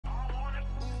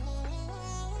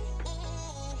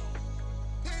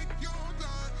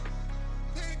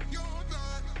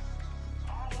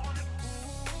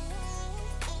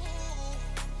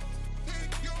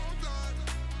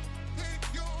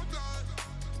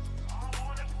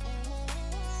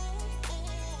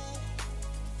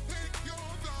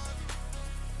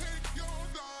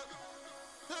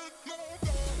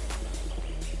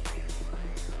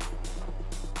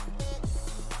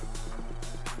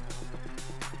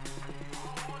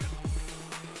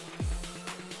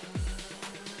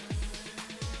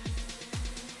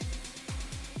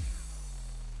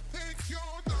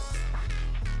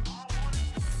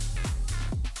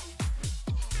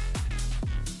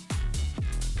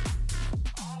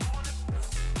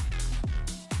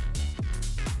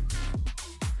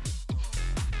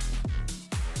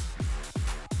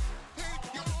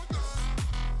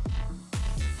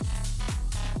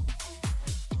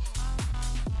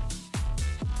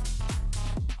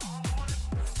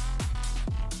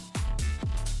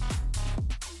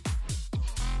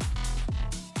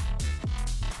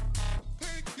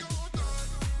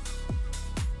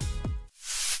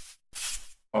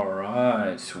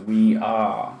Alright, we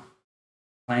are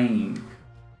playing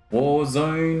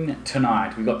Warzone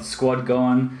tonight. We got the squad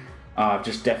going. I've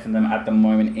just deafened them at the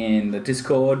moment in the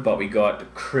Discord, but we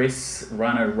got Chris,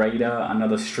 Runner Raider,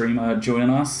 another streamer joining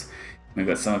us. We've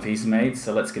got some of his mates,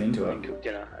 so let's get into it. Cook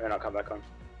dinner, and then I'll come back on.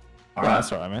 Alright,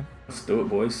 That's alright, man. let's do it,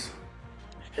 boys.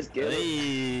 Let's get it.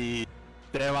 Hey.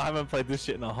 Damn, I haven't played this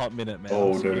shit in a hot minute, man.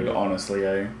 Oh, dude, honestly,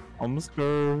 eh? I'm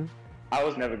scared. I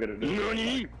was never good at this.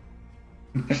 Nani?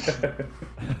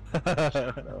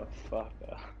 Oh, fuck.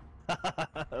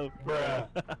 Bruh.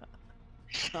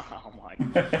 Oh my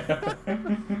god.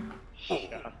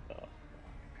 Shut up.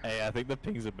 Hey, I think the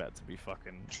ping's about to be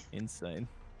fucking insane.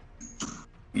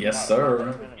 Yes,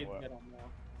 sir.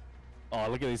 Oh,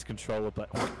 look at these controller but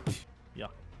yeah.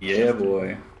 Yeah,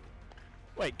 boy.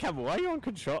 Wait, Campbell, why are you on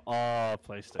control? Oh,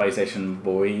 PlayStation. PlayStation,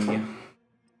 boy.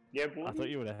 Yeah, boy. I thought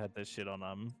you would have had this shit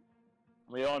on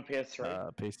We're on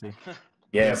PS3. PC.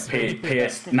 Yeah,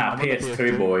 PS3. Nah, I'm on the PS2,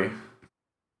 PS2. boy.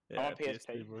 I'm on PSP,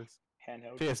 PSP. boys.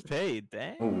 Handheld. PSP,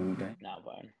 damn. Oh, dang. Nah,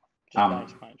 fine.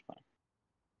 Just fine.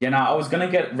 Yeah, no, I was gonna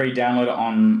get re-downloaded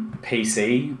on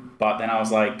PC, but then I was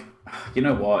like, you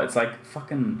know what? It's like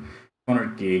fucking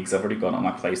 200 gigs. I've already got it on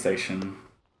my PlayStation.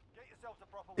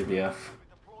 DBF.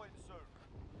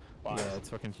 Yeah, it's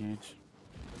fucking huge.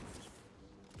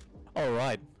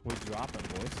 Alright, we're dropping,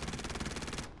 boys.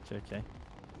 It's okay.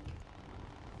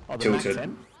 Oh, the Mac Tilted.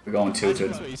 10? We're going tilted.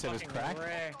 That's what you said was crack.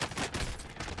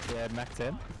 Yeah, Mac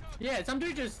 10. Yeah, some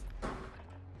dude just...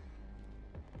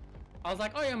 I was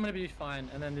like, oh yeah, I'm gonna be fine,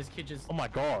 and then this kid just... Oh my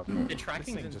god. The This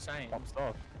tracking's thing just insane. pops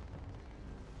off.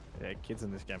 Yeah, kids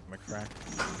in this game are crack.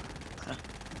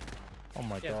 Oh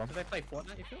my Yeah, god. because they play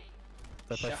Fortnite, you feel?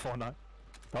 They play Fortnite.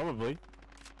 Probably.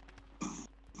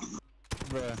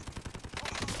 Bruh.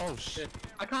 Oh shit. Shit.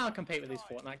 I can't compete with these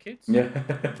Fortnite kids. Yeah.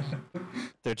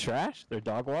 They're trash? They're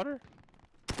dog water?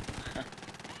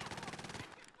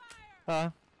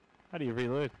 How do you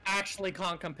reload? Actually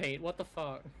can't compete, what the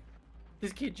fuck?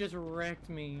 This kid just wrecked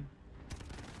me.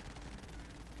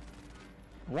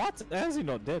 What? How is he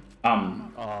not dead?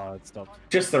 Oh, it stopped.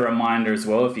 Just a reminder as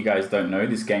well, if you guys don't know,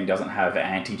 this game doesn't have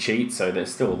anti-cheat, so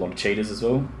there's still a lot of cheaters as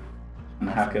well. And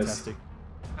hackers. Fantastic.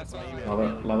 That's what you Love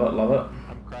it, love it, love it.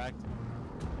 I'm cracked.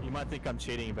 You might think I'm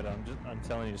cheating, but I'm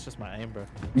telling you, it's just my aim, bro.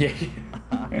 Yeah.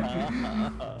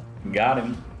 Got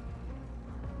him.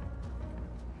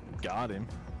 Got him.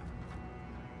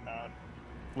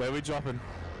 Where are we dropping?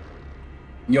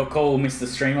 Your call, Mr.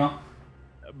 Streamer.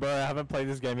 Bro, I haven't played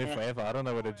this game in forever. I don't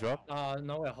know where to drop.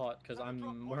 No, we're hot, because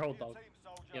we're all dog.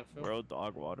 Yeah, Phil. We're all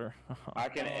dog water. I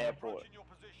can airport.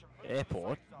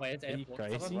 Airport? Wait, it's Are you airport.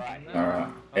 crazy? Right. Alright,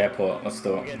 airport, let's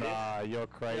do it. Nah, you're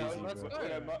crazy, let's bro.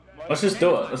 go. Let's just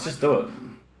do it, let's just do it.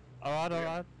 Alright.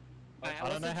 Alright, I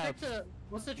don't know how.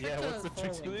 What's the trick Yeah, to what's the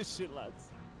trick to falling? this shit, lads?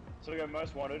 So we go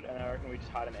most wanted, and I reckon we just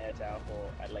hide an air tower for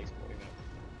at least 40 minutes.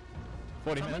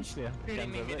 40 Someone's minutes? Yeah.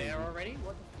 shooting me Guns are mid-air easy. already?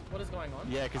 What is going on?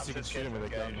 Yeah, because you can just shoot him with a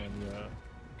gun getting when you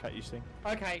cut your thing.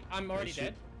 Okay, I'm already shit.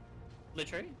 dead.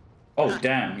 Literally. Oh,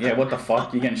 damn. Yeah, what the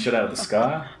fuck? You're getting shit out of the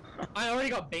sky? I already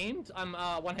got beamed. I'm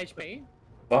 1 HP.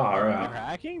 Far They're out.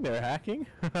 hacking? They're hacking?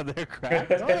 They're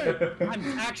cracked? No,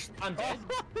 I'm dead.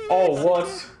 Oh, what?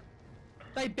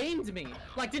 They beamed me.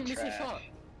 Like, didn't miss a Trash. shot.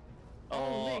 Oh,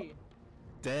 Holy.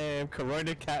 damn.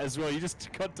 Corona cat as well. You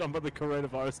just got done by the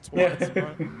coronavirus twice,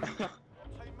 bro.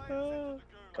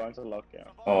 Going to lockdown.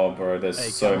 Oh, bro, there's Hey,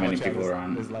 so come many watch out, people there's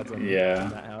around. lads on Yeah,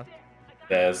 that house.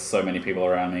 there's so many people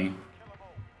around me.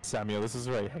 Samuel, this is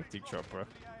a very hectic drop, bro.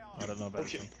 I don't know about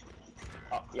shit. you.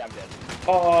 Oh, yeah, I'm dead.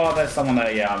 Oh, there's someone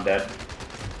there. Yeah, I'm dead.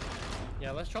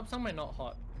 Yeah, let's drop somewhere not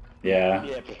hot. Yeah.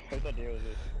 Yeah, but who's the deal with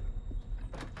this?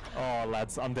 Oh,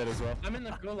 lads, I'm dead as well. I'm in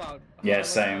the gulag. Yeah,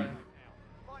 same.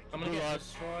 I'm gonna get Gulag.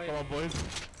 destroyed. Come on, boys.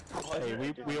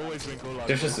 Hey, we always win gulag.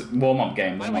 There's just warm-up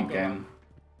game, I warm-up like game.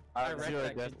 I wrecked Zero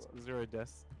that kid. deaths. Zero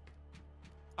deaths.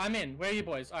 I'm in. Where are you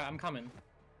boys? Alright, I'm coming.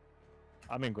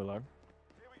 I'm in gulag.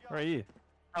 Where are you?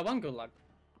 I won gulag.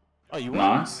 Oh, you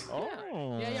won? Nice.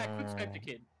 Oh. Yeah, quick scope the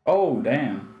kid. Oh,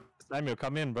 damn. Samuel,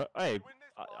 come in, bro. Hey,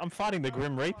 I'm fighting the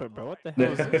Grim Reaper, bro. What the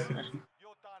hell is this?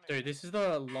 Dude, this is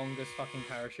the longest fucking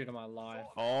parachute of my life.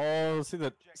 Oh, see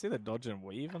the dodge and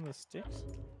weave on the sticks?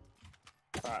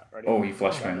 Alright, ready? Oh, he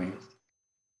flashbanged me.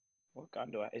 What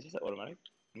gun do I? Is this an automatic?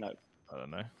 No. I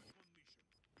don't know.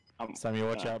 I'm, Samuel,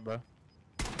 watch no. out, bro.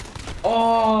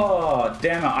 Oh,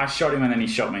 damn it. I shot him and then he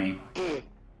shot me.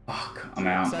 Fuck, I'm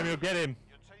out. Samuel, get him.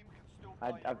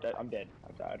 I'm dead.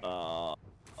 I've died.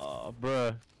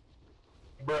 Bruh.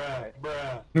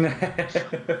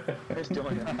 Who's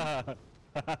doing it?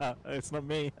 It's not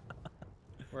me.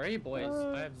 Where are you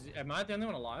boys? Am I the only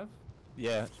one alive?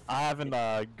 Yeah, I haven't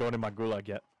gone in my gulag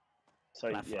yet. So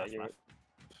Laugh, yeah, laugh, laugh.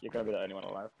 you're gonna be the only one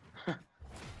alive.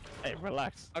 Hey,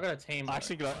 relax. I got a team.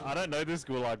 Actually, I don't know this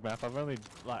gulag map. I've only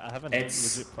I haven't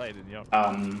It's, legit played in Young.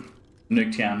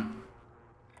 Nuketown.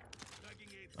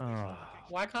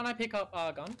 Why can't I pick up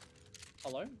gun?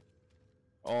 Hello?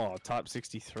 Oh, Type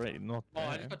 63, not Oh, I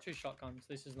bad. just got 2 shotguns.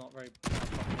 This is not very.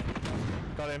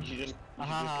 Got him. You just go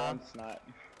and snipe.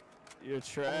 You're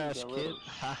trash, they're kid. little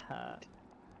Haha.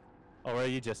 Oh, where are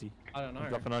you, Jesse? I don't know. I'm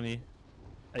dropping on you.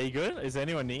 Are you good? Is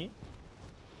anyone near?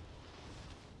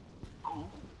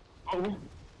 Oh,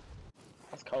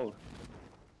 that's cold.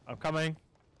 I'm coming.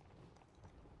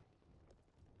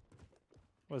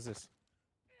 What's this?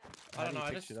 I don't know. How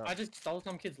do you pick shit up? I just stole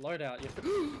some kid's loadout.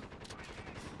 You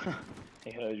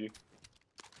He heard you.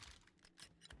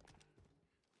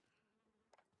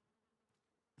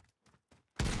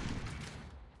 Can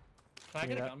I Give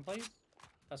me get a that. gun, please?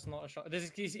 That's not a shot.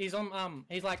 He's on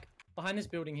he's like behind this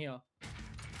building here.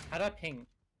 How do I ping?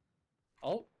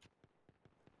 Oh,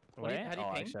 What do you- Where? how do you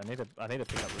Oh, ping? actually, I need to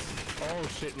pick up this. Oh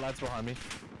shit, lads behind me.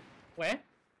 where?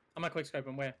 I'm at quick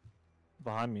scoping. Where?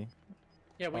 Behind me.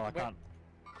 Yeah, Oh, I where? can't.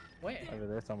 Where? Over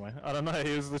there somewhere. I don't know.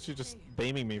 He was literally just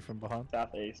beaming me from behind.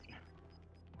 Southeast.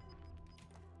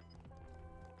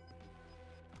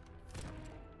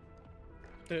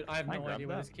 Dude, I have I no grabbed idea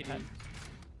where that. this kid Hey. is.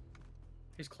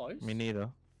 He's close. Me neither.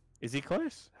 Is he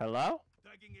close? Hello?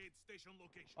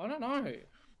 I don't know.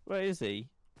 Where is he?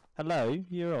 Hello?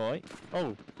 You alright?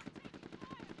 Oh,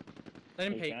 Let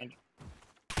him He peek. found-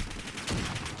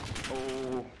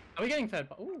 Oh. Are we getting third?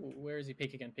 Ooh, where is he?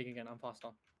 Peek again. Peek again. I'm faster.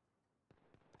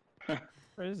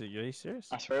 where is he? Are you serious?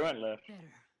 I swear he went left.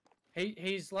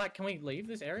 He's like, can we leave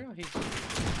this area? He's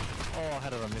Oh, how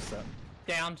did I miss that?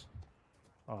 downed.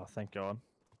 Oh, thank God.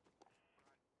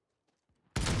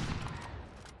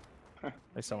 At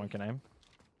least someone can aim.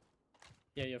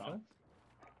 Yeah, you're Nice. Phil.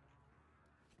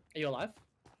 Are you alive?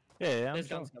 Yeah, yeah, I'm There's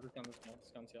sure. guns here.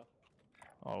 There's guns here.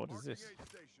 Oh, what is this?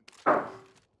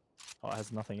 Oh, it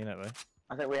has nothing in it though.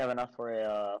 I think we have enough for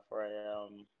a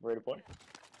redeploy.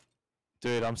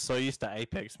 Dude, I'm so used to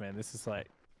Apex, man. This is like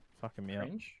fucking me up.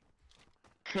 Cringe.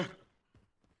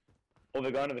 Or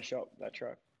they're going to the shop. That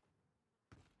truck.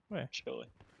 Where? Surely.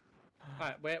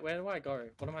 Alright, where do I go?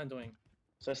 What am I doing?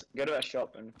 So go to that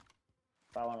shop and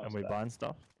buy one. And we buying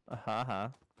stuff?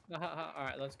 Aha.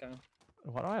 Alright, let's go.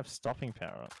 Why do I have stopping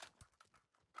power up?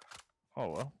 Oh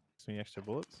well. Some extra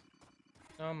bullets.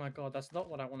 Oh my god, that's not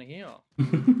what I want to hear.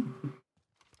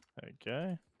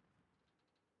 Okay.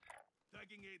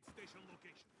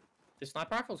 The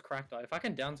sniper rifle's cracked though. If I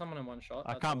can down someone in one shot,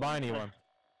 I that's can't all buy I need. anyone.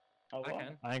 Oh, I wow.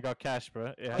 can. I ain't got cash,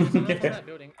 bro. Yeah. Oh, there's someone else on that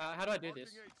building. How do I do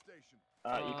this?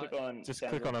 You click on. Just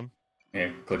click on them. Yeah,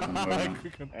 click on the button.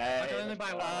 Click on- I can only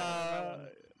buy one. Uh,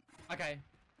 Okay.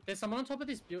 There's someone on top of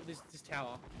this this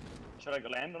tower. Should I go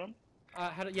land on him?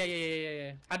 How do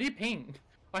yeah. How do you ping?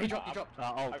 Oh, he dropped. He dropped. oh,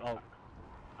 I- oh.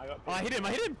 I got. Oh, I hit him!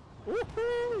 I hit him!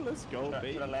 Woohoo! Let's go, Should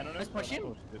baby. I land on him? Let's push him.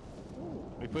 Oh, shit.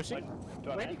 We pushing? Do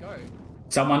I Where'd he land? go?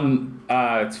 Someone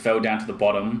fell down to the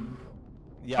bottom.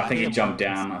 Yeah, I think hit he him jumped once.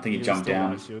 down. I think he was jumped still on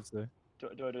down. his shields, though.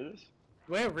 Do I do this?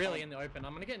 We're really in the open.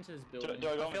 I'm gonna get into this building. do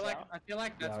I go I on feel the like tower? that's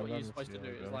Yeah, what I'll you're go supposed to on do.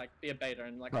 the Is tower. like be a beta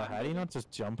and like. Bro, climb how do you buildings. not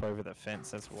just jump over the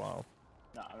fence? That's wild.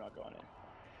 No, I'm not going in.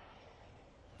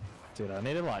 Dude, I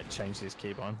need to like change these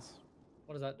keybinds.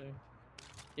 What does that do?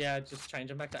 Yeah, just change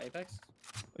them back to Apex.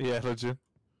 Yeah, legit.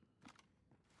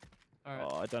 Alright.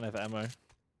 Oh, I don't have ammo.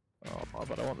 Oh,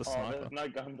 but I want the Oh, sniper. there's no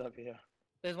guns up here.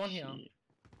 There's one here.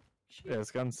 Shit. Yeah,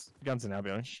 there's guns in our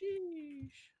building.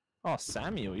 Sheesh. Oh,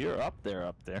 Samuel, you're up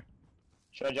there.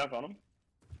 Should I jump on him?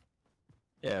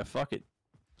 Yeah, fuck it.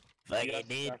 Fuck Maybe it, that's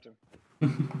dude. distract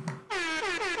him.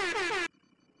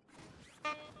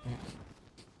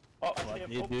 Oh, I see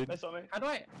him. Yeah, Oh, dude. that's on me. How do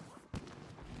I?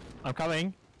 I'm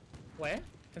coming. Where?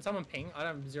 Can someone ping? I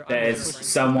don't have zero. I don't have There's zero range.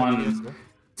 someone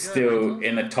still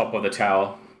in the top of the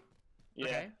tower. Yeah.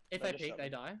 Okay. If they they just peek, shot they me.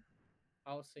 die.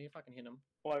 I'll see if I can hit them.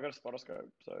 Well, I got a spotter scope,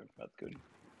 so that's good.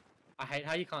 I hate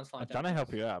how you can't slide I'm down. trying to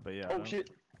help you out, but yeah. I Oh don't- shit!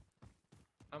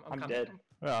 I'm I'm coming. dead.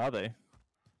 Where are they?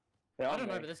 They're I on don't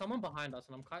know, me. but there's someone behind us,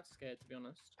 and I'm quite scared to be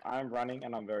honest. I'm running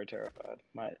and I'm very terrified.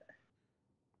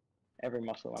 Every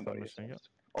muscle in my Some body is machine gun? tense.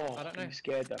 Oh, I don't know. I'm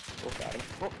scared that fuck out of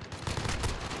him.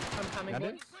 Oh, I'm coming, Down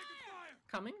boys. him?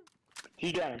 Coming.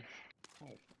 he's down. Oh,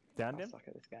 Down I him? suck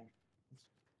at this game.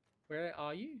 Where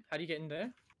are you? How do you get in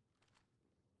there?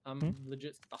 I'm Hmm?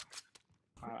 legit stuck.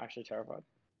 I'm actually terrified.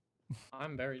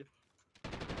 I'm buried.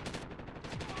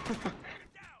 That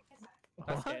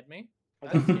What? scared me. Oh,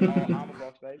 That scared me. armor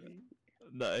box, baby.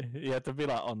 No, you have to be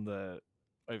like on the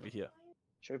over here.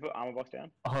 Should we put armor box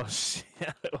down? Oh shit!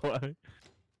 Why?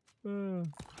 Uh,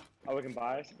 Oh, we can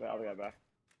buy it, but I'll be right back.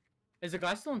 Is the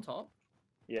guy still on top?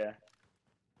 Yeah.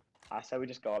 I say we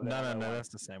just go up there. no, that's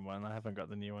the same one. I haven't got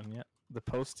the new one yet. The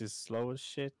post is slow as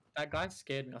shit. That guy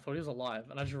scared me. I thought he was alive,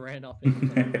 and I just ran up.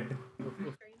 And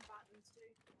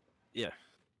Yeah,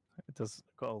 it does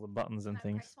got all the buttons and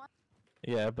things.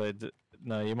 Yeah, but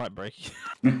no, you might break.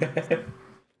 Which I'm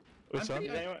one? pretty-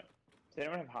 Does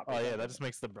anyone have heartbeat? Oh yeah, that just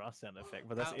makes the brass sound effect,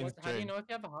 but that's in how do you stream. know if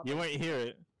you have a heart? You won't hear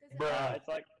it. It's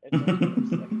like it's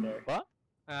secondary. What?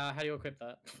 How do you equip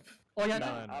that? Oh yeah, No,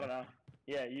 no. no. I don't know.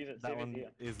 Yeah, use it. See That if it's one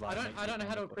here. is like. I makes don't know it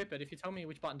how to wonderful. equip it. If you tell me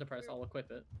which button to press, I'll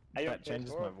equip it. Are you on That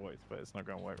changes PS4? my voice, but it's not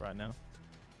gonna work right now.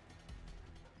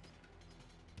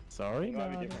 Sorry. It might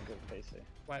be no, different because PC.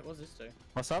 Wait, what's this do?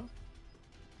 What's up?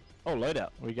 Oh, loadout.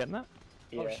 Are we getting that?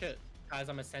 Oh Yeah. shit, guys,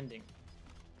 I'm ascending.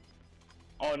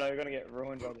 Oh no, you're gonna get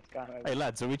ruined by this guy. Hey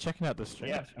lads, are we checking out the stream?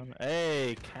 Yeah.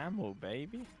 Hey, camel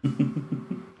baby.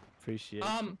 Appreciate.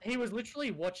 He was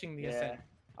literally watching the Yeah, ascent.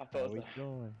 I How thought we so.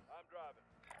 doing?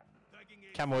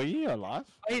 Camel, are you alive?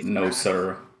 Oh, he's No, back.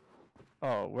 sir.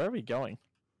 Oh, where are we going?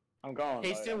 I'm going.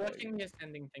 He's though, still yeah, watching the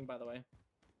ascending thing, by the way.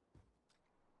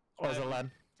 Oh, there's a lad.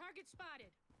 Target spotted.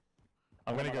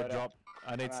 I'm gonna on go my loadout. drop.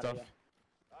 I need I'm outta stuff. here.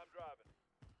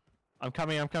 I'm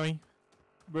coming.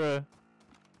 Bruh.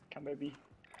 Come baby.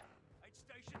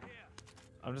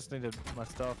 I just needed my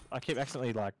stuff. I keep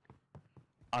accidentally like.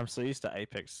 I'm so used to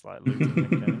Apex like looting the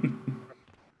game.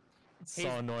 It's so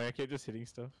He's- annoying. I keep just hitting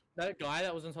stuff. That guy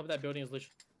that was on top of that building is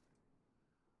literally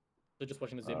just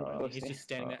watching the zip line. He's pussy. just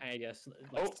standing there, ADS.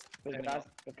 Like, Oh, there's standing guys. up.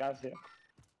 There's guys here.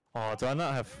 Oh, do I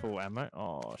not have full ammo?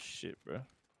 Oh shit, bro.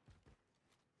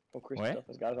 Oh, Where? Christoph,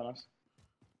 there's guys on us.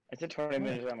 It's a 20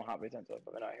 minutes ago, my heartbeat sensor,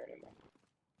 but we're not here anymore.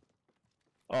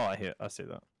 Oh, I see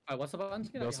that. Oh, what's the button?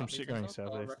 There was some shit going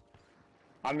southeast.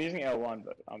 I'm using L1,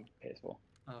 but I'm PS4 Oh,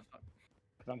 fuck.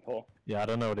 because I'm poor. Yeah, I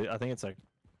don't know what it. I think it's like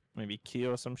maybe key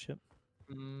or some shit.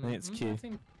 think it's Q.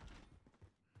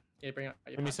 Yeah, bring up.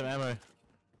 your Give me pack. some ammo.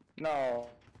 No.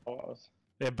 Oh, that was.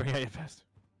 Yeah, bring out your best.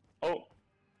 Oh.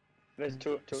 There's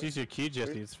two. Just use your Q,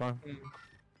 Jesse. It's fine. Mm.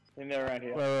 I think they're around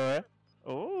here. Wait.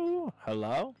 Oh,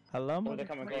 hello, Oh, they're mother-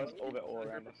 coming Wait, close. what Oh, do they're you- all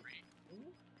around us.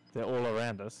 They're all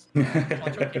around us. Watch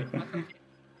your kid, watch your kid.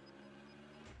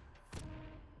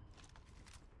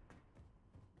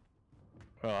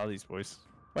 Where are these boys?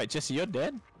 Wait, Jesse, you're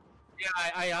dead? Yeah,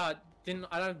 I have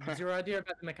zero idea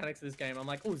about the mechanics of this game. I'm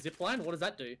like, oh, zipline, what does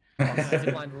that do?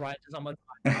 Zipline right to someone.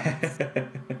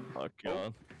 Oh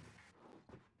god.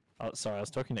 Oh, sorry, I was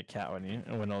talking to Cat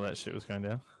when all that shit was going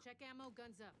down. Check ammo,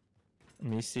 guns up. Let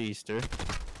me see, Stu.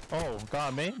 Oh,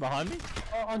 God, me? Behind me?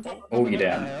 Oh, on top. Oh, you What the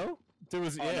down. hell? Dude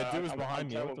was, Oh, yeah, no, dude was I'm behind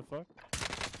me. What terrible. the fuck?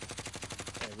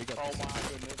 Hey, we got Oh this. my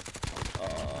goodness.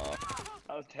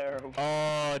 That was terrible.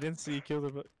 Oh, I didn't see you kill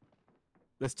the.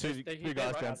 There's two They- two they're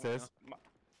guys right downstairs.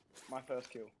 My first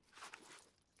kill.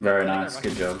 Very nice.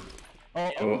 Good job. Oh,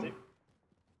 Yeah, Oh. was it?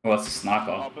 Well, that's a Oh,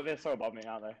 sniper. but they're so above me,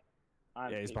 aren't they? I'm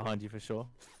yeah, he's peeking. behind you for sure.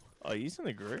 Oh, he's in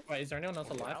the group. Wait, is there anyone else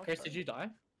alive? Chris, did you die?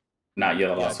 Nah, you're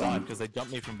the Yeah, last one. because they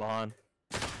jumped me from behind.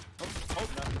 Oh,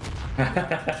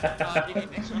 Did you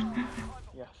next one?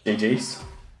 GG's.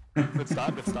 Good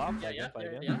start. Yeah, Play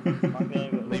again. yeah. no. My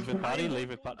favorite. Leave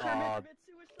with party. Oh,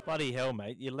 bloody hell,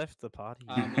 mate! You left the party.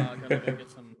 Gotta go get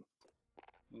some.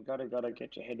 You gotta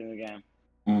get your head in the game.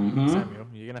 Mm-hmm. Samuel,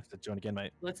 you're gonna have to join again,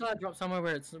 mate. Let's drop somewhere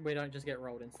where we don't just get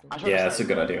rolled instantly. Yeah, that's a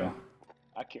good idea.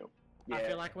 I kill. I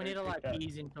feel like we need to like that.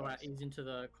 ease into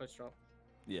the close drop.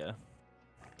 Yeah,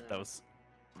 that was.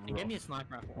 And give me a rough.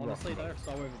 sniper rifle. Honestly, they're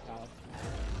so overpowered.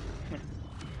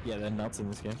 Yeah, they're nuts in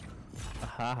this game.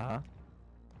 Haha.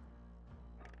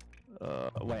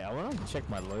 Wait, I want to check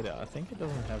my loadout. I think it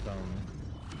doesn't have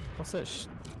what's that?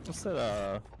 What's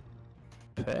that?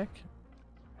 Perk?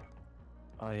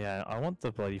 Oh yeah, I want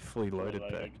the bloody fully loaded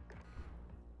perk.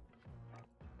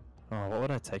 Oh, what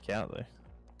would I take out though?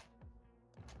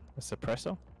 A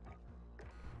suppressor?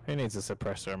 Who needs a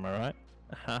suppressor? Am I right?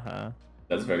 Haha.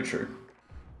 That's very true.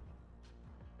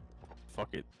 Fuck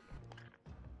it.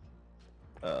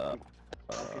 I'm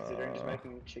considering just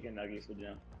making chicken nuggets for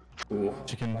dinner. Ooh,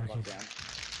 Chicken Lock nuggets. down.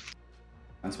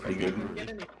 that's pretty good. Get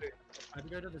any food. I had to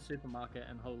go to the supermarket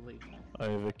and holy.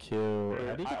 Overkill.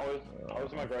 How do you I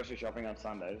was in my grocery shopping on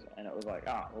Sundays, and it was like,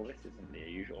 well, this isn't the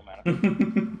usual amount of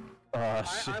food. Oh I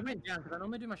shit. went down because I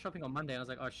normally do my shopping on Monday and I was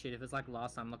like, oh shit, if it's like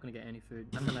last time, I'm not gonna get any food.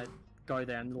 And then I go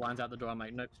there and the line's out the door. I'm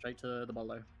like, nope, straight to the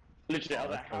bolo. Literally, I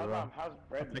was that's like, so wrong. how's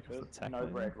bread? I'll take it for There's the tackle, no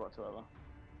yeah. bread whatsoever.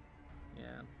 Yeah.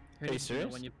 Are you needs to do it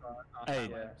serious? When you've got, Hey,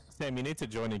 Yeah. Sam, you need to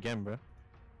join again, bro.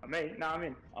 I'm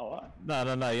in. Oh, what? No,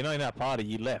 you're not in that party.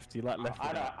 You left. You like left. I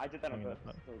it know, out. I did that on Yeah, purpose.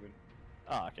 but- It's all good.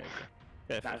 Oh, okay.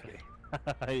 Nah, I'm Okay. kidding.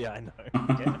 Fair, fair. Yeah, I know.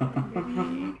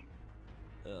 Get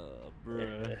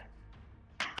Bruh.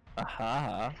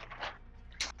 Aha.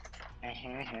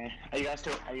 Are you guys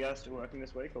still working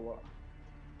this week or what?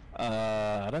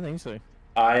 I don't think so.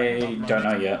 I don't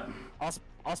know yet. I was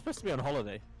supposed to be on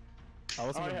holiday. I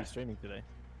wasn't Oh, going to yeah. be streaming today.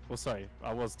 Well, sorry,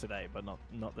 I was today, but not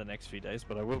the next few days.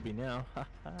 But I will be now.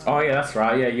 Oh yeah, that's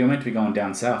right. Yeah, you're meant to be going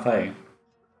down south, eh?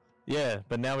 Yeah,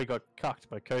 but now we got cucked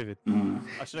by COVID. Mm.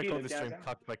 I should have You called live this stream downtown?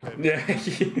 cucked by COVID.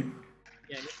 Yeah.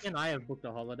 Yeah, Nick and I have booked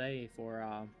a holiday for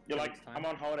You're 2 like, weeks' time. I'm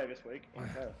on holiday this week.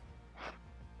 Okay.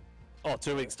 Oh,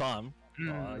 2 weeks time.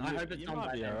 I hope it's you done might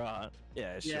by be then. alright.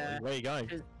 Yeah, sure. Yeah. Where are you going?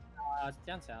 It's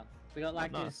down south. We got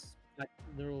like nice. this like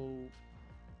little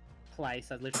place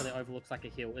that literally overlooks like a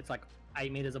hill. It's like 8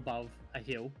 meters above a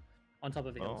hill, on top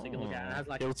of a hill, so you can look at it. It has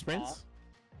like Hill a spa. sprints?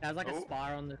 It has like a Oh.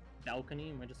 spire on the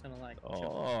balcony, and we're just gonna like.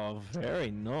 chill. Oh, very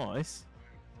nice.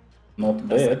 Not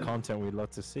That's the bad. content we'd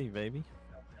love to see, baby.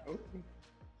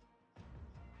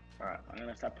 Alright, I'm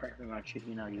gonna start prepping my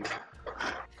chicken nuggets.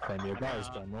 Same your guys,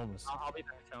 ginormous. I'll be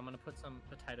back. So I'm gonna put some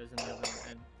potatoes in the oven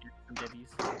and get some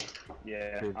debbies.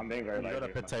 Yeah, Dude, I'm being very You got a lazy.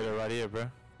 with my potato right here, bro.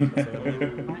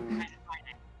 food.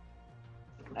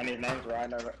 And his name's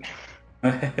Rhino.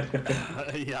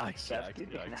 Yikes, That's yikes,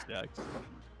 good. yikes.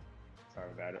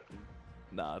 Sorry about it.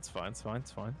 Nah, it's fine, it's fine,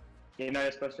 it's fine. You know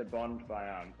you're supposed to bond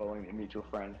by following a mutual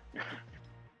friend.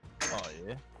 Oh,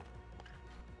 yeah.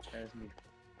 There's me.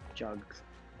 Jugs.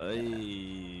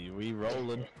 Hey, we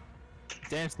rolling.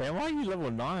 Damn, Stan, why are you level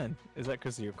 9? Is that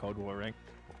because of your Cold War rank?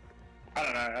 I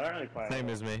don't know, I don't really play. Same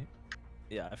as me.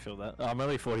 Yeah, I feel that. I'm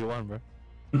only 41, bro.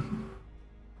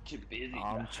 Too busy.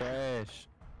 I'm trash.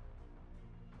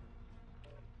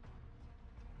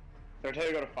 Did I tell you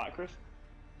I got a fight, Chris?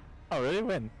 Oh, really?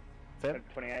 When? Feb?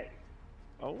 At 28.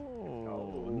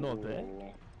 Oh, not bad.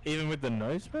 Even with the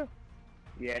nose, bro?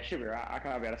 Yeah, it should be right. I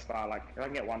can't be able to spar. Like, if I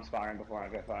can get one spar in before I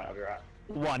go fight, I'll be right.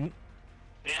 One.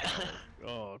 Yeah.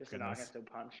 Oh, Just so that I can goodness. still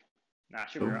punch. Nah, it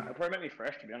should be right. It'll probably make me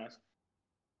fresh, to be honest.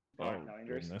 Oh, Alright, no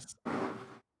injuries. goodness. I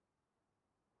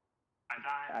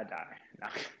die. Nah.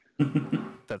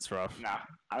 That's rough. Nah.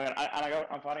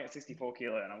 I'm fighting at 64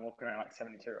 kilo and I'm walking around like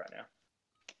 72 right now.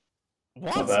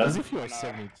 What? Not bad. As if you were I know.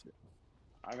 72.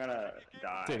 I'm gonna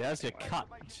die. Dude, how's your anyway. cut?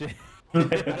 Shit. I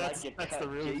like that's your that's cut, the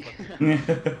real G. one.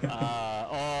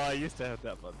 Oh, I used to have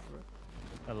that one, bro.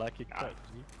 I like your cut,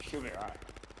 G. Should be right.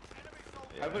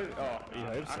 Yeah. Hopefully, oh, You no,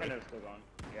 hope I'm so. gonna still going.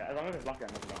 Yeah, as long as it's lucky,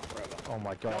 I'm not going forever. Oh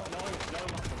my No, god. no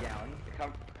one wants to gown.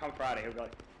 Come Friday, he'll be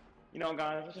like, you know what,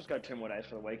 guys, let's just go 2 more days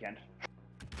for the weekend.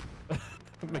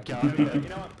 McGowan. You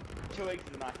know what? 2 weeks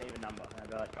is a nice even number. And I'll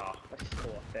be like, oh, let's just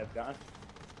call it Feb, guys.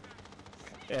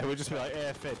 Yeah, we'll just be like,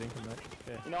 yeah, fair dinkum, mate.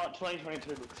 Yeah. You know what? 2022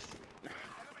 looks.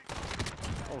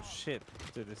 Oh shit.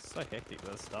 Dude, it's so hectic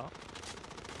at the start.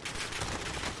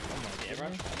 Oh my Yeah,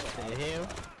 everyone's goodness. trying The to- hell?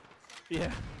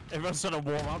 Yeah, everyone's trying to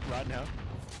warm up right now.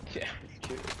 Yeah,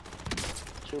 chill.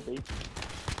 Chill, B.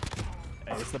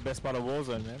 Hey, it's the best part of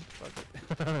Warzone, man. Fuck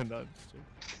it. No, it's true.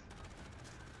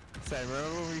 Same,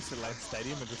 remember when we used to land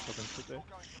stadium and just fucking sit there?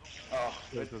 Oh,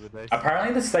 Those were the days.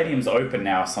 Apparently the stadium's open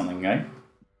now or something, eh?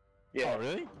 yeah. Oh,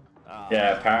 really?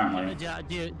 Yeah, apparently. Do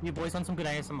you boys want some good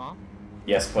ASMR?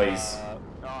 Yes, please. Oh,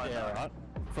 Yeah, no. alright.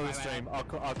 For the stream, I'll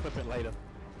clip it later.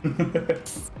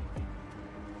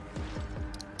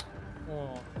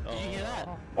 Oh, did you hear that?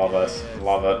 Love it.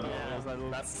 Love it. Yeah, I was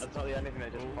like, That's not the only thing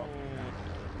that just popped.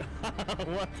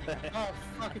 what the heck? Oh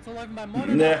fuck! It's all over my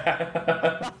monitor.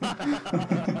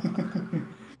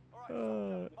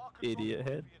 Idiot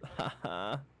head.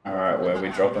 Alright, where are we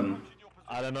dropping?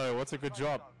 I don't know, what's a good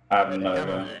drop? I have no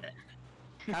idea.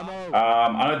 Camo!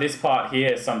 I know this part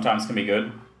here sometimes can be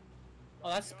good. Oh,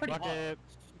 that's pretty Fuck hot. it.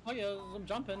 Oh yeah, I'm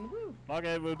jumping. Woo. Fuck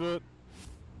it, we'll do it.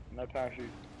 No parachute.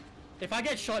 If I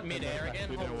get shot mid-air again,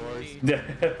 Do no holy.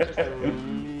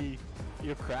 worries.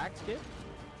 You're cracked, kid?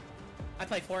 I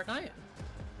play Fortnite.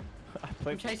 I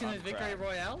play I'm chasing I'm this victory cracked.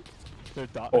 royale. They're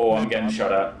Oh, I'm getting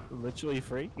shot at. Literally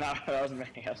free. No, that was me.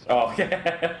 That's Oh,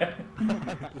 yeah.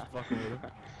 Just fucking with it.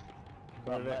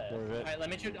 Got it, got it. Alright, let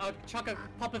me shoot. I'll chuck a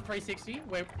pop of 360.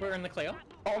 We're in the clear.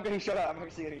 Oh, I'm getting shot at. I'm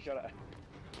actually getting shot at.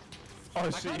 Oh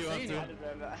can't shit, you see want you. to? I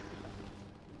deserve that.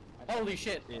 Holy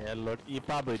shit! Yeah, look, you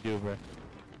probably do, bro.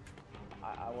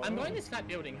 I'm going this fat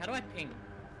building. How do I ping?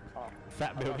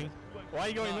 Fat building. Why are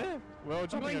you going there? We're all I'm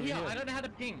jumping going over here. here. I don't know how to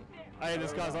ping. Hey,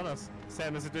 this guy's on us.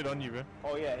 Sam, there's a dude on you, bro.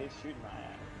 Oh yeah, he's shooting my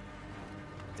ass.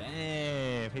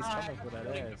 Damn, he's coming for that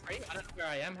Building ass. for free? I don't know where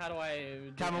I am. How do I?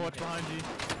 Camera, watch behind you.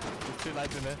 There's 2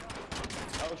 lads in there.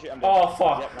 Oh shit, I'm dead. Oh,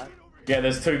 fuck. Yep, man. Yeah,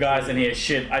 there's 2 guys in here.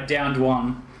 Shit, I downed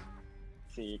one.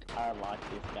 See, I like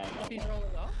this He's game.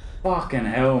 rolling up. Fucking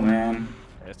hell, man.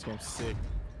 Yeah, this game's sick.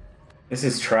 This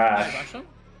is I trash. rush him.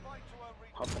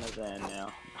 Hopping his in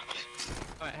now.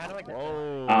 Alright, how do I get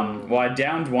Whoa. Well, I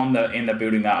downed one in the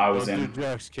building that I was Don't do in.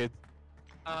 drugs, kid.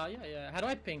 yeah. How do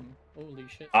I ping? Holy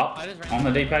shit. Up I just ran on the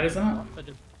out. D-pad, isn't it? So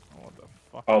just- What the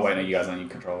fuck? Oh is wait, no, this? you guys don't need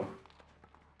controller.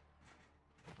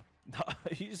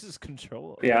 He uses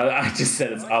controller. Yeah, I just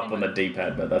said it's up on the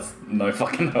D-pad, but that's no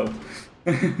fucking help.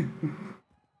 Wait,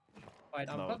 I've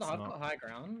No, got the it's I've not. got high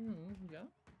ground. Yeah.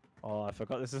 Oh, I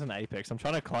forgot this is an Apex. I'm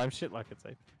trying to climb shit like it's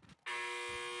Apex.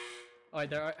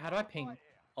 Alright, how do I ping?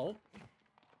 Oh.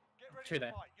 Two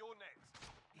there.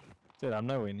 Dude, I'm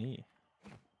nowhere near.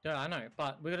 Yeah, I know,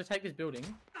 but we gotta take this building.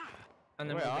 And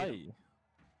then Where we'll are beat them. you?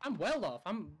 I'm well off.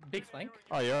 I'm big flank.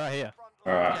 Oh, you're right here.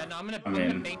 Alright. Yeah, no, I'm gonna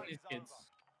mean- beam these kids.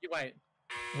 You wait.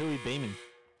 Who are we beaming?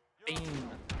 Beam.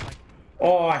 Like,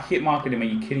 Oh, I hit marked him. Are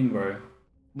you kidding, bro?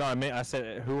 No, I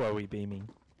said, who are we beaming?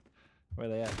 Where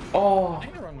are they at? Oh, I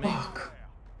think they're on me. fuck.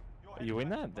 Are you in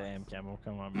that? Damn, Camel,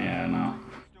 come on, man. Yeah, no.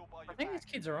 I think these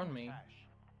kids are on me.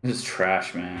 This is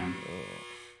trash, man. Oh,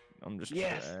 I'm just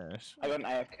Yes. trash. I got an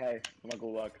AFK for my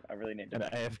gulag. I really need An to.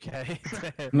 AFK.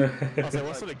 I I was like,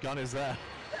 what sort of gun is that?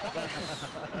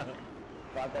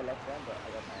 5 day left round, but I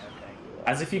got an AFK.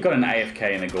 As if you got an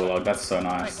AFK in the gulag. That's so Wait,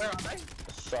 nice. where are they?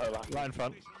 So lucky. Right in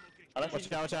front. Unless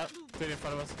Watch out, watch out. Dude in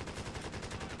front of us.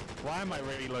 Why am I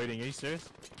reloading? Are you serious?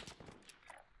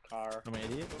 car. I'm an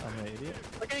idiot. I'm an idiot.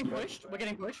 We're getting pushed. We're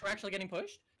getting pushed. We're actually getting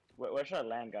pushed. Where should I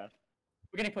land, guys?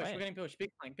 We're getting pushed. Wait. We're getting pushed.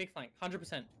 Big flank. Big flank.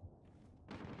 100%.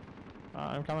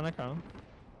 I'm coming, I'm coming.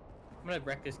 I'm gonna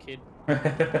wreck this kid. Do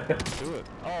it.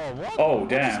 Oh, what? Oh, What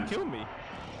damn. just killed me.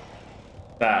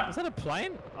 That. Is that a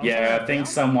plane? Yeah, I think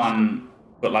someone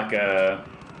put like a.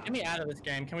 Get me out of this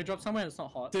game. Can we drop somewhere that's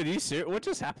not hot? Dude, are you serious? What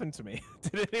just happened to me?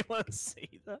 Did anyone see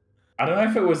that? I don't know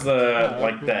if it was the Oh,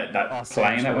 like that oh,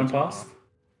 plane that went sorry. past.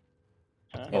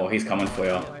 Oh, he's coming for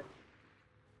you. Like,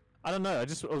 I don't know.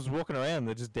 I was walking around.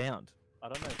 They're just downed. I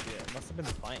don't know. Yeah, it must have been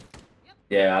the plane.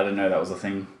 Yeah, I didn't know that was a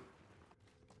thing.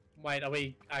 wait, are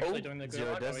we actually Oh, doing the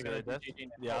zero gulag? deaths, Or are we zero gonna deaths. do GG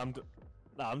now?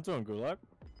 Yeah, I'm doing gulag.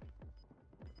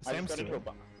 I Sam's just got into a doing.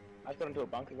 bunker. I just got into a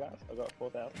bunker, guys. I got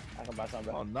 4,000. I can buy some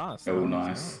back. Oh, nice. Oh,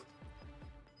 nice.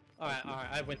 Alright,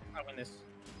 I win this.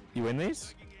 You win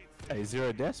these? Hey,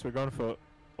 zero deaths. We're going for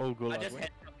all gulag. I just win.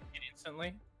 hit the kid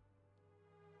instantly.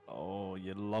 Oh,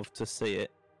 you'd love to see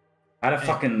it. I had a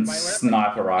fucking where-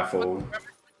 sniper rifle.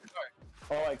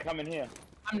 Oh, wait, come in here.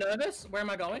 I'm nervous. Where am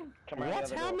I going? Come around What?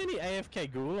 the other How door. many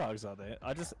AFK gulags are there?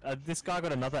 This guy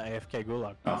got another AFK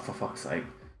gulag. Oh, for fuck's sake.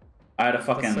 I had a That's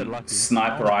so fucking lucky.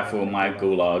 sniper Oh, rifle in my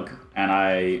gulag, and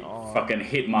I Oh. fucking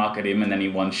hit marked him, and then he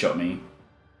one-shot me.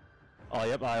 Oh,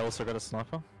 yep. I also got a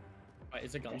sniper. Wait,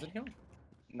 is there guns in here?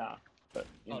 Nah, but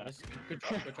you Oh, know. this is good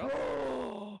job. Good job.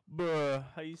 Bruh,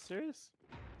 are you serious?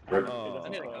 Rip. Oh, I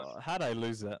need a gun. how'd I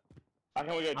lose that? How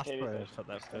can we go I TV swear I session? shot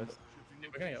that first.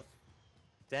 We're gonna go.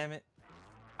 Damn it.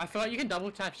 I feel like you can double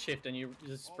tap shift and you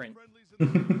just sprint.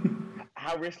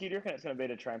 How risky do you reckon it's going to be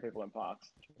to train people in parks?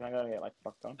 Can I go and get like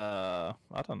fucked on? I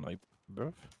don't know,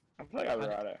 bro. I feel like I'd be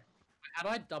righto. How do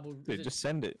I double? Dude, just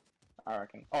send it. I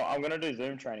reckon. Oh, I'm going to do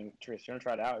Zoom training, Tris. You want to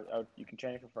try it out? Oh, you can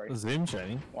train it for free. Zoom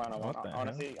training. One on one. What the I want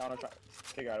hell? to see. I want to try.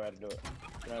 Figure out how to do it.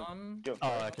 You know, do it Oh,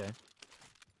 first, okay.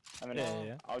 and then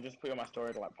Yeah. I'll just put it on my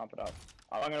story to like pump it up.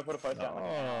 I'm going to put a post out.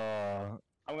 Oh,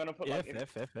 I'm going to put yeah, like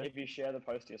fair. if you share the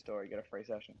post to your story, you get a free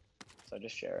session. So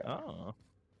just share it. Oh,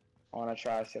 I want to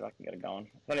try see if I can get it going.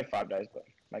 It's only 5 days, but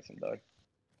make some dough.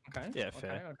 Okay. Yeah, okay,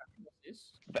 fair. Okay. What's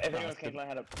this? But if Nah, anyone's it's keen to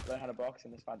learn how to box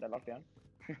in this 5-day lockdown,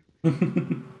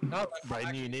 No,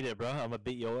 Brayden, you need it, bro. I'm gonna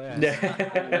beat your ass. yeah,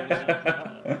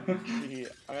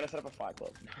 I'm gonna set up a fight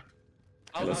club.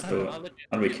 Let's do it.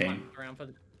 I'll be keen. Around for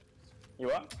the... You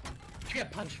what? You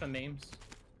get punched for memes.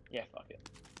 Yeah, fuck it.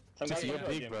 Just Sometimes you're you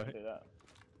big, do bro. that.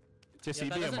 Just Yeah, you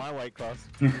that be in doesn't- my weight class.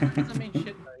 Doesn't mean shit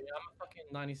though. Yeah, I'm a fucking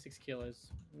 96 kilos.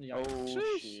 Yeah. Oh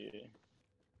Sheesh. shit.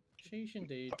 Sheesh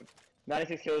indeed.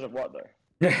 96 kilos of what though?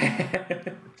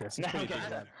 That's No, pretty okay. big,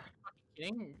 man.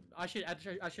 Kidding? I should at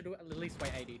least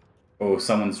weigh 80. Oh,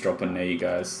 someone's dropping near you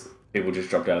guys. People just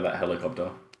dropped out of that helicopter.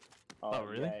 Oh,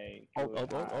 really? yay, Oh,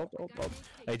 good.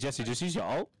 Hey, Jesse, just use your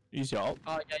ult. Use your ult.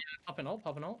 Oh yeah, pop an ult,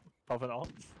 pop an ult. Pop an ult.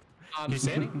 I'm You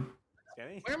scanning? scanning.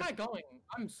 Scanning? Where am I going?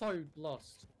 I'm so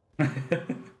lost. Are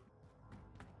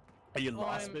you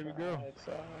lost, I'm- baby girl? It's,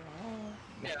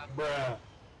 Yeah. Bruh.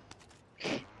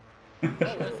 Oh,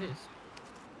 what is this?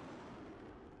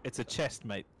 It's a chest,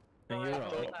 mate. And you're Oh,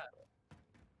 right. look at that.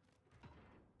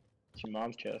 it's your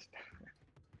mom's chest.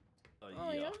 Oh,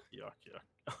 Oh, yeah? yuck.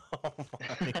 Oh,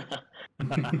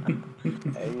 my.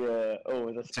 Hey, oh,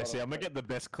 is that Jesse, I'm gonna get the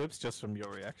best clips just from your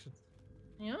reactions.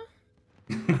 Yeah?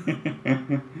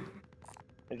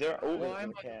 Is there? Oh, Why there's am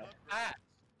a cat. I fat?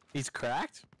 He's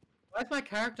cracked? Why is my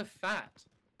character fat?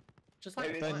 Just like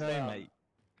Maybe Don't it's, know, mate.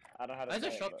 I don't know how to There's a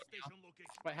say it, shop.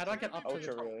 but Wait, how do I get up to the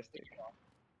ultra top? realistic.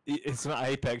 It's not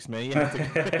Apex, man. You have to, you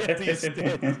have to use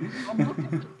stairs. I'm looking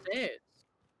at the stairs.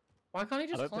 Why can't he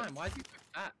I just don't climb? think- Why is he so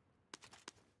fat?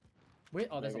 Wait,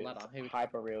 oh, there's a Maybe ladder. it's Here we go.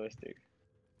 hyper realistic.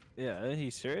 Yeah, are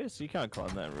you serious? You can't climb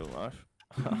that in real life.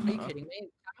 Are you kidding me?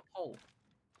 Hole.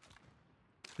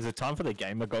 Is it time for the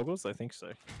gamer goggles? I think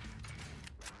so.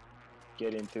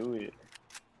 Get into it.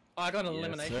 Oh, I got an Yes,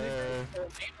 elimination. sir.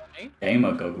 On me.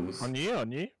 Gamer goggles. On you,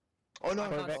 on you. Oh no! I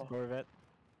can't Corvette, see. Corvette.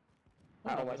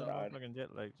 I Oh, almost no. died. Fucking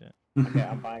jet lag, jet. Okay,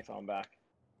 I'm buying someone back.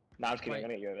 No, I'm just kidding. I'm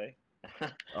gonna get you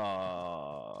over.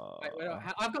 Oh. Wait,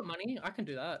 I've got money. I can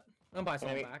do that. I'm buying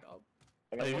someone Maybe- back. Oh,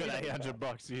 Oh, you What got 800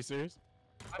 bucks, are you serious?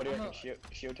 do you I'm reckon?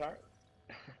 not- Shield turret?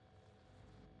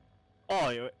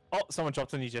 Oh, oh, someone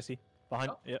dropped on you, Jesse.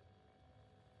 Behind, Oh. yep.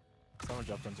 Someone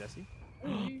dropped on Jesse.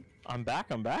 Ooh. I'm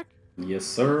back, I'm back. Yes,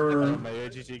 sir. My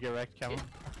OGG get wrecked, Cameron.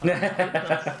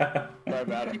 Sorry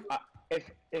about it.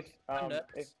 If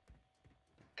nervous.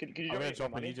 could you I'm drop gonna me drop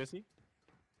on money? you, Jesse.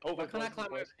 Oh, Why wait, can't I boys, climb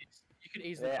over boys. this? You could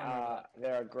easily climb over that.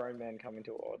 There are grown men coming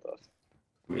towards us.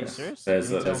 Yes. serious? There's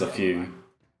Can you a tell me? few.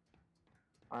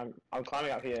 I'm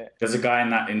climbing up here. There's a guy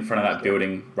in front of that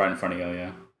building, right in front of you,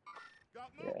 yeah.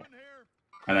 Yeah.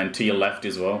 And then to your left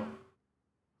as well.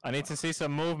 I need to see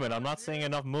some movement. I'm not seeing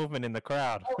enough movement in the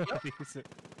crowd. Oh,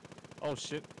 Oh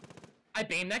shit. I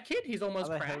beamed that kid. He's How almost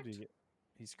the hell cracked. did you...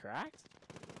 He's cracked?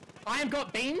 I am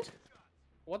got beamed.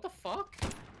 What the fuck?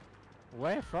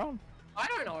 Where from? I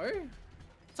don't know.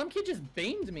 Some kid just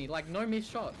beamed me, like no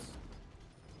missed shots.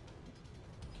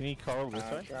 Can you call this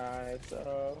I way? tried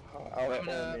so hard. Oh, I'm they all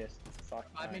gonna missed. Suck,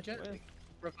 Revive me, mate. Jet.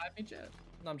 Revive me, Jet.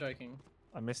 No, I'm joking.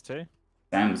 I missed two.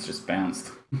 Sam's just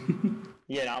bounced.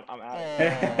 Yeah, no, I'm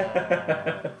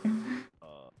out.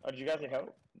 Oh, did you guys need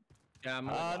help? Yeah, I'm.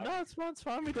 No, it's fine, it's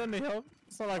fine. We don't need help.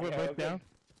 It's not like we're Okay, both okay. down.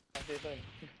 I'll see you soon.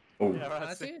 Oh, Yeah, How right. do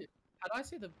I see it? How do I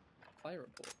see the player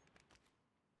report?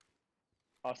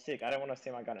 Oh, sick. I don't want to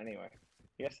see my gun anyway.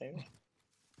 You guys see me?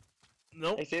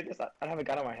 Nope. Hey, see this? I have a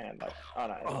gun in my hand. Like, oh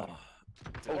no. never mind. Oh,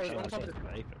 Oh, shit, on I top of shot the-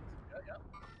 the Apex.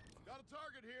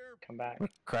 Come back. We're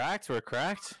cracked, we're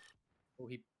cracked. Oh,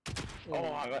 he.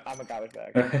 Oh, I'm a garbage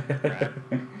bag.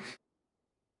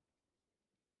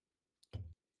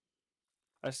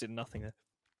 I just did nothing there.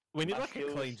 We need My like a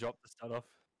clean skills- drop to start off.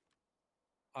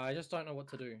 I just don't know what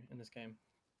to do in this game.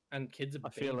 And kids are. I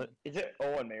feel it. Is it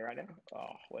all on me right now?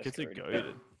 Oh, we're Kids are screwed.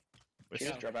 goated. We're Should we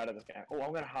just drop out of this game? Oh,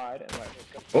 I'm gonna hide and wait.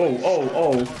 Let's oh,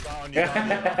 oh, go.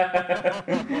 Yeah.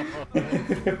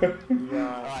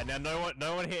 Alright, now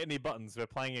no one hit any buttons. We're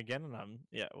playing again and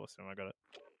yeah, awesome, I got it.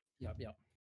 Yep, yep.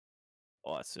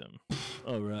 Awesome.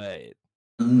 Alright.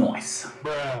 oh. Nice.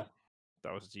 That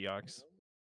was GX.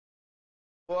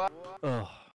 Oh,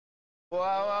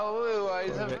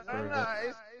 Corvette,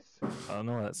 Corvette. I don't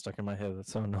know why that's stuck in my head.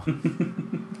 That's so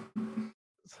annoying.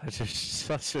 Such a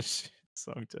shit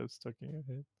song to have stuck in your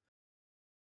head.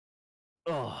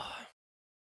 Oh.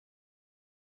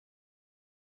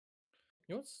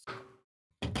 You know what's?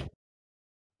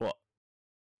 What?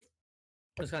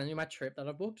 I was kind of my trip that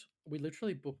I booked. We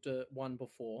literally booked one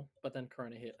before, but then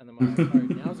Corona hit, and then we're like, oh,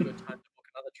 now's a good time to book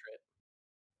another trip.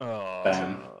 Oh.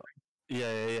 Bam.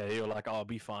 Yeah. You're like, oh, I'll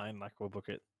be fine. Like, we'll book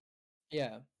it.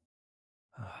 Yeah.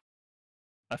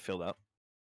 I feel that.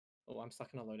 Oh, I'm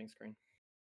stuck in a loading screen.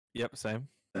 Yep, same.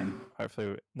 Same.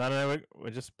 Hopefully, no, we're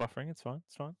just buffering. It's fine.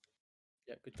 It's fine.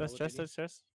 Yeah, good job.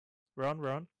 Just. We're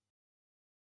on.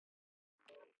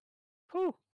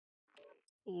 Whew.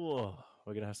 Ooh,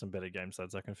 we're gonna have some better game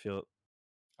sides. I can feel it.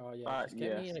 Oh yeah. Just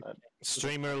get me in a...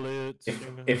 Streamer alert.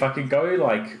 streamer If I could go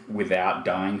like without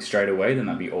dying straight away, then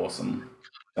that'd be awesome.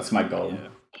 That's my goal. Yeah.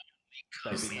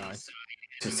 That'd be nice.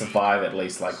 To survive at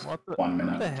least like What the, 1 what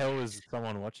the minute. hell is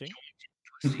someone watching?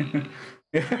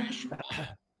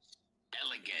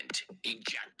 Elegant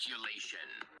ejaculation.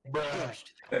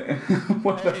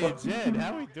 What the Hey fuck? Jed,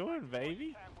 how we doing,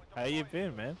 baby? How you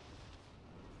been, man?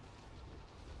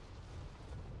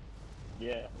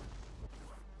 Yeah.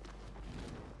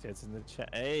 Jed's in the chat.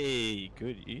 Hey,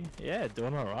 good. You? Yeah,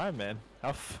 doing alright, man.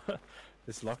 How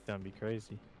this lockdown be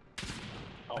crazy.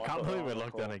 Oh, I can't thought believe we we're were on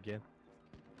locked the down call. again.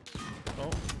 Oh,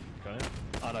 got it.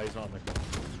 Oh no, he's not on the call.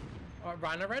 Oh,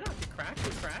 Rhino Raider, you cracked,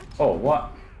 you cracked. Oh,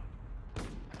 what?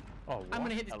 Oh, what? I'm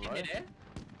gonna hit this kid Hello? midair.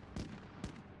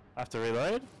 I have to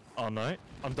reload? Oh no.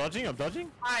 I'm dodging.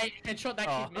 I headshot that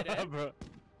Oh, kid midair. bro.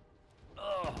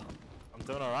 Oh, I'm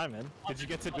doing alright, man. Did you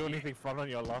get to do anything fun on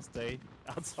your last day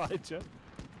outside, Jed?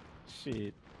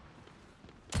 Shit.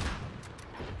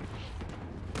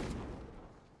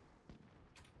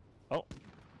 Oh.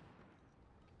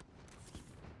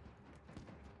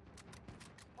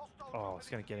 Oh was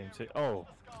gonna get him too. Oh,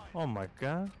 oh my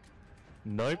god.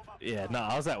 Nope. Yeah, no,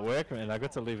 I was at work, man. I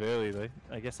got to leave early though.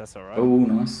 I guess that's alright. Oh,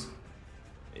 nice.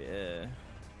 Yeah.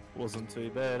 Wasn't too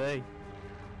bad, eh?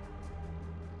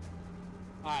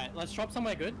 Alright, let's drop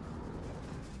somewhere good.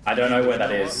 I don't know where that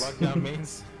You know is. what lockdown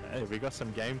means? Hey, we got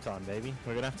some game time, baby.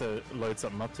 We're gonna have to load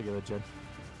something up together, Jed.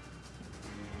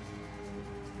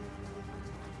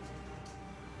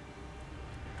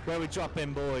 Where we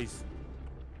dropping, boys?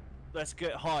 Let's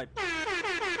get hype.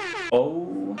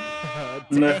 Oh.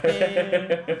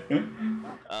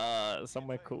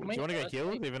 Somewhere cool. Do Wait, you want to go let's heal,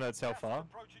 wait. even though it's how far?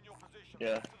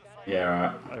 Yeah. Yeah,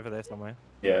 right. Over there somewhere.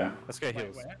 Yeah. Let's go Wait,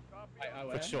 heals. where? Wait,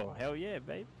 where? For sure. Hell yeah,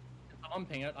 babe. I'm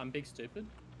ping it. I'm big stupid.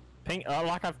 Ping.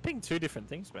 Like I've pinged 2 different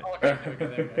things, mate. Oh, okay,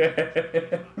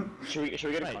 there we go. Should we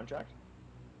get a Mate. contract?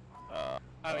 Oh,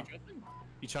 we dropping?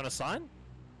 You trying to sign?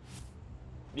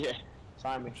 Yeah.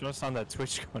 Sign me. I'm trying to sign that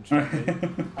Twitch contract.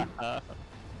 Dude.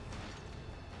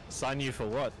 Sign you for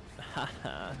what?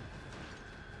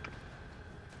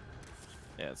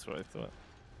 Yeah, that's what I thought.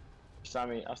 Sign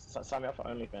me up for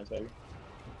OnlyFans, baby.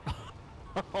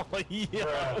 Oh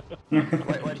yeah.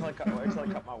 wait till I cut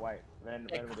my weight. Then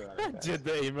we'll do OnlyFans. Jed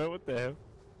the emo, what the hell?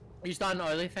 Are you starting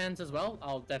OnlyFans as well?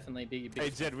 I'll definitely be your big. Hey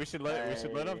Jed, we should let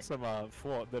up Hey. some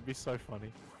Fort. That'd be so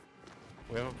funny.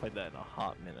 We haven't played that in a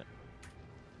hot minute.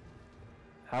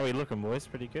 How are we looking, boys?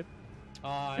 Pretty good.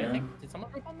 I Yeah. think, did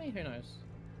someone drop on me? Who knows?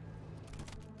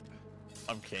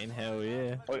 I'm keen. Hell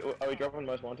yeah. Are we dropping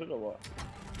most wanted or what?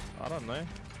 I don't know.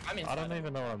 I'm in. I don't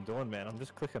even know what I'm doing, man. I'm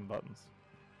just clicking buttons.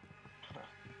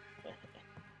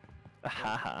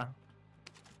 Haha.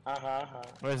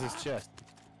 Where's this chest?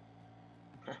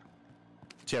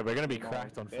 Yeah, we're gonna be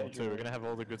cracked on 4 too. We're gonna have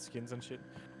all the good skins and shit.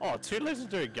 Oh, 2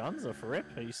 legendary guns are for rip?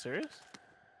 Are you serious?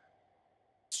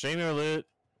 Streamer alert.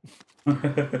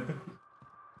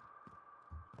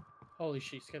 Holy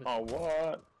shit, scared. Oh what?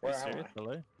 Are Where you am serious? I?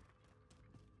 Hello?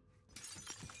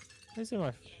 Where's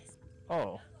my...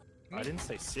 Oh. I didn't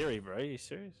say Siri, bro. Are you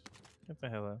serious? What the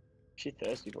hell out? She's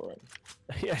thirsty for it.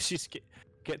 Yeah, she's get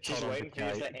She's Todd on waiting for you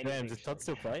to say Damn, anything. does Todd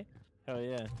still play? Hell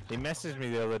yeah. He messaged me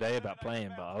the other day about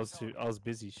playing, but I was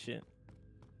busy shit.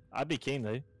 I'd be keen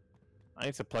though. I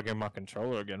need to plug in my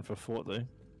controller again for Fort though.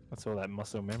 That's all that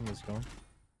muscle memory's gone.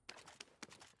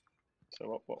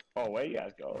 So what? Oh, where you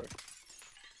guys go?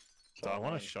 So I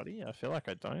want a shotty. I feel like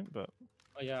I don't, but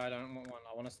Oh yeah, I don't want one.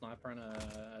 I want a sniper and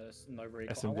a Nova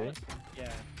Recon. I SMG. want-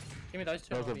 Yeah. Give me those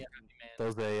two. Those I'll are- be a happy man. there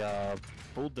was a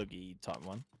bulldoggy type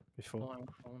one Oh, before I want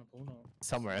a bulldog.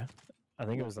 somewhere. I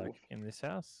think it was like in this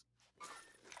house.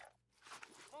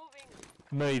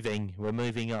 Moving. We're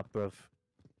moving up, bruv.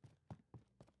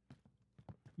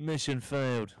 Mission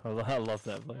failed. I love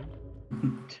that,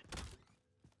 man.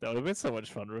 That would have been so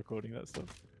much fun recording that stuff.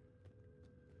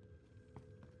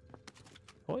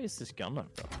 What is this gun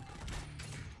like, bro?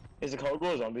 Is the Cold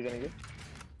War Zombies any good?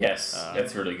 Yes,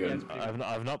 it's really good.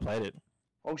 I've not played it.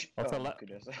 Oh, What's a oh la-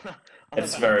 goodness.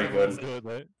 It's very Let's good. do it,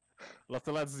 though. Lots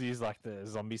of lads use like the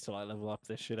zombies to like level up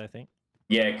their shit, I think.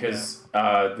 Yeah, because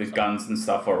the guns and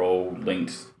stuff are all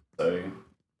linked. So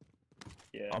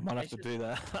Yeah. I might have to do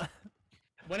that.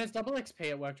 When it's double XP,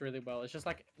 it worked really well. It's just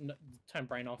like turn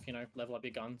brain off, you know, level up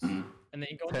your guns, Mhm. and then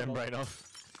you go on Turn the brain off.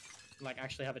 like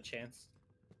actually have a chance.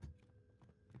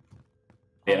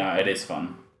 yeah, no, it is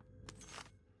fun.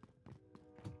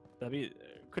 That'd be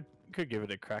could give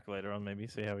it a crack later on, maybe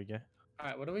see how we go. All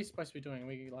right, what are we supposed to be doing? Are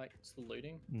we like still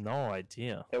looting? No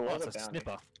idea. There was Oh, a it's a bounty.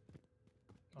 snipper.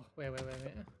 Oh, where?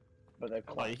 But they're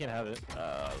Oh, you can have it.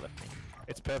 Left me.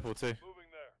 It's purple too.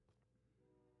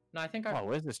 No, I think I. Oh,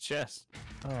 where's this chest?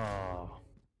 Oh.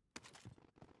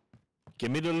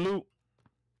 Give me the loot.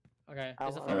 Okay,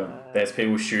 there's a Oh, thing. There's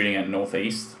people shooting at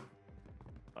northeast.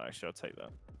 Oh, actually, I'll take that.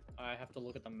 I have to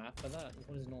look at the map for that.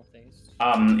 What is northeast?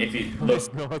 If you look,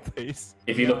 It's northeast.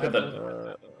 if you look at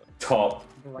the top,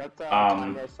 Right. That's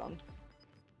Um, Tango's son.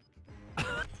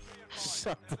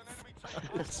 Shut the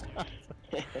fuck up.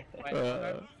 Wait,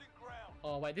 no.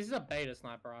 Oh wait, this is a beta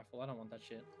sniper rifle. I don't want that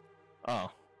shit.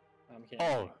 Oh. I'm kidding.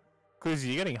 Oh. Cluzy,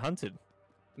 you're getting hunted.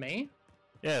 Me?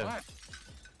 Yeah. Why?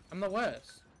 I'm the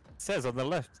worst. It says on the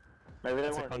left. Maybe they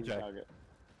That's a want to contract.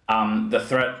 target.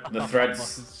 the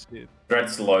threats Shit.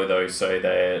 threats low though, so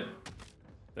they're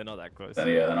They're not that close.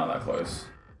 they're not that close.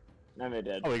 No, they're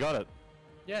dead. Oh, we got it.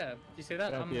 Yeah, do you see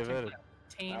that? Yeah, I'm be averted.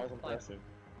 team That was like impressive.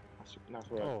 Nice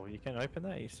work. Oh, you can open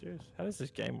that? Are you serious? How does this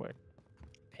game work?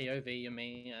 POV. You're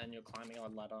me, and you're climbing a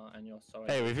ladder, and you're so.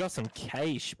 Hey, we've got some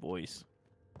cash, boys.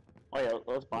 Oh yeah,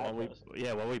 let's buy What are it we, first.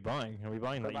 yeah, what are we buying? Are we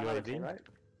buying that Buy another UAV?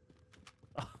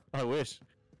 teammate? I wish.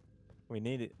 We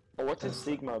need it. Oh, what's this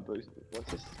Sigma boost?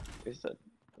 What's this? Is that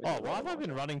Oh, why have I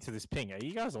been running to this ping? Are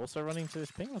you guys also running to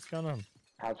this ping? What's going on?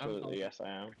 Absolutely, yes, I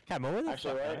am. Cam, where the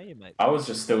Actually, fuck right? are you, mate? I was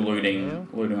just still looting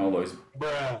all those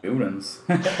buildings.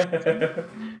 Hey,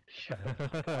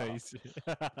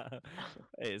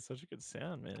 it's such a good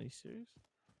sound, man. Are you serious?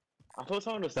 I thought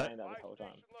someone was saying that the whole time.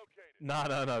 No.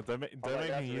 Don't make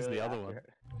That's me use the really other one.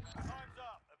 accurate.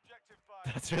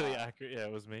 That's really accurate. Yeah,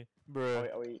 it was me. Bro.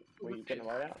 Are we getting a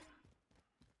loadout?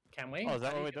 Can we? Oh, is that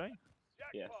How do what we're you- doing?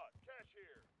 Yes.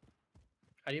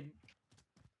 How do you?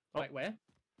 Wait, where?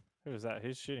 Who is that?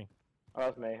 Who's shooting? Oh, that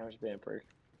was me. I was just being a prick.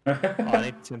 Oh, I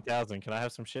need 10,000. Can I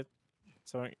have some shit?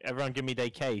 So everyone, give me day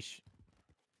cash.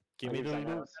 Give Are me you the saying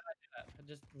little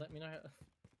Just let me know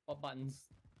what buttons.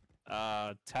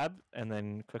 tab and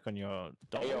then click on your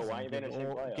dollars. yo, why and you being give a team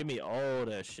all- player? Give me all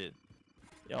that shit.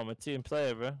 Yo, I'm a team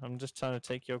player, bro. I'm just trying to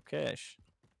take your cash.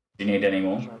 Do you need any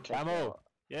more? Trying to check Ammo. your-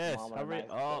 Yes, Mama, hurry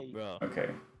nice up, day. bro. Okay.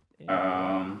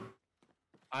 Yeah.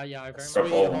 Yeah, I very Stop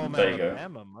much. all- Sweet home there you go.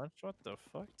 Alabama, much. What the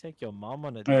fuck? Take your mom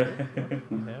on a date?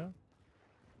 What the hell?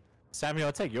 Samuel,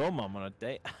 I'll take your mom on a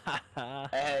date.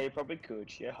 Hey, you probably could,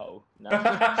 you hoe. No.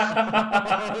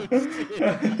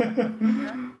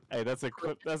 Hey, that's a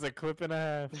clip. That's a clip and a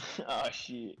half. Oh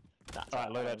shit. Nah, it's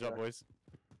Alright, load that bro. job, boys.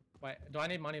 Wait, do I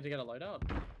need money to get a loadout?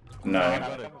 No. I Nah,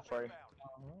 got it's it. for free.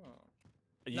 Oh.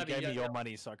 You No, but gave yeah, me your yeah.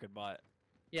 money so I could buy it.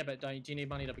 Yeah, but do you need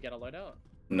money to get a loadout?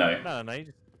 No. No, you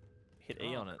just hit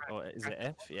E on it. Or is it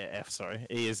F? Yeah, F. Sorry.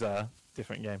 E is a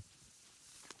different game.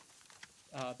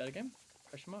 Better game?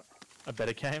 Question mark. A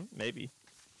better game, maybe.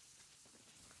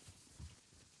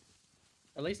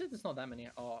 At least it's not that many.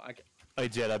 Oh, Oh,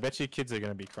 Jed, I bet you kids are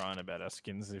gonna be crying about our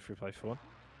skins if we play Ford.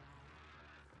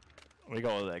 We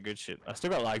got all that good shit. I still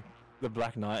got like the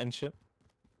Black Knight and shit.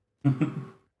 People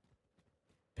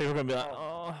are gonna be like,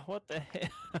 oh, what the hell?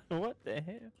 What the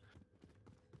hell?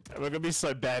 And we're gonna be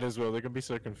so bad as well. They're gonna be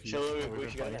so confused. Shall when we we're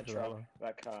should go in playing that for that truck, long.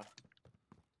 that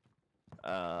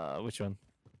car. Which one?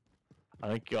 I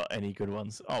don't got any good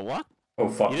ones. Oh, what? Oh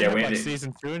fuck You yeah, didn't we have need like to,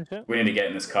 season 2 and shit? we need to get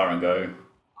in this car and go.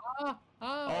 Oh,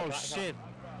 can't- shit.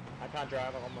 I can't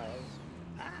drive, I'm on my own.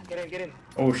 Ah, get in.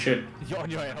 Oh shit. You're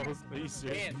on your L's. Are you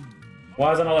serious? man.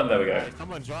 Why is it not letting? There we go. Hey,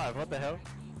 someone drive. What the hell?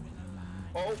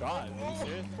 Oh, Drive. Are you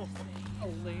serious?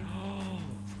 Holy.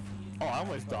 Oh, I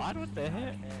almost died. What the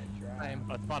heck? Same.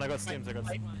 Oh, it's fine. I got stims. I got.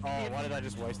 Wait, Oh, why did I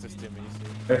just waste a stim? Are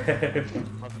you serious?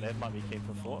 Nothing F might be keen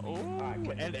for 4. Alright, Ooh,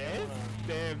 click and it F? down.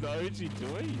 Damn, the OG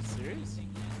doing? Are you serious?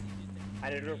 I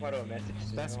did reply to a message.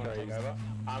 So That's you wanna take crazy. over?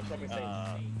 I'm swapping seats.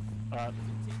 Alright.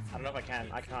 I don't know if I can.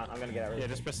 I can't. I'm gonna get out. Yeah,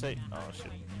 just press C. Oh, shit.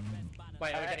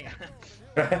 Wait, are we getting it?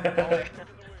 Oh, wait.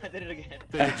 I did it again.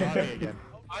 Dude, you're driving again.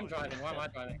 I'm driving. Why am I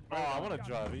driving? Oh, I want to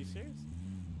drive. Are you serious?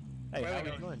 Hey, Where how are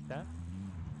we you going? doing, Tat?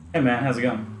 Hey man, how's it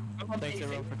going? I'm on Thanks PC.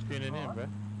 everyone for tuning in, bro.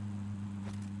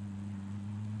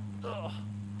 Ugh.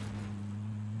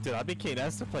 Dude, I'd be keen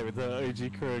as to play with the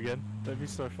OG crew again. That'd be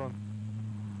so fun.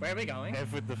 Where are we going?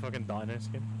 F with the fucking dino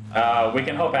skin. We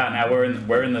can hop out now.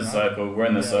 We're in the circle. We're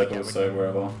in the Yeah, circle, okay, we so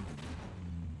wherever.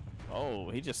 Oh,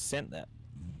 he just sent that.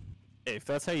 If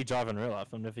that's how you drive in real life,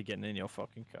 I'm never getting in your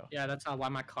fucking car. Yeah, that's why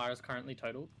my car is currently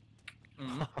totaled.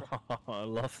 Mm. I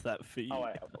love that for you. Oh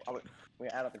wait, we're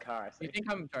out of the car. I see. You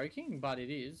think I'm joking, but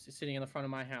it is. It's sitting in the front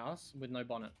of my house with no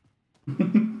bonnet.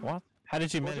 What? How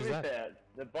did you Well, to manage be that? fair,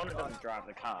 the bonnet doesn't drive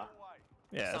the car.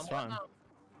 Yeah, that's Someone, fine.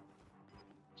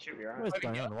 Should be alright. What is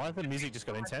going on? Why has the music just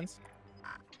got intense?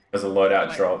 There's a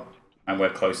loadout drop, and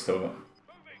we're close to it.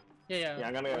 Yeah. Yeah,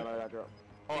 I'm gonna go load that drop.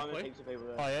 Oh, I'm gonna Wait. take some people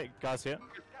there. Oh yeah, guys here.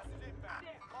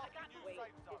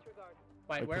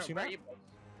 Wait, We're where pushing are back? you?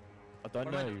 I don't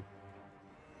What am I know. doing?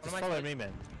 Just am I follow supposed- me,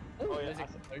 man. Oh, Oh, yeah, there's I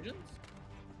see. explosions?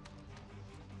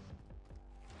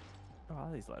 Who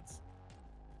are these lads?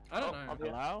 I don't Oh, know. okay.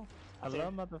 Hello? I see Hello,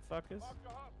 him. motherfuckers?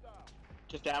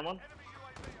 Just down one.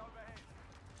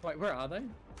 Wait, where are they?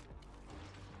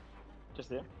 Just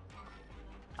there.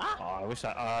 Oh, I wish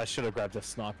I should have grabbed a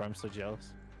sniper. I'm so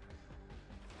jealous.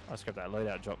 I just grabbed that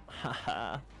loadout drop.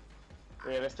 Haha.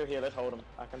 Yeah, they're still here. Let's hold them.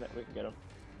 We can get them.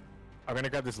 I'm gonna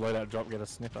grab this loadout drop, get a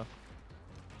snipper.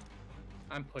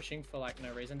 I'm pushing for like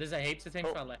no reason. There's a heaps of things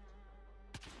Oh. for left.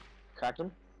 Cracked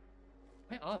them.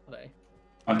 Where are they?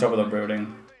 On top of the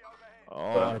building.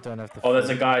 Oh, I don't have the. Oh, there's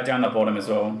a guy down the bottom as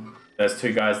well. There's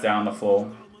 2 guys down the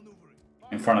floor,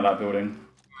 in front of that building.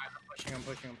 I'm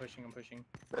pushing.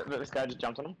 This guy just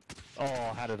jumped on them.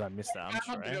 Oh, how did I miss that? I'm I'm up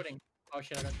the sorry. building. Oh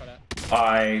shit, I got shot at.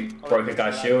 I broke a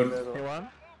guy's shield. Here one.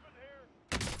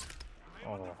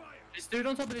 Oh, This dude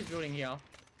on top of this building here.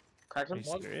 Cracked are them.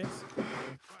 you serious?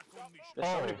 There's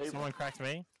so Oh, many people. someone cracked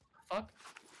me. Fuck.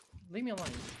 Leave me alone.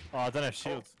 Oh, I don't have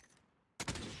shields.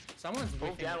 Someone's Oh,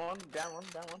 whiffing. down one.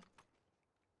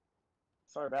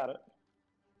 Sorry about it.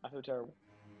 I feel terrible.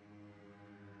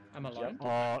 I'm alone.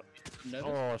 Oh, Nervous.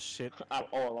 oh shit. I'm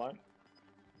all alone.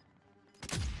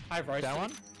 I've roasted. Down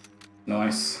one?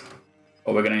 Nice.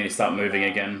 Oh, we're gonna need to start moving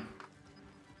again.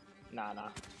 Nah.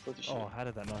 Full of shit. Oh, how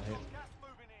did that not hit?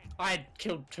 I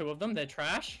killed 2 of them. They're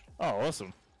trash. Oh,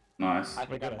 awesome. Nice. I We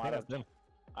think I got might have. them.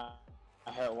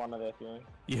 I hurt one of their feelings.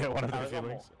 Yeah, one of No, the there's one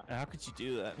feelings. How could you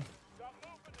do that?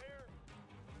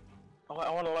 Oh, I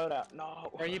want to load out. No.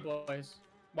 Where are you boys?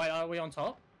 Wait, are we on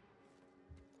top?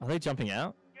 Are they jumping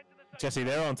out? Jesse,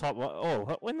 they're on top.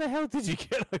 Oh, when the hell did you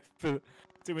get over?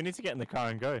 Dude, we need to get in the car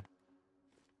and go.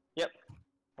 Yep.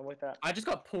 I'm with that. I just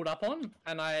got pulled up on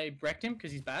and I wrecked him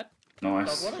because he's bad.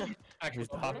 Nice. Dog water? Actual He's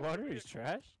dog dog water? water, he's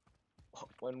trash.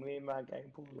 When me and my gang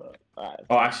pulled up. Alright.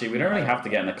 Oh, actually, we don't really have to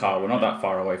get in the car. We're not that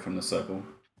far away from the circle.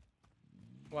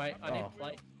 Wait, I need Oh. to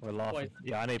play. We're laughing. Boys.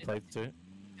 Yeah, I need plates too.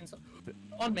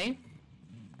 On me.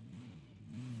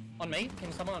 On me.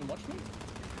 Can someone watch me?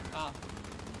 Ah,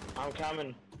 I'm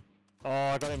coming. Oh,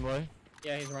 I got him low.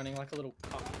 yeah, he's running like a little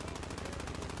cup.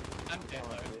 I'm dead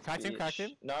though. This Cracked him, bitch. cracked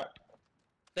him. No.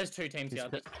 There's 2 teams He's here.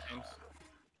 good. There's 2 teams.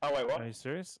 Oh, wait, what? Are you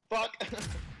serious? Fuck.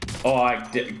 Oh, I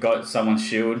got someone's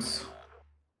shields.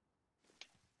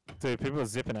 Dude, people are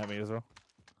zipping at me as well.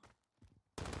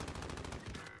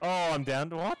 Oh, I'm down.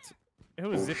 What? Who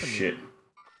was Oh, zipping shit. me?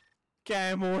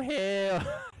 Camel, help!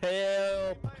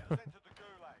 Help!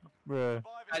 Bruh.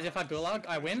 Guys, if I gulag,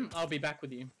 I win. I'll be back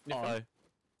with you. Oh,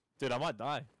 dude, I might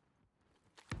die.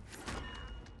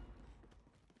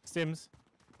 Stims,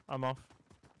 I'm off.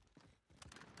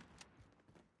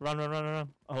 Run, run, run, run, run.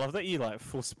 I love that you like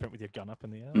full sprint with your gun up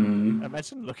in the air. Mm.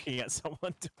 Imagine looking at someone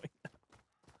doing that.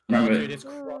 Remember, Dude, it's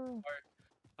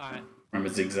Alright.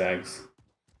 remember zigzags.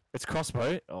 It's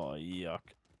crossbow. Oh, yuck.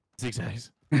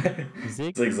 Zigzags.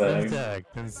 Zig, Zigzags. zag,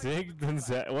 then zig, then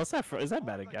zag. What's that from? Is that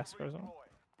Madagascar or something?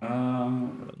 I I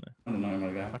don't know. don't know,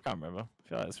 my guy. I can't remember. I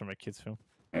feel like it's from a kid's film.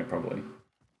 Yeah, probably.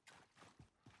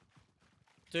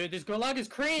 Dude, this gulag is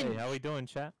cream. Hey, how we doing,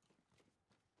 chat?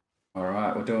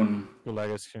 Alright, we're doing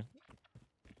Gulag is good.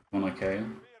 one okay.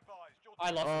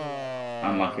 I lost.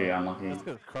 Unlucky, unlucky. That's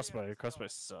good. Crossbow. Crossbow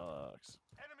sucks.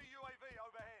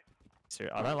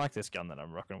 Seriously, I don't like this gun that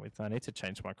I'm rocking with. I need to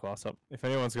change my class up. If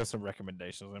anyone's got some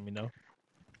recommendations, let me know.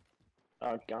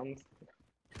 Oh, guns.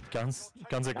 Guns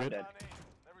are I'm good. dead.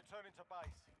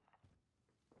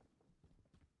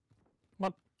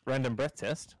 What? Random breath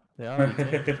test? They are.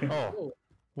 Oh.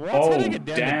 What? How Oh, did I get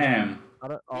down to- damn. I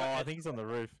don't, oh, I think he's on the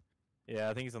roof. Yeah,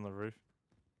 I think he's on the roof.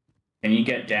 Can you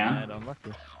get And down?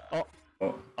 unlucky. Oh.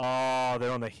 Oh,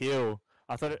 they're on the hill.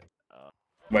 I thought it.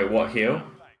 Wait, what hill?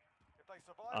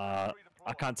 I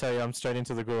can't tell you. I'm straight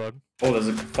into the gulag. Oh, there's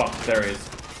a... Fuck, there is.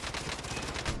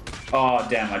 Oh,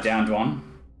 damn, I downed one.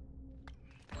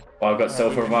 Oh, I've got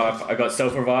self-revive. I got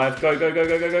self-revive. Go, go, go,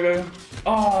 go, go, go, go.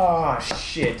 Oh,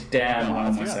 shit. Damn, I I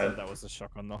think almost I had... thought that was a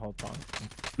shot on the whole time.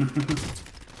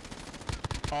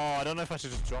 Oh, I don't know if I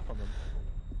should just drop on them.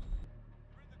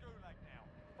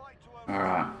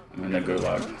 Alright, I'm in the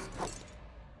gulag.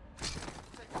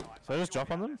 So I just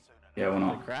drop on them? Yeah, why They're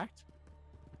not? cracked?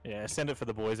 Yeah, send it for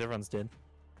the boys. Everyone's dead.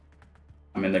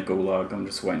 I'm in the gulag. I'm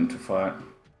just waiting to fight.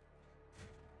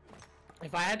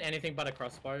 If I had anything but a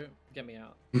crossbow, get me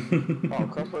out. Oh,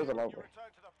 crossbows are lovely.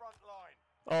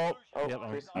 Oh, Oh, yep,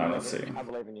 Chris, Alright, let's see. I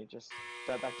believe in you. Just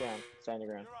go back down. Stay on your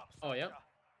ground. Oh, yep.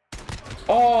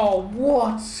 Oh,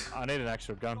 what? I need an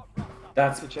actual gun.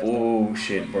 That's Good chest,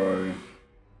 bullshit, bro.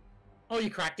 Oh, you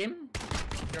cracked him?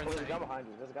 You're Oh, there's a insane. gun behind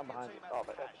you. There's a gun behind you. Oh,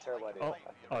 but that's a terrible idea. Oh,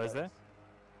 oh, is there?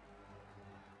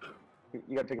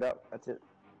 You gotta pick it up. That's it.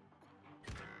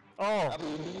 Oh,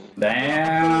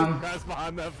 Damn. guys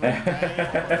behind that.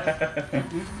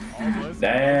 Almost.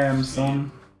 Damn,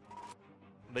 son.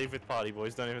 Leave with party,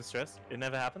 boys. Don't even stress. It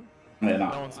never happened. Yeah, No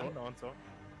no. one saw. No one saw.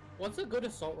 What's a good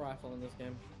assault rifle in this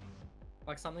game?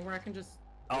 Like something where I can just...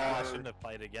 Oh, I shouldn't have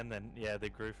played again then. Yeah, they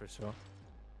grew for sure.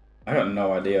 I got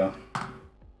no idea.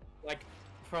 Like,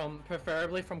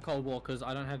 preferably from Cold War, because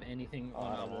I don't have anything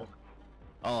on Cold War.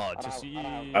 Oh, I just don't-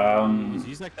 use, I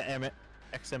use like the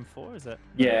XM4, is it?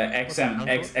 Yeah, What's that gun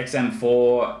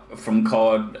XM4 from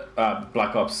COD,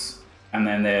 Black Ops, and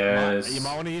then there's You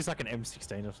might want to use like an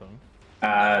M16 or something.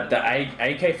 the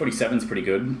AK-47 is pretty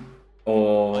good,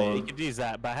 Oh, yeah, or you could use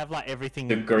that, but have like everything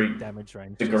The Greek- damage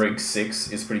range. the Grig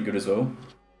 6 is pretty good as well.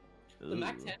 The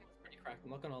Mac 10 is pretty cracked, I'm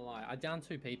not gonna lie. I downed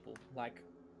 2 people. Like,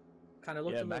 kind of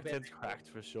looked Yeah, a little Mac bit... 10's cracked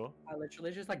for sure. I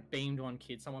literally just like beamed one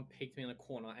kid. Someone picked me in a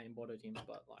corner, aimbotted him,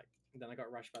 but like, then I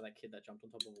got rushed by that kid that jumped on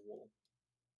top of a wall.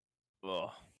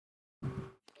 Oh.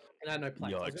 And I had no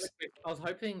plan. Yikes. I was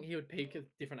hoping he would peek a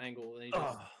different angle, and he just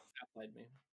Oh. outplayed me.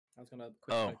 I was gonna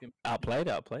quick Oh. smoke him. Outplayed.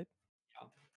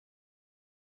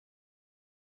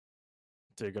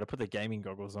 Dude, gotta put the gaming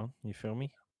goggles on. You feel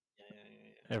me?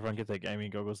 Yeah. Everyone get their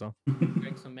gaming goggles on.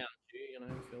 Drink some Mountain Dew, you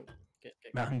know, feel get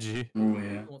Mountain Dew. Oh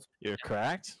yeah. wants- You're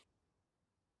cracked.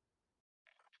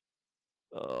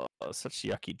 Oh, such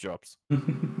yucky drops.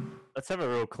 Let's have a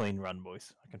real clean run,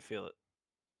 boys. I can feel it.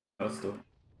 That's still.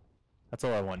 That's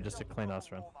all I want, just a clean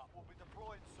ass run.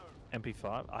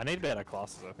 MP5. I need better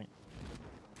classes, I think.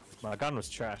 My gun was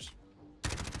trash.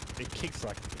 It kicks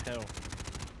like hell.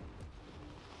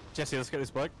 Jesse, let's get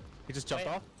this bloke. He just jumped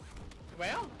Wait. off.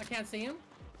 Well, I can't see him.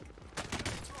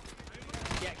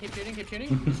 Yeah, keep shooting,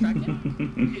 distract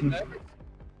him. He's nervous.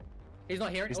 He's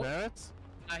not here. He's Oh, nervous.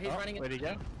 he's running. Where'd he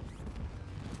go?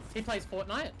 He plays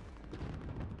Fortnite.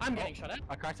 I'm getting shot at.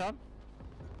 I cracked on.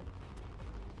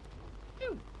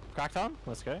 Ew. Cracked on.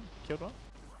 Let's go. Killed one.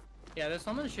 Yeah, there's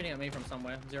someone shooting at me from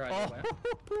somewhere. Zero idea where.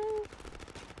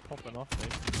 Popping off,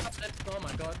 dude. Oh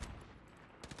my god.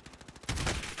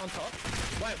 On top.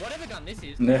 Wait, whatever gun this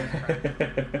is.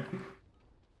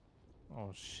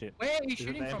 Oh shit. Where are you Is it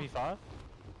shooting the from? MP5?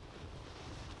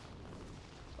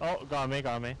 Oh, got me,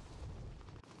 got me.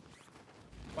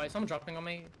 Wait, someone dropping on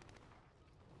me.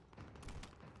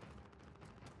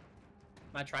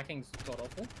 My tracking's god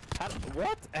awful.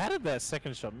 What? How did that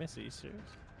second shot miss? Are you serious?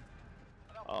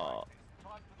 Oh.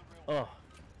 Oh.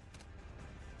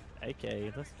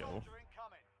 AK, let's go.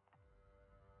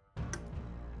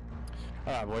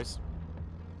 Alright, boys.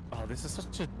 Oh, this is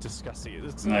such a disgusting.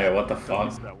 It's No, yeah, what the That fuck?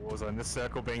 Warzone, this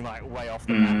circle being like way off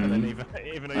the map, and then even though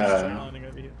he's straight lining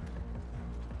over here.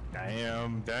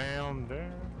 Damn.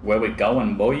 Where we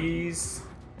going, boys?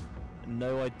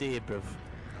 No idea, bruv.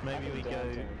 Maybe we go.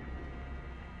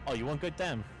 Oh, you want to go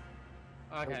damn?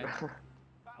 Okay.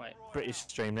 Wait. British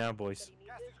stream now, boys.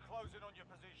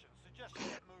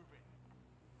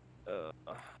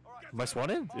 Most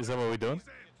wanted? Is that what we're doing?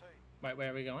 Wait,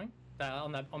 where are we going?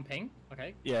 On ping?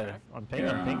 Okay. Yeah, correct. on ping,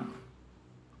 Yeah. on ping.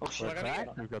 Oh shit. We're I gotta cracked.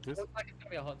 get- We've got this. Looks like it's gonna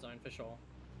be a hot zone for sure.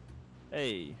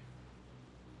 Hey.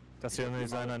 That's the only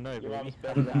zone I know, Your baby. mum's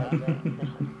better than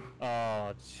that.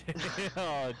 Oh, gee.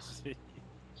 Oh, gee.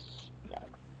 Yeah.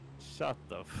 Shut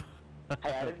the f.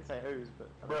 Hey, I didn't say whose, but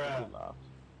I Bruh. really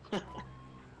laughed.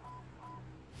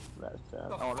 That's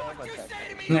oh, that was like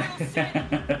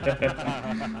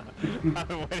I've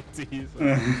been waiting to use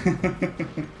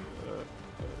it.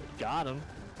 Got him.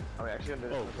 Are we actually gonna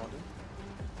do Oh. this one?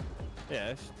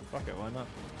 Yeah, fuck it, why not?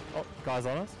 Oh, guys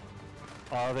on us?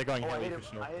 Oh, they're going Oh, I heli hit him,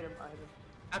 for sure. I hit him.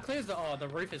 How clear is the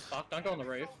roof is fucked. Don't go on the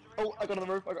roof. Oh, I got on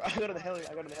the roof. I got on the heli. I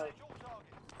got on the heli.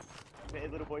 Hey,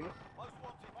 little boy here.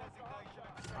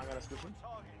 I'm gonna squish him.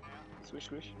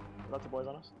 Squish. Lots of boys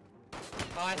on us.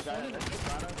 I Okay, spotted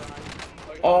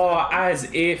it. Oh, as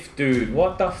if, dude.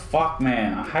 What the fuck,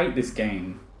 man? I hate this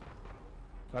game.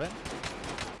 Got it?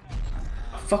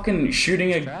 Fucking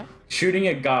shooting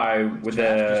a guy with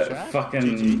a Distract?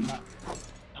 fucking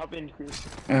Hop in, Chris.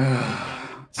 had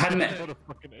What an a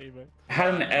fucking emo.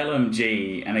 had an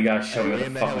LMG and a guy shot me Hey, with we a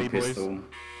in the fucking heli, boys. pistol. Where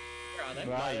are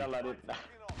they? Right. I'll let it.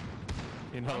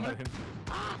 You're not letting.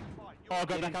 Oh,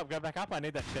 go back up. I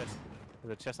need that chest.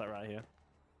 There's a chest like right here.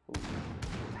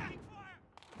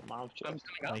 Mom's I'm chest.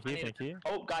 coming up. Thank I you, need- thank you.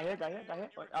 Oh, guy here.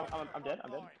 Wait, I'm dead.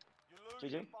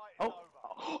 GG. Oh,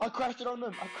 I crashed it on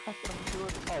them. Two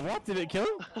of them. Oh, what? Did it kill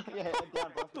him? Yeah,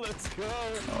 down, bro. Let's go.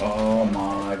 Oh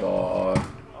my god.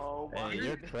 Oh my. Hey,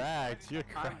 you're cracked. You're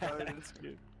I'm cracked. goated.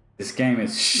 Dude. This game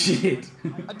is shit.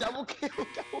 A double kill.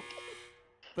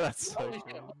 That's so Holy cool.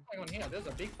 shit, what's going on here? There's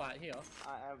a big fight here.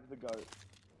 I am the goat.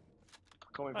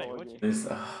 Call me Hey, Paul what'd G. you- This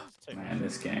man,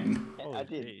 this game. I Holy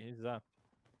did. gee, who's that?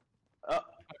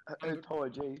 Who's Paul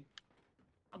G?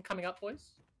 I'm coming up, boys.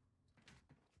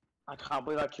 I can't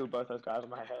believe I killed both those guys on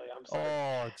my heli. I'm sorry.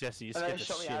 Oh, Jesse, you And they scared the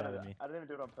shot me shit out out of of it. me. I didn't even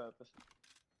do it on purpose.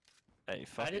 Hey,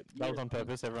 fuck did- it. That was on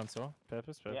purpose. Everyone saw.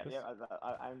 Purpose. Yeah,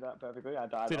 I aimed that perfectly. I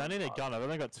died. Dude, I on need a fire. gun. I've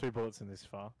only got 2 bullets in this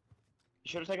far. You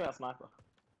should have taken that sniper.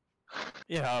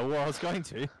 Yeah, well, I was going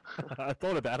to. I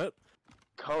thought about it.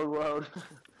 Cold world.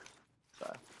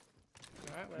 Sorry.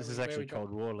 Alright, This is actually Cold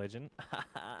War legend.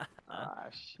 Ah,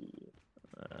 shit.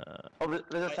 Oh, there's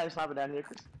the Wait. same sniper down here,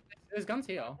 Chris. There's guns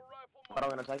here. But I'm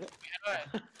gonna take it.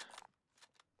 Alright.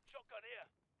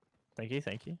 Thank you,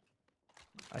 thank you.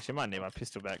 Actually, I might need my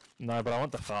pistol back. No, but I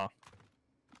want the FAR.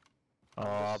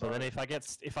 Oh, but then if I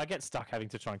get stuck having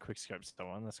to try and quickscope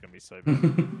someone, that's gonna be so bad.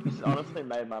 This has honestly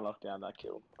made my lockdown that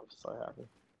kill. I'm so happy.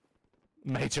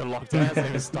 Major lockdown hasn't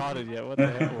even started yet. What the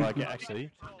hell? Like,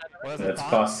 actually, what is it, That's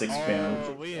part- past 6 Oh,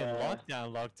 p.m. we in Yeah.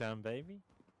 lockdown, baby.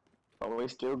 But we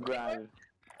still grind.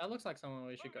 That looks like someone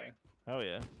we should go. Oh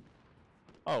yeah.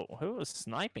 Oh, who was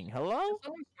sniping? Hello?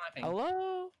 Someone's sniping.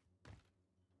 Hello?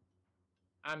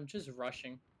 I'm just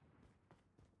rushing.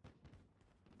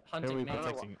 Who are hunting we me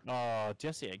protecting? Oh,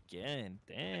 Jesse again.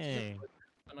 Dang.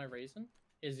 for no reason.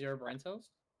 Is 0 brain cells?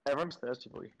 Everyone's thirsty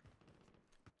for you.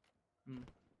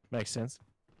 Makes sense.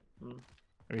 Mm.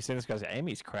 Have you seen this guy's aim?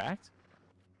 He's cracked.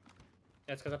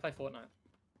 Yeah, it's because I play Fortnite.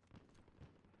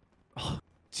 Oh,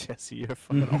 Jesse, you're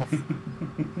fucking off.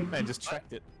 Man, just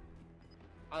tracked it.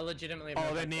 I legitimately.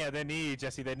 Oh, they're near. They're near you,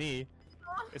 Jesse. They're near you.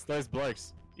 It's those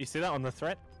blokes. You see that on the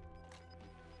threat?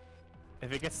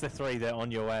 If it gets to 3, they're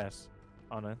on your ass.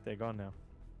 Oh no, they're gone now.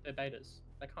 They're betas.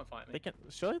 They can't fight me. They can.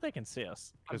 Surely they can see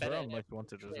us I because bet we're it- on most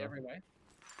wanted as Literally well. every way.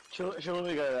 Should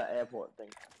we go to that airport thing?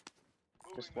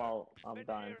 Just while I'm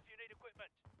dying.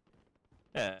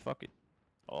 Yeah, fuck it.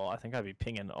 Oh, I think I'd be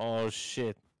pinging. Oh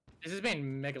shit. This has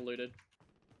been mega looted.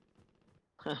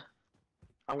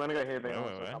 I'm gonna go here, but Wait, I wait,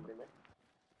 want to wait. accompany me.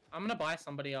 I'm gonna buy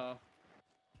somebody a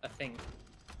thing.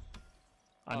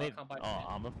 I Oh, I need. can't buy Oh, shit.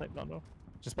 armor plate bundle.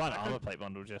 Just buy an I can- armor plate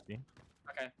bundle, Jesse.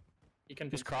 Okay. You can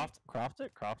Just convince me. craft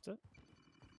it.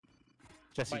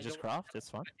 Jesse, Wait, just you're- craft. It's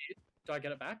fine. Do I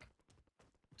get it back?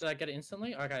 Did I get it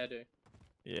instantly? Okay, I do.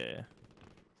 Yeah.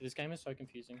 This game is so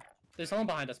confusing. There's someone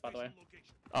behind us, by the way.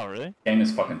 Oh really? Game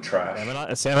is fucking trash.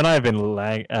 Sam and I have been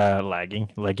lagging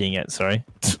it. Sorry.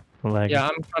 Lagging. Yeah,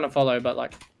 I'm trying to follow, but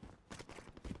like,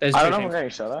 there's I two don't know if I'm teams. getting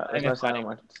shot at. There's think no it's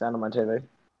sound on my TV.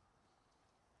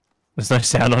 There's no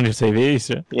sound on your TV,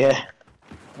 sir. Yeah.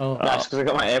 Oh, That's because I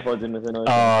got my AirPods in with the noise.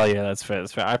 Oh yeah, that's fair.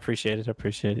 That's fair. I appreciate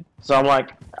it. So I'm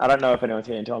like, I don't know if anyone's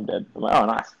here until I'm dead. I'm like, oh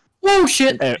nice. oh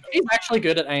shit! Eh. He's actually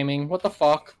good at aiming. What the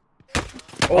fuck?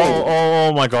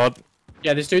 Oh my god.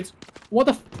 Yeah, this dude's. What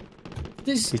the?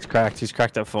 This. He's cracked. He's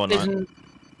cracked at Fortnite.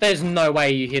 There's no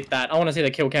way you hit that. I want to see the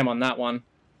kill cam on that one.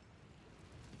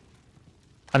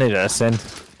 I need to ascend.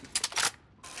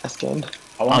 I scanned.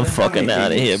 I wonder I'm how fucking many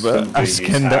out of here, people bro. still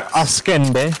do use hacks.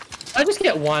 Ascende. I just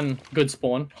get one good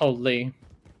spawn. Holy.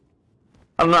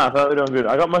 I don't know, I thought we were doing good.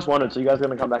 I got most wanted, so you guys are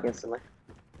gonna come back instantly.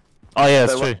 Oh yeah,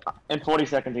 that's So, true. In 40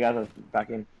 seconds, you guys are back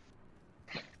in.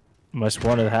 Most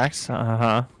wanted hacks.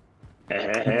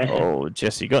 Oh,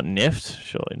 Jesse got niffed.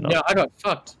 Surely not. Yeah, I got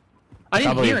fucked. I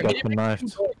can't didn't hear believe it. you got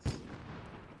knifed.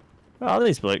 Where are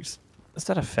these blokes? Is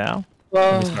that a foul?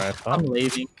 Well, Sorry, a foul? I'm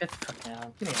leaving. Get the fuck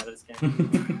out. Get me out of this game.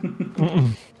 Mm-mm.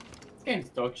 This game's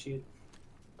dog shit.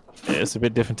 Yeah, it's a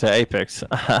bit different to Apex.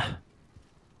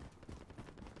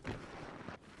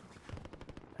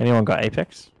 Anyone got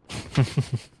Apex?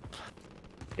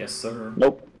 Yes, sir.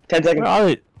 Nope. 10 seconds. Where are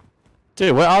they?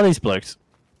 Dude, where are these blokes?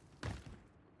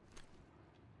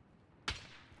 I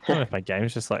don't know if my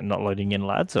game's just like not loading in,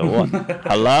 lads, or what?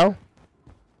 Hello?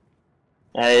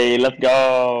 Hey, let's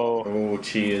go. Oh,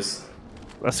 cheers.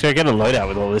 Let's go get a loadout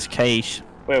with all this cash.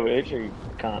 Wait, we literally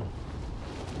can't.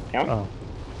 Can we? Oh.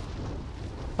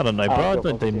 I don't know, bro. Oh, I got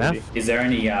don't do opportunity. math. Is there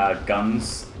any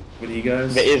guns with you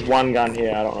guys? There is one gun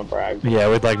here, I don't want to brag. Yeah,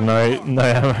 with like no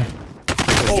ammo.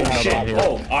 Oh Hold shit! on here.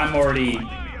 Oh, I'm already.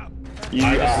 You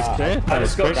I are. just, Fair? I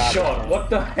just got Garbage. shot. What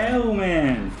the hell,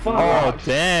 man? Fuck. Oh,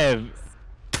 damn.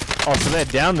 Oh, so they're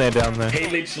down there. He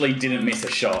literally didn't miss a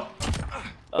shot.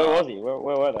 Where was he? Where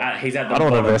were they? He's at the I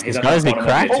don't wanna bottom. verse He's this at guy. the Is he bottom of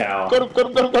cracked? the Oh,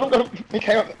 tower. got him. He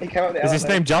came up the Is elevator. his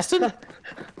name Justin?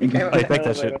 He came up Oh, the take that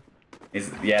elevator.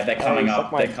 Is yeah, they're coming Hey, up.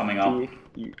 suck my They're coming up. dick,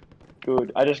 you-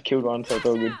 Good. I just killed one, so it's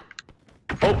all good.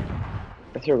 Oh!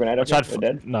 I threw a grenade I at tried. him.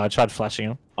 They're dead. No, I tried flashing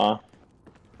him.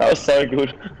 That was so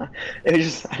good. It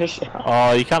just,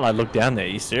 Oh, you can't like look down there. Are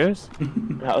you serious?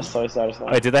 that was so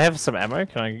satisfying. Wait, did they have some ammo?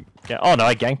 Can I get? Oh no,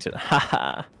 I ganked it.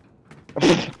 Haha.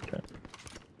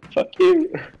 Fuck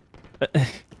you.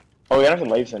 Oh, we don't have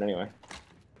to leave soon anyway.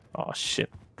 Oh shit.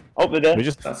 Oh, they're dead. We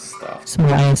just. That's stuff. Small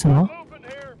ASMR.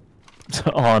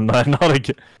 Oh no, not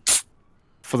again.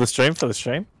 For the stream.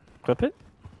 Clip it.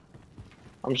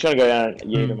 I'm just gonna go down and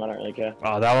yeet them, I don't really care.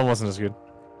 Oh, that one wasn't as good.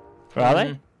 Where are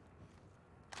they?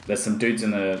 There's some dudes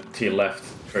in the to your left,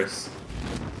 Chris.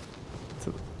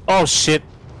 Oh shit.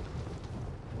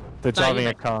 They're No, you driving a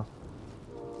make- car.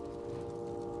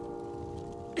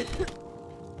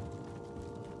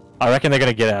 I reckon they're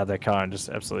gonna get out of their car and just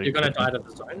absolutely. You're gonna die to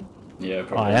the zone. Yeah, Oh,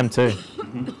 probably. I am too.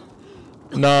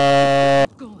 No.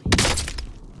 Going.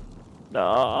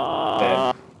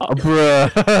 No.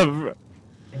 Bruh.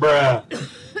 Bruh.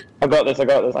 I got this.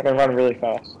 I can run really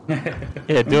fast.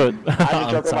 Yeah, do it. I just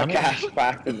dropped all my Son. cash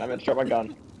back and I meant to drop my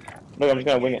gun. Look, I'm just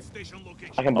gonna wing it.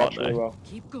 I can box no. really well.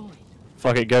 Keep going.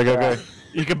 Fuck it, go, go, Alright. go.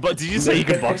 You can. Did you say you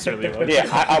can box really well? Yeah,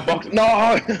 I'll box.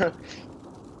 No!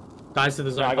 Dies to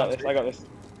the zone. No, I got this. I got this.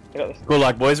 Good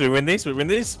luck, boys. We win these.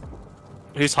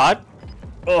 Who's hype?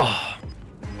 Oh,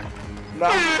 No!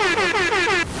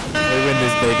 we win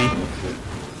this, baby.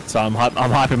 So I'm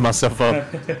hyping myself up.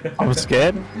 I'm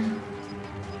scared.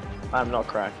 I'm not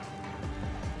cracked.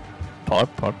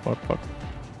 Pod.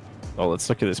 Oh, let's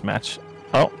look at this match.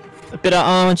 Oh, a bit of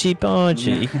argy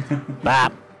bargy.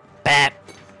 Bap, bap.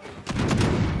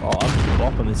 Oh, I'm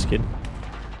bopping this kid.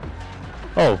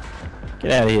 Oh,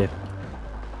 get out of here.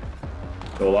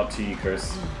 All up to you,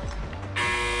 Chris.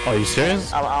 Oh, you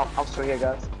serious? I'm still here,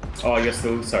 guys. Oh, you're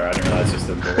still. Sorry, I didn't realize you're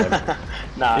still gulag.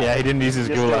 Nah. Yeah, he didn't use his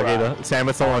You're gulag still either. right. Sam,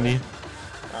 it's all on you.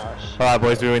 Oh, shit. Alright,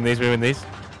 boys, we win these,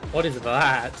 What is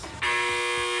that?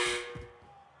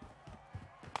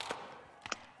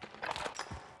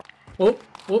 Whoop,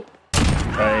 whoop.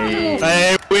 Hey.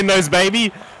 Hey, win those,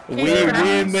 baby! We cracked.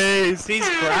 win these! He's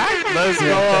cracked! Let's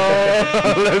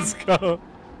go! Let's go!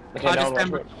 Okay, I no just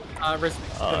one watch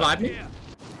it. revive me.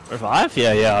 Revive?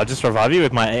 Yeah, I'll just revive you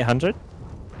with my 800.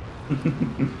 Give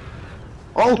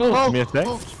me a sec.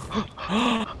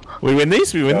 We win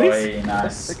these? We win these? Oi,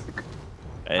 nice.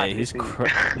 Hey, he's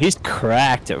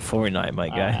cracked at Fortnite, my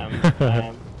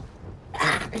guy.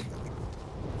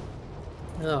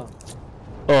 Oh.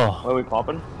 Oh, Where are we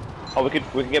popping? Oh, we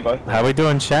could get both. how we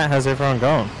doing, chat? How's everyone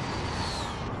going?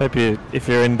 Hope you, if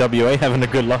you're in WA, having a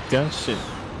good lockdown. Shit.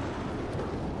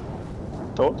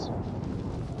 Thoughts?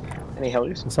 Any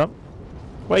hellies? What's up?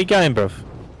 Where you going, bruv?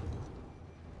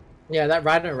 Yeah, that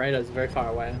Rhino Raider is very far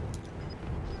away.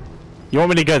 You want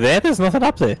me to go there? There's nothing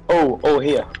up there. Oh,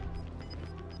 here.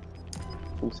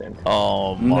 Full send.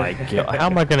 Oh my god, how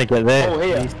am I gonna get there? Oh,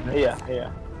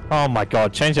 here. Oh my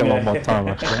god, change it one more time.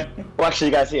 Actually. Well, actually,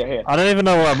 you guys, here. I don't even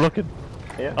know where I'm looking.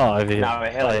 Here? Oh, over here. No,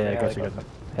 heli, oh yeah, gotcha. helicopter.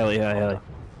 Heli.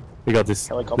 We got this.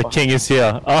 Helicopter. The king is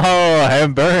here. Oh,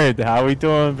 Hamburg, how we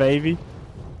doing, baby?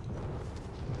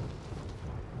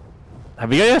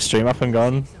 Have you got your stream up and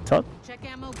gone, Todd? Check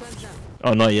ammo, guns up.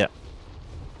 Oh, not yet.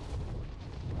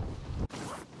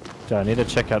 So I need to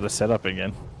check out the setup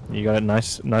again. You got it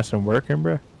nice and working,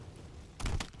 bro.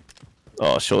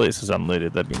 Oh, surely this is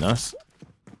unlooted. That'd be nice.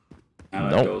 Now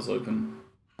Nope. that door's open.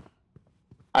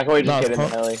 I can always No, just get in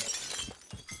the it's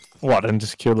heli. What? And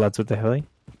just kill lads with the heli?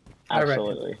 I reckon.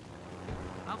 Absolutely.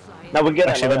 I'll fly it. No, we get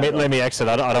Actually, that. let me exit.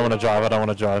 I don't want to drive. I don't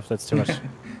want to drive. That's too much.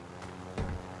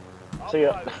 So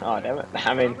you. Oh, damn it.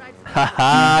 I mean, Right.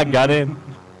 Haha, got in.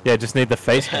 Yeah, just need the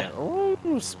face cam.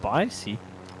 Oh, spicy.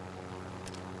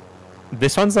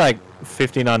 This one's like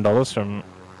 $59 from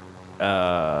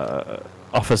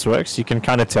Office Works. You can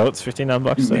kind of tell it's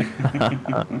 $59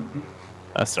 though.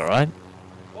 That's alright.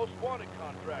 do you want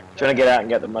to get out and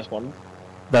get the most wanted?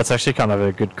 That's actually kind of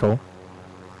a good call.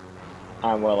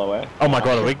 I'm well aware. Oh my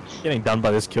god, are we getting done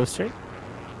by this kill streak?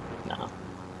 No.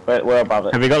 We're above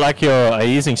it. Have you got like are you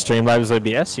using Streamlabs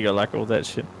OBS? You got like all that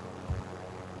shit.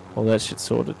 All that shit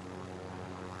sorted.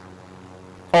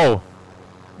 Oh,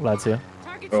 lads here.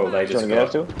 Target Oh, they spotted. Do you just want to get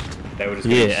got. us to? They were just.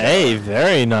 Yeah, getting shot. hey,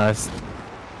 very nice.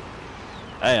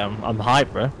 Hey, I'm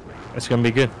hyped, bro. It's gonna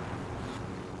be good.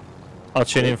 I'll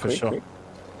tune in for Quick, sure. quick.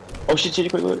 Oh shit,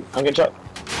 quick. I'm getting shot.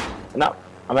 No,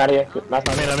 I'm out of here. Good, nice.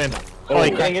 I'm in. Oh, Oh,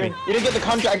 you didn't get me. You didn't get the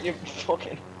contract, you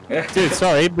fucking. Dude,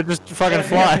 sorry, but just fucking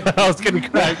fly. I was getting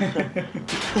cracked.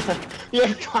 Yeah,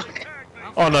 fuck.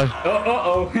 Oh no.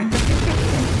 Oh.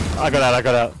 I got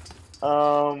out.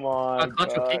 Oh my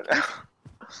Contra god. kick.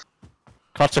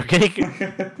 Contra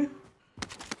kick.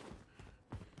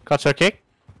 Contra kick.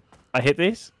 I hit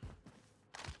these.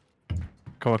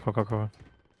 Come on.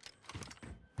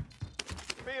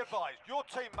 Be advised, your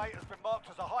teammate has been marked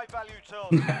as a high-value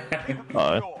target. Keep them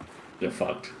Uh-oh. secure. You're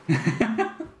fucked.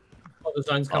 Oh, the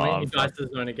zone's coming. Oh, He dies to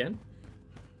the zone again.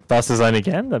 That's the zone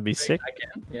again. That'd be sick.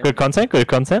 Again. Yeah. Good content.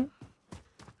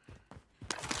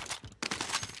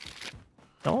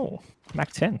 Oh,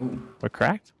 Mac 10. We're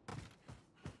cracked.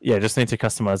 Yeah, just need to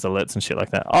customize the alerts and shit like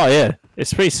that. Oh yeah,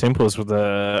 it's pretty simple with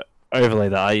the overlay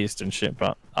that I used and shit,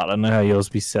 but I don't know how yours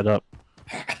be set up.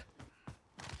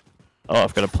 Oh,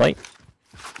 I've got a plate.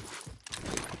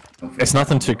 It's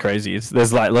nothing too crazy.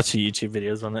 There's like lots of YouTube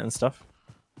videos on it and stuff.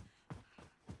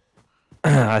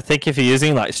 I think if you're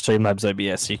using like Streamlabs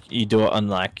OBS, you do it on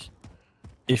like,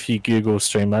 if you Google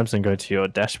Streamlabs and go to your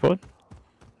dashboard,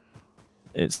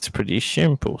 it's pretty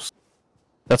simple.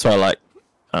 That's why I like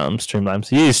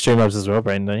Streamlabs. You use Streamlabs as well,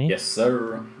 Brain, don't you? Yes,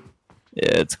 sir.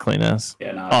 Yeah, it's clean as.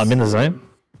 Yeah, no. Oh, I'm in the zone.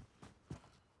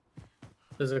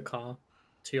 There's a car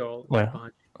to your Where? left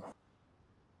behind.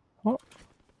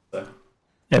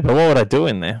 Yeah, but what would I do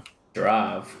in there?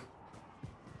 Drive.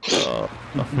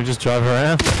 We just drive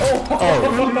around.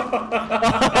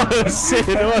 Oh, shit!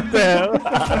 What the hell?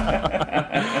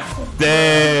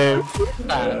 Damn,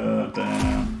 Oh,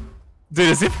 damn. dude,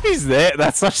 as if he's there.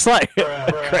 That's such like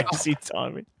crazy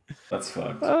timing. That's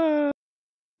fucked.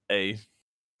 Hey,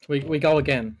 We go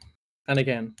again and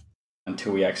again.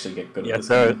 Until we actually get good yeah, at this.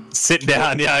 so game. sit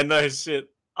down. Yeah, I know shit.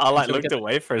 I like Should we looked get-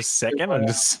 away for a second and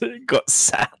just got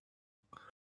sat.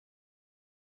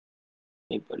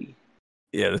 Hey, buddy.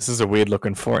 Yeah, this is a weird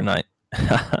looking Fortnite.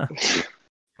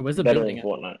 Where's the Better building than at?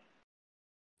 Fortnite.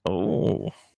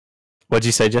 Oh. What'd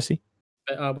you say, Jesse?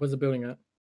 Where's the building at?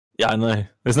 Yeah, I know.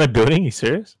 There's no building. You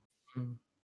serious? Mm.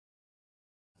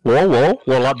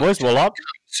 Wall up, boys. Wall up.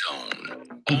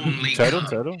 Zone. Only Turtle.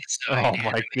 Oh dynamic.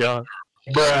 my god.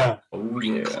 Oh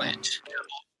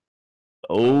yeah.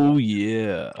 Oh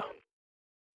yeah.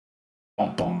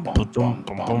 Bum, bum, bum, bum,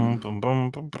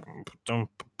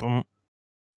 bum.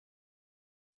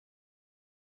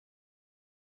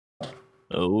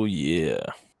 Oh yeah.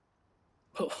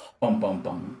 Bum, bum,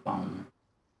 bum, bum.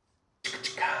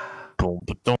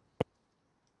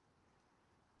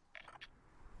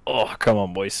 Oh, come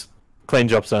on, boys. Clean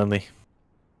drops only.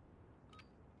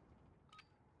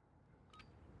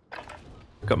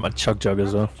 Got my chug jug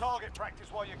as well. Target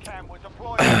practice while you can. We're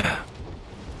deploying.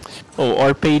 Oh,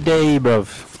 RPD, bruv.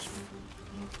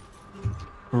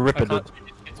 Rip I it. can't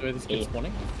see where this kid's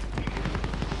spawning.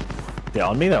 They're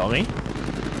on me,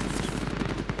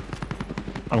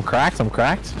 I'm cracked. Enemy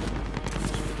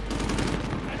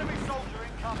soldier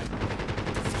incoming.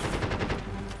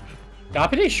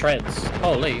 RPD shreds.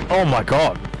 Holy. Oh my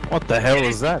god. What the hell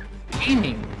is that?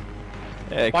 Aiming.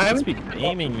 Yeah, Why kids haven't be you-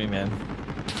 aiming me, man.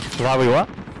 Why we what?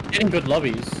 Getting good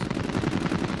lobbies.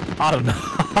 I don't know.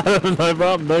 I don't know,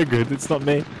 bro. I'm no good. It's not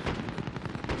me.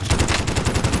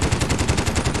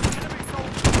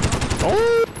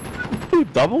 Oh!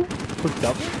 Double? Quick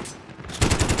double?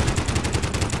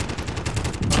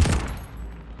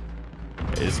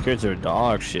 These kids are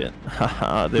dog shit.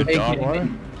 Haha, they're They dog keep, water.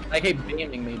 they keep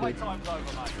beaming me, dude. Playtime's over,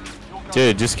 mate. You're going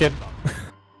Dude, just get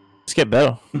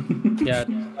better. Yeah.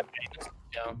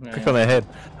 Click on their head.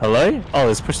 Hello? Oh,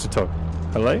 there's push to talk.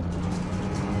 Hello?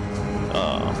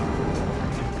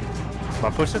 My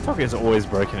push to talk is always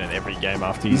broken in every game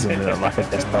after using it like a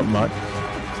desktop mic.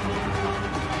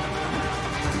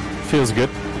 Feels good.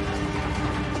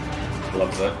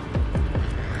 Loves it.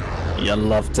 You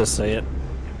love to see it.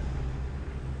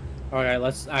 Okay,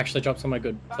 let's actually drop somewhere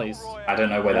good, please. I don't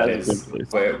know where that That's is. good,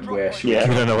 please. Where should Yeah.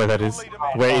 We don't know where that is.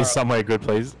 Where is somewhere good,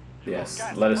 please? Yes.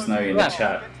 Let us know in the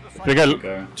chat. Should we go?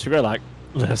 Go. Should we go like?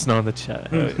 Let us know in the chat.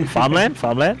 Farmland?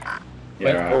 Farmland?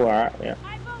 Yeah. Oh, Right. alright, yeah.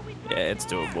 Yeah, let's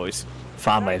do it, boys.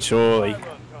 Farmland, surely.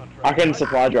 I can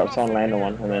supply drops on land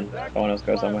one and then someone else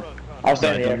goes somewhere. I'll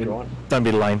stand here if you want. Don't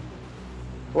be lame.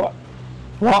 What?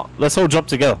 What? Let's all drop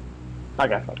together.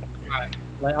 Okay. Alright.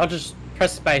 Like, I'll just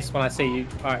press space when I see you.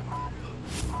 Alright.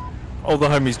 All the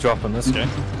homies dropping. Let's go.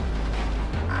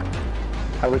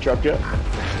 Have we dropped yet?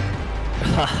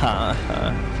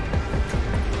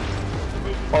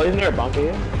 Oh, isn't there a bunker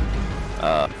here?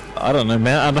 I don't know,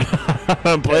 man. I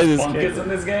don't play this Bonkers game. in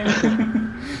this game.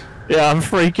 Yeah, I'm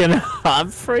freaking out. I'm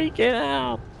freaking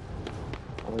out.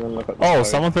 I'm gonna look at the Oh, code.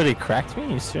 someone thought he cracked me? Are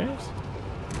you serious?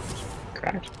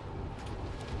 Cracked.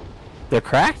 They're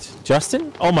cracked?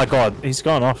 Justin? Oh my god, he's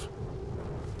gone off.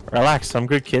 Relax, I'm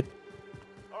good, kid.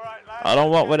 All right, lads. I don't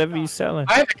want whatever you're selling.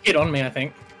 I have a kid on me, I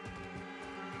think.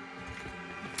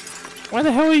 Where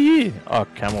the hell are you? Oh,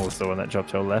 Camel was the one that dropped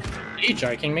to our left. Are you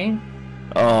joking me?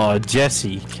 Oh,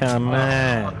 Jesse, come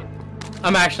on.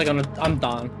 I'm actually gonna. I'm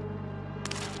done.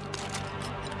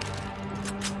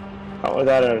 Oh, with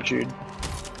that attitude.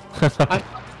 I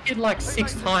hit like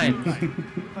 6 times.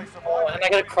 Oh, and I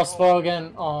get a crossbow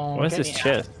again. Oh, Where's get this me out.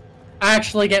 chest?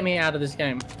 Actually, get me out of this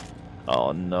game.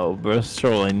 Oh no, bro,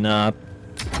 surely not.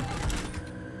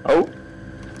 Oh,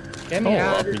 Get Oh, me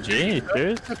out. RPG, you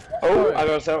serious? oh, I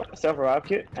got a self-revive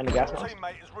kit and a gas Your mask.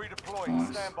 teammate is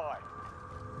redeploying. Stand by.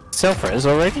 Self-res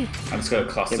already? I just got a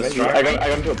cluster Yeah, maybe. strike. I got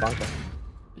into a bunker.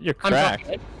 You're I'm cracked.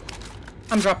 dropping in.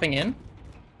 I'm dropping in.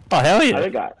 Oh, hell I yeah.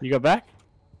 think I. You got back?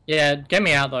 Yeah, get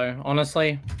me out though.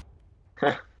 Honestly.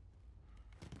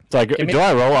 So I, Give me- do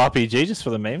I roll RPG just for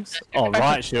the memes? Oh,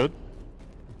 right shield.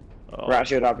 Oh, Right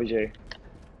shield RPG.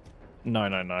 No,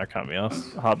 I can't be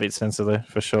asked. Heartbeat sensor there,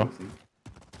 for sure.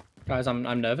 Guys,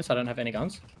 I'm nervous. I don't have any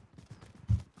guns.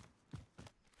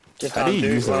 Just How do you do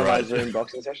use the one of my right- Zoom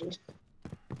boxing sessions.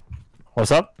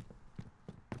 What's up?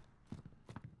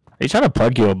 Are you trying to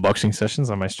plug your boxing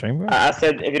sessions on my stream, bro? I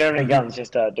said if you don't have any guns,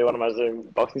 just do one of my Zoom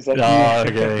boxing sessions. Oh,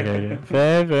 okay.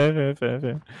 Fair.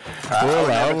 We'll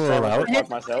allow. Plug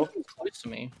myself. Close to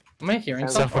me. Am I hearing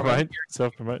Sounds something?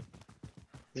 Self-promote.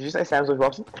 Did you say Sam's with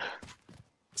boxing?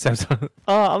 Samsung.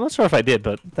 Oh, I'm not sure if I did,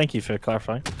 but thank you for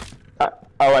clarifying.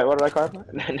 Oh wait, what did I clarify?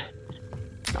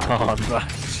 Oh, no.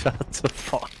 Shut the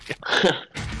fuck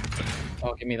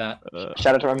Oh, give me that.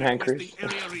 Shout out to my man Chris.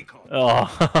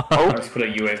 Oh. I just put a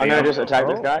UAV I'm gonna up. just attack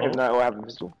this guy, even though I have a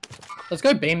pistol. Let's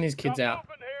go beam these kids out.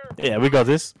 Yeah, we got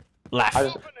this. Laugh. I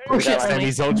just, Oh shit! Sammy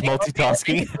Zolch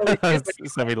multitasking.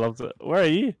 Sammy loves it. Where are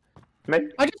you? me?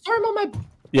 I just saw him on my.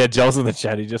 Yeah, Joel's in the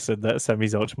chat. He just said that. Sammy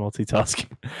Zolch multitasking.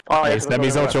 Oh, Yeah, yeah, Sammy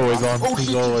Zolch always on. Oh, He's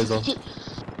shit, always shit, on. shit.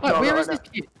 Wait, No, where no, is no. this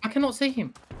kid? I cannot see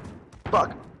him.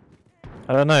 Fuck.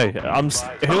 I don't know.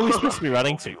 Who are we supposed to be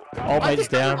running to? All I mates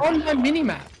just down. on my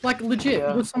minimap. Like legit, Yeah.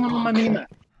 there was someone on my minimap.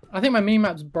 I think my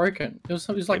minimap's broken. It was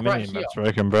like right here. That's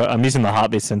broken, bro. I'm using the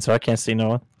heartbeat sensor. I can't see no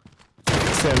one.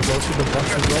 Sam Zolch with the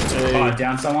box as well. Oh, Hey,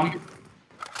 down someone.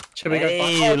 Should we go?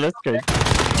 hey, let's go.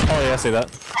 Oh yeah, I see that.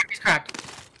 He's cracked.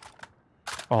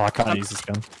 Oh, I can't use this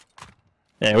gun.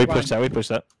 Yeah, we pushed that. We pushed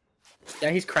that.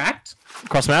 Yeah, he's cracked.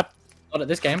 Cross map. Not at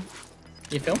this game.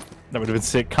 You feel? That would have been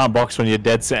sick. Can't box when you're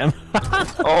dead, Sam.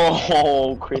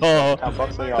 Oh, Chris. Oh. Can't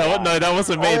box me. No, that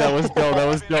wasn't me. That was Joel. That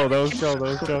was Joel. That was Joel. That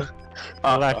was Joel.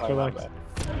 Relax, relax.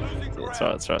 It's alright, it's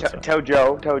alright. It's alright. Tell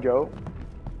Joe.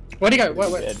 Where'd he go?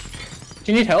 Wait.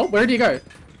 Do you need help? Where did he go?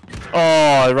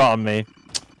 Oh, right on me.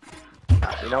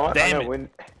 You know what? Damn I'm gonna it. win.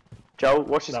 Joe,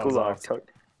 watch the That was gulag. ours. Tell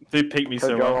Dude peeked me so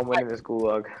Joe well. I'm winning this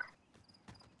gulag.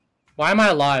 Why am I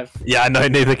alive? Yeah, I know,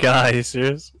 neither can I. Are you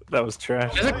serious? That was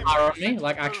trash. There's a car on me,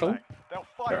 like actual. They'll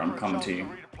fight Here, I'm for a coming chance to you.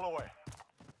 redeploy.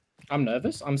 I'm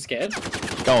nervous. I'm scared.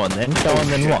 Go on then. Go on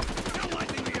then what?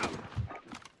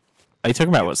 Are you talking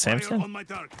about what Sam said?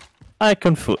 I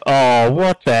confuse. Oh,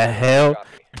 what the hell?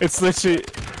 It's literally.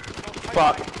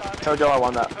 Fuck. Tell Joe I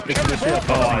won that. It's literally a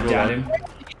Oh, I boxing downed game. him.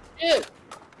 Shit.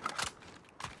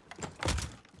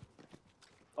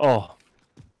 Oh.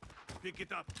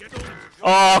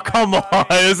 Oh, come on.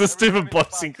 It was a stupid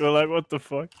boxing goal. Like, what the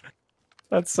fuck?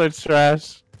 That's so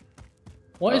trash.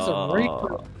 What is Oh. a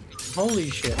recruit? Holy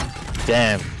shit.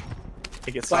 Damn.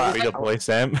 It gets Wait, hard to boy,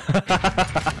 Sam. Can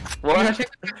I What?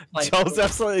 check the like, Joel's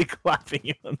absolutely clapping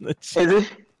you on the chat. Is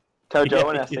it? Tell Joe Yeah,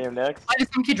 when I see him next. I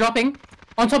just some kid dropping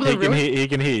on top of He the can roof. hear. He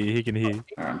can hear. He can hear.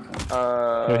 Alright, I'm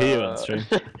coming. He'll hear you on stream.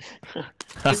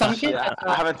 There's some kid. Yeah,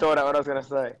 I haven't thought out what I was gonna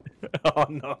say. Oh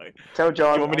no! Tell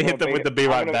Joe. You want me to hit them with the be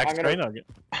right back screen? I'm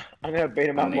gonna beat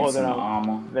him I up need more some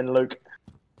armor. than Luke.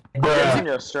 It's in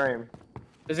your stream.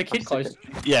 There's a kid close.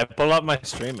 Yeah, pull up my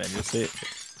stream, man. You'll see it.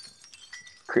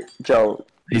 Joe.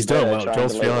 He's doing better well. try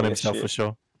Joel's and delete feeling all himself this for shit.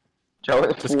 sure.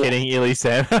 Joe, Just kidding, Ely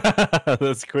Sam.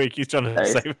 That's quick. He's trying to Hey,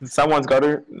 save himself. someone's got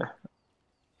to.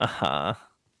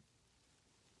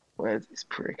 Where's this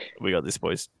prick? We got this,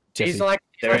 boys. He's Jesse. like.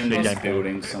 They're in Big this game.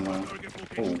 building somewhere.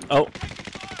 Oh, Oh,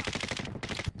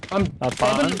 I'm. that's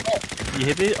fine. You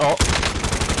hit me? Oh.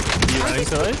 You running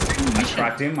to those? I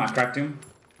cracked him. I cracked him.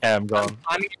 Yeah, I'm gone.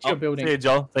 I'm into your building. See you,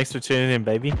 Joel. Thanks for tuning in,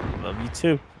 baby. Love you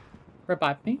too.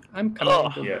 Revive me. I'm coming.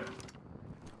 Oh. in. Yeah.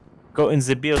 Go in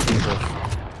the building, bro.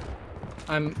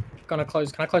 I'm gonna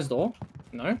close. Can I close the door?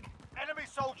 No. Enemy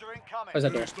soldier incoming. Close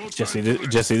that door.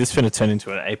 Jesse, this finna turn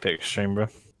into an Apex stream, bro.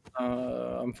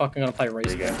 I'm fucking gonna play There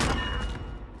you Race. go.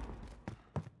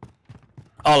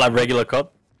 Oh, like regular COD?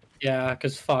 Yeah,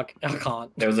 cause fuck, I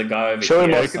can't. There was a guy over Show him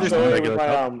here. look at this somewhere.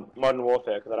 regular Modern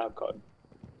Warfare because I don't have COD.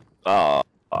 Oh,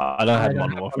 I don't have I don't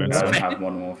Modern have Warfare. I Modern don't So. have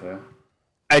Modern Warfare.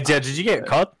 Hey, Jed, did you get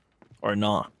COD? Or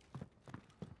not?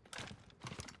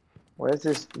 Where's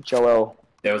this Joel?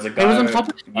 There was a guy. It was on top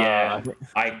of it. Yeah.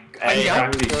 I Hey,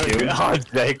 cracked his shield. Oh,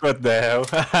 Jake, what the hell?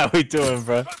 How we doing,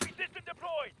 bro?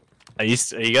 Are you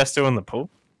guys still in the pool?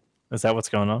 Is that what's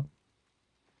going on?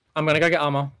 I'm gonna go get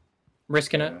armor.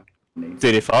 Risking it. Needs-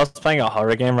 Dude, if I was playing a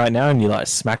horror game right now and you like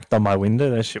smacked on my window,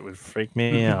 that shit would freak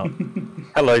me out.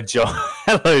 Hello, Joel.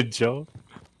 Hello, Joel.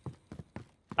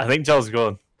 I think Joel's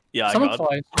gone. Yeah, I Someone got.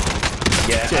 close.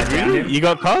 Yeah, I Jed, downed really? him. You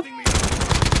got COD?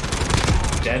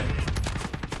 Dead.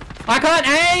 I can't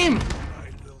aim.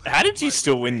 How did you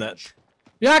still win that?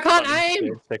 Yeah, I can't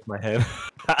aim. Check my head.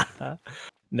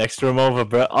 Next room over,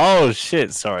 bro. Oh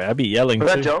shit! Sorry, I'd be yelling Is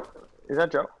that too. Joe? Is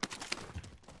that Joe?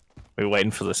 We're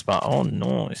waiting for the spot. Oh,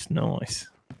 nice, nice.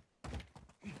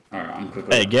 Alright, I'm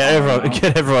quickly. Hey,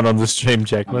 get everyone on the stream,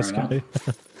 Jack. I'm Let's go. running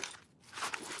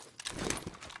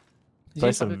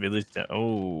Play some village.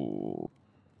 Oh,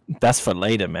 that's for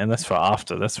later, man. That's for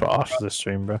after. That's for after the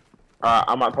stream, bro.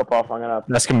 I might pop off. I'm gonna.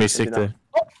 That's gonna be sick, Maybe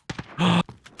though.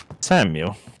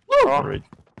 Samuel, Oh, rude.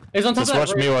 He's on top Just of that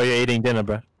watch me roof. while you're eating dinner,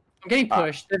 bro. I'm getting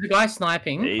pushed. There's a guy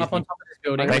sniping Easy. up on top of this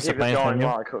building. I'm gonna Thanks for keep it playing, going Samuel.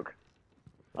 while I cook.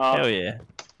 Hell yeah.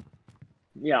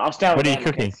 Yeah, I'll stay. What are you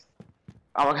cooking?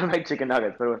 I'm gonna make chicken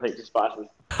nuggets, but with heaps of spices.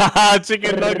 Haha,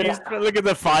 chicken nuggets. Look at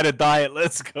the fighter diet.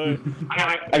 Let's go.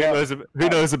 Who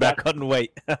knows about cotton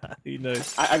weight? Who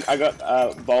knows? I got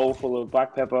a bowl full of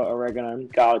black pepper, oregano,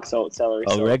 garlic, salt, celery,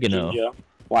 salt, Oregano. ginger,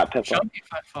 White pepper. Show me if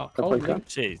I fuck. Paprika. Holy.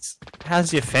 Jeez.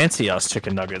 How's your fancy ass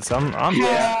chicken nuggets? I'm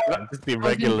just the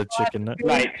regular chicken nuggets.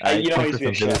 Mate, you know he's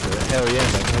been shit. Hell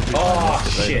yeah, man. Oh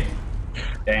shit!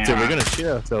 Damn. Dude, we're gonna shit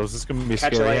ourselves. It's gonna be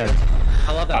Catch you scary. later.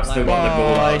 I love that. I've still line.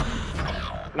 got the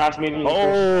gulag. Nice meeting you.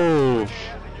 Oh.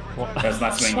 That's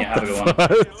nice meeting you. Have a good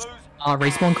one.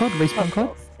 Respawn code, respawn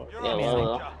code. Yeah,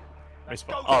 well.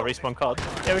 Respawn. Oh, respawn card.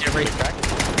 Yeah, we can Every- crack.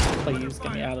 Please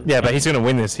get me out of this. Yeah, but he's gonna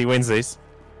win this. He wins these.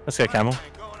 Let's go, Camel.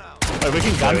 Oh, we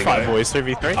can There we gunfight, go. boys.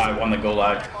 3v3. I won the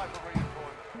gulag.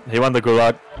 He won the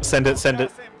gulag. Send it. Send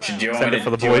it. Should you want Send me it to, for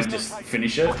the do you want boys. to just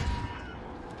finish it?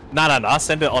 Nah.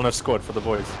 Send it on a squad for the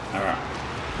boys. Alright.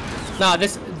 Nah,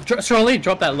 this surely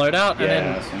drop that loadout Yeah.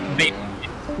 and that's then what beat.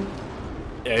 I'm doing.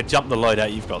 Yeah, jump the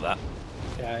loadout. You've got that.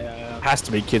 Yeah. Has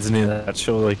to be kids near that,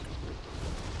 surely.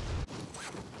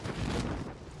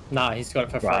 Nah, he's got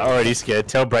it for free. Right, already scared.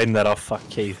 Tell Braden that I'll fuck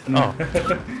Keith. Oh.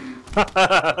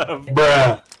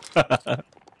 Bruh.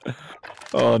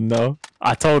 Oh no.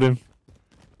 I told him.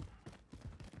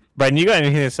 Braden, you got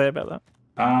anything to say about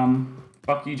that?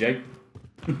 Fuck you, Jake.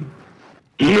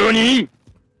 NANI?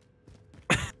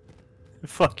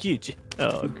 Fuck you,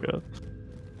 oh god.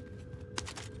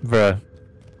 Bruh.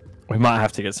 We might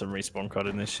have to get some respawn code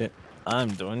in this shit. I'm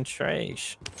doing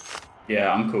trash.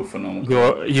 Yeah, I'm cool for normal.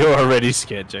 You're already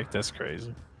scared, Jake. That's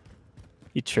crazy.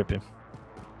 You tripping.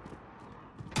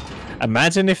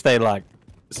 Imagine if they like,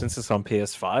 since it's on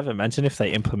PS5, imagine if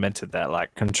they implemented that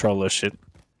like controller shit.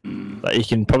 Like you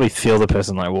can probably feel the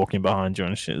person like walking behind you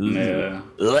and shit. Yeah.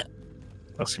 Ugh.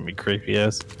 That's gonna be creepy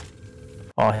as.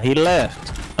 Oh, he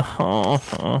left.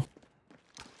 Oh.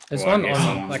 There's Well, I one guess on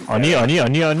someone- like On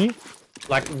you.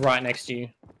 like right next to you.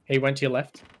 He went to your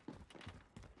left.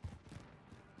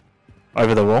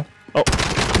 Over the wall. Oh.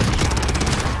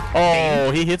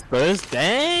 Oh, he hits first.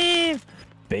 Damn.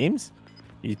 Beams.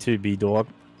 You too, B dog.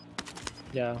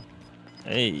 Yeah.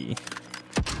 Hey.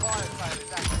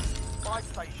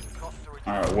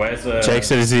 Alright, where's the... Jake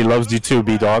says he loves you too,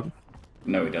 B dog.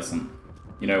 No, he doesn't.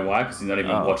 You know why? Because he's not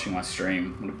even Oh. watching my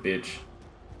stream. What a bitch.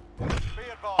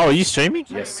 Oh, are you streaming?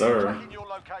 Yes, sir.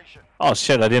 Oh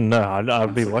shit, I didn't know.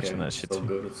 I'd be It's watching okay. that shit It's all too.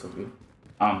 good, it's all good.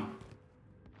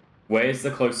 Where's the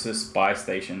closest buy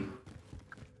station?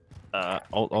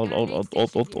 Old.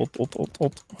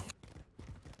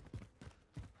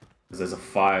 Because there's a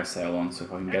fire sale on, so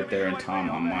if I can get there in time,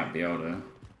 I might be able to.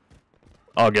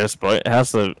 I guess, bro.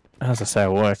 How's the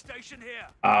sale work?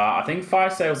 I think fire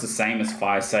sale's the same as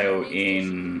fire sale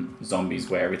in Zombies,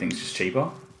 where everything's just cheaper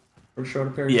for a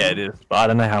shorter period. Yeah, of it time. is. But I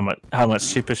don't know how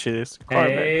much cheaper shit is.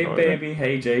 Hey, baby.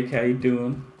 Hey, Jake. How you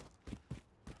doing?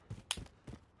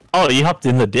 Oh, you hopped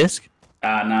in the disc?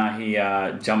 Nah, he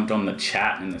jumped on the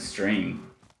chat in the stream.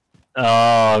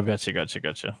 Oh, gotcha.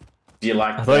 Do you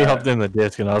like I thought you hopped in the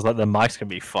disc, and I was like, the mic's gonna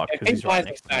be fucked If because he he's right buys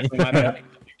next to exactly me. my victory.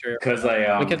 Because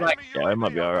they, We could like Yeah, it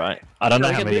might be alright. I don't know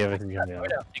we how could many do- everything's gonna be. Like.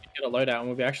 loadout. You could get a loadout and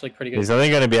we'll be actually pretty good. He's only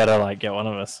gonna be able to like get one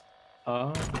of us.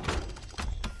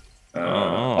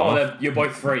 oh, you're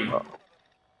both free.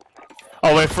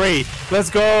 Oh, we're free. Let's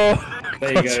go.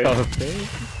 There you go. Job.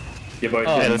 You're both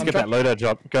Oh, Yeah, in. let's get that loadout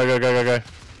drop. Go.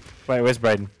 Wait, where's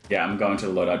Braden? Yeah, I'm going to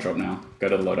the loadout drop now. Go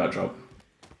to the loadout drop.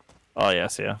 Oh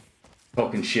yes, yeah.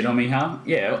 Talking shit on me, huh?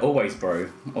 Yeah, always, bro.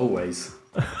 Always.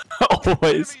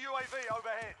 Always,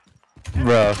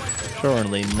 bro.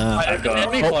 Surely not. I got,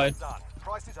 Enemy close.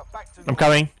 I'm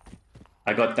coming.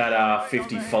 I got that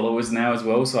 50 followers now as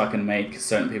well, so I can make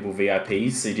certain people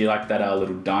VIPs. So do you like that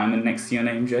little diamond next to your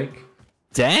name, Jake?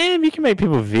 Damn, you can make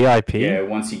people VIP. Yeah,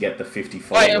 once you get the 50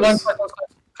 followers. Wait, one's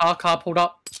close. Car pulled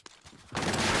up.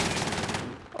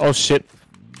 Oh shit,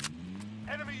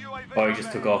 Oh, he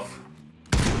just took off.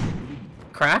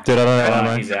 Cracked. dude, I don't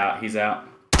know. He's out. He's out.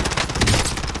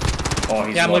 Oh,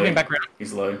 he's Yeah, I'm low. looping back around.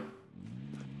 He's low.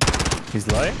 He's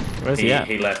low. Where's he at?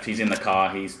 He left. He's in the car.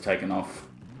 He's taken off.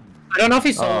 I don't know if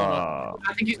he's solo. Oh,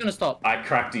 I think he's gonna stop. I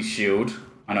cracked his shield.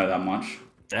 I know that much.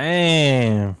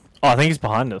 damn. Oh, I think he's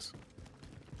behind us.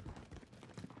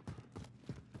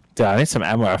 Dude, I need some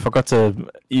ammo. I forgot to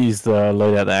use the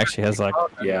loadout that actually has like.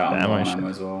 Yeah, I'm Ammo on shit. ammo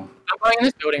as well. I'm going in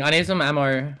this building. I need some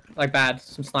ammo, like bad,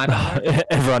 some sniper ammo.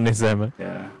 Everyone needs ammo.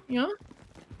 Yeah. Yeah.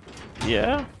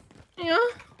 Yeah. Yeah.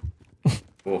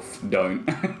 Oof, don't.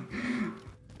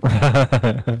 Oh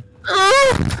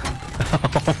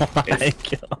my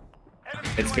god.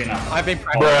 It's been a I've been Bruh.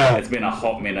 practicing. it's been a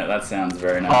hot minute. That sounds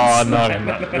very nice. Oh no.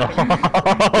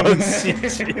 Oh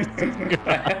shit.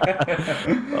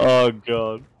 Oh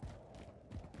god.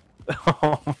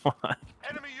 Oh my.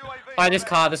 By this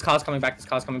car's coming back. This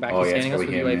car's coming back. Oh He's yeah, it's scanning us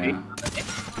probably with him.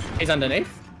 UAV. Yeah. He's underneath.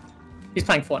 He's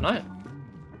playing Fortnite.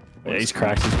 Yeah, he's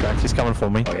cracked. He's cracked. He's coming for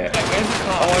me. Oh, yeah. Where's the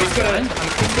car? Oh, he's got a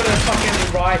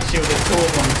fucking riot shield. There's two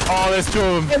of them. Oh, there's two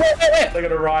of them. Look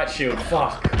at a riot shield.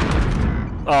 Fuck.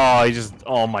 Oh, he just.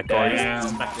 Oh my god. Damn.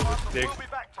 He's smacked with his dick. We'll be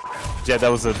back to Yeah, that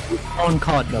was a. On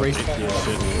card.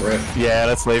 Respawn. Rip. Yeah,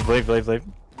 let's leave.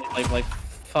 Like,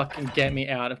 fucking get me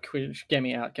out of Quidditch. Get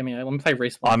me out. Let me play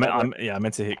respawn. I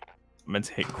meant to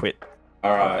hit quit.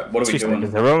 All right. What are we doing?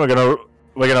 Everyone,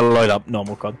 we're gonna load up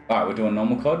normal COD. All right, we're doing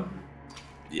normal COD.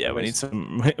 Yeah, we need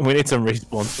some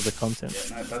respawns for the content.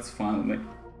 Yeah, no, that's fine with me.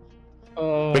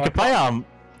 Oh, We could play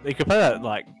that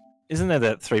like. Isn't there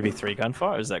that 3v3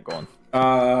 gunfire? Or is that gone?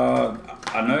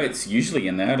 I know it's usually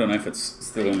in there. I don't know if it's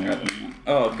still in there at the moment.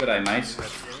 Oh, good day, mate.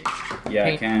 Yeah,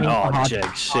 I can. Oh, hard-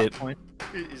 Jag, shit.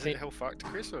 Is it hell fucked,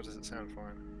 Chris, or does it sound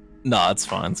fine? No, it's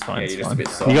fine. It's fine. Yeah, it's you're just fine. a bit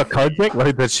soft. You got code, Jack?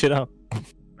 Load that shit up. No,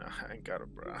 I ain't got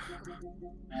it, bro.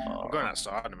 I'm going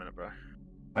outside in a minute, bro.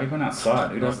 Why are you going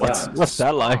outside? Who does that? What's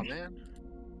that like? Oh, man.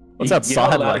 What's You're outside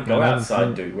not allowed like? to go man? I haven't outside,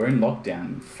 seen- dude. We're in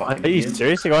lockdown. You fucking Are you idiot.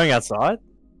 seriously going outside?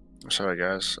 Sorry,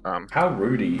 guys. How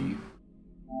rude are you?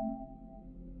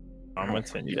 I'm gonna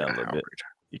turn you yeah, down a little how bit.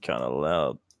 You can't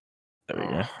allow. There we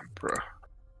go. Bro.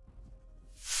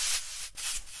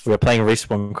 We were playing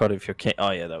respawn COD if you're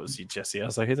Oh yeah, that was you, Jesse. I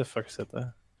was like, who the fuck said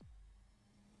that?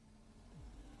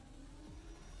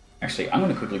 Actually, I'm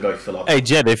gonna quickly go fill up. Hey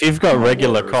Jed, if you've got Oh,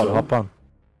 regular what COD, result? hop on.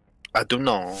 I do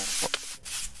know.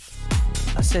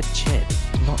 I said Jed,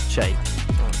 not Jake.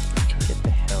 Get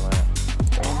the hell out.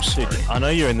 Oh, I'm Dude, sorry. I know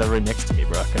you're in the room next to me,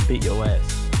 bro. I can beat your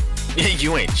ass. Yeah,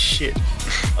 you ain't shit.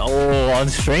 Oh, on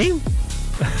stream?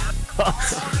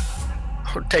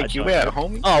 I'll take you out,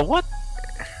 homie. Oh, what?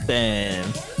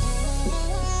 Damn.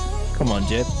 Come on,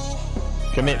 Jed.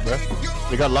 Commit, bro.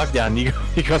 We got lockdown.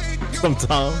 You got some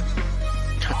time.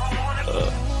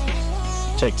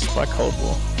 Jake, spike Cold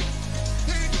War.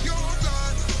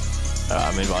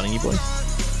 I'm inviting you, boys.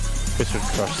 Chris would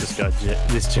crush this guy,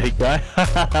 this Jake guy.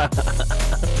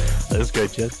 Let's go,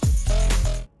 Jed.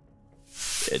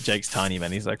 Yeah, Jake's tiny,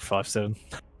 man. He's like 5'7".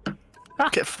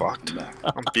 Get fucked.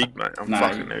 I'm big, mate. I'm Nah,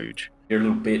 fucking huge. You're a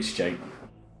little bitch, Jake.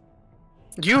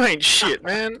 You ain't shit,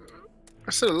 man.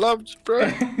 I said I loved you, bro.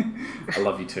 I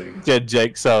love you too. Yeah,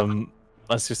 Jake's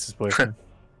my sister's boyfriend.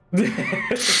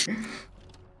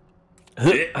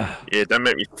 Yeah, don't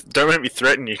make me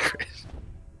threaten you, Chris.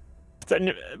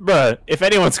 Bro, if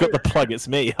anyone's got the plug, it's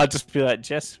me. I'll just be like,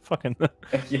 Jess, fucking fucking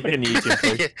YouTube,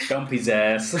 please. Dump his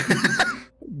ass.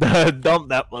 Dump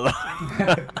that mother.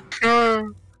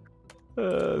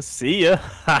 See ya.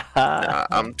 Nah,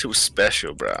 I'm too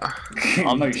special, bro.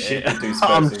 I'm no shit. You're too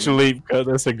special. I'm Jalib.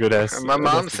 That's a good ass. My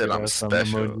mom that's a said good I'm ass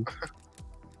special. emoji.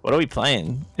 What are we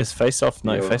playing? Is Face Off?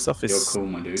 No, You're- Face Off You're is cool,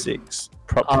 my dude. 6.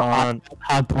 Prop Hard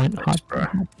point. Thanks, bro.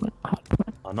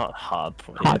 Oh, not hard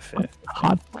point. Hard Yeah, fair.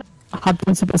 point. Hard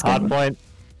point's the best Hard one. point.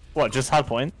 What? Just hard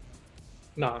point?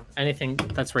 No, anything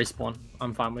that's respawn,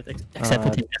 I'm fine with. Except for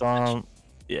team deathmatch.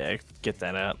 Yeah, get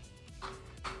that out.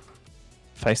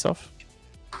 Face Off.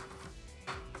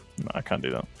 No, I can't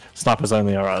do that. Snipers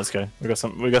only. All right, let's go. We got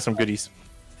some goodies.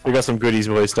 We got some goodies,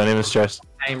 boys. Don't even stress.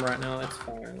 Aim right now, that's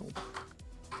fine.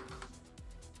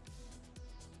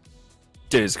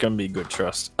 Dude, it's gonna be good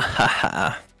trust.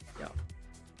 Yeah.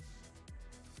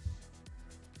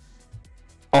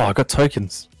 Oh, I got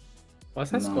tokens.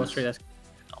 What's that score Nice. street? That's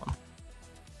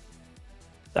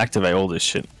Activate all this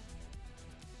shit.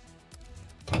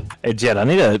 Hey, Jed, I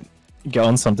need to go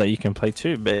on some that you can play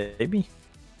too, baby.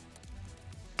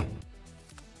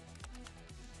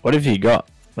 What have you got?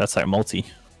 That's like multi.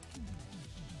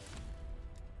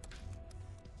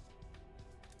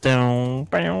 Down,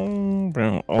 bow,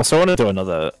 bow. Also, I want to do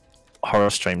another horror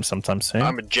stream sometime soon.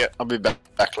 I'm a jet. I'll be back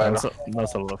later.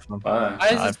 That's a lot of fun.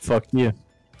 Bye. Fuck you.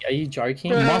 Are you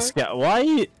joking? Moscow.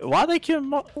 Why are they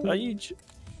killing Are you?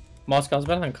 Moscow's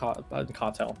better than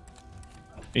Cartel.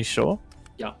 You sure?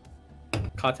 Yeah.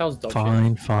 Cartel's dog shit.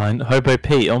 Fine, fine. Hobo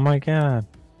Pete. Oh my god.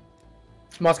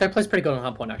 Moscow plays pretty good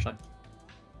on hardpoint actually.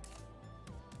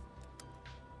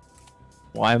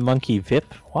 Why Monkey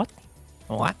Vip? What?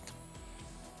 What?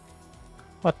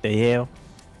 What the hell?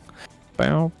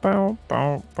 Bow, bow,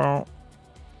 bow, bow.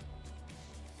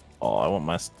 Oh, I want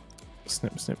my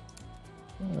snip.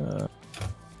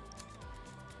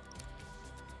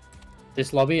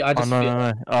 This lobby, I Oh just no, feel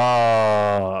no, no.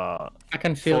 Oh, I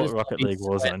can feel this Rocket lobby League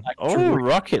Warzone. like Oh, true-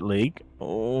 Rocket League.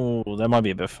 Oh, that might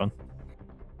be a bit fun.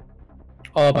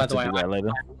 Oh, I'll by have the to way, do that later.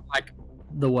 I'm like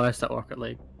the worst at Rocket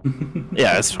League.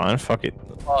 Yeah, it's fine. Fuck it.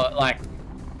 Oh, like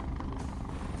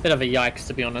bit of a yikes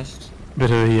to be honest. Bit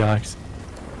of a yikes.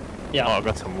 Yeah. Oh, I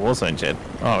got some Warzone, Jed.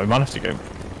 Oh, we might have to go.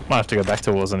 Might have to go back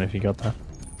to Warzone if you got that.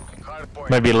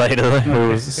 Maybe later. Though.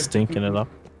 We was stinking it up.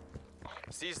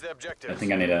 Seize the I objective.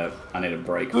 think I need a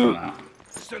break from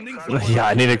that. Yeah,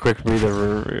 I need a quick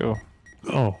breather.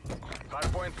 Oh,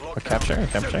 Hardpoint a locked capture, down. a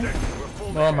capture. We're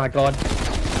full Oh my god.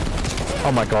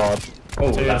 Oh my god.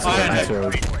 Oh, Dude, that's a I-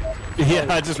 grenade. Yeah,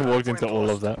 I just walked into all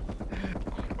of that.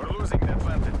 We're losing the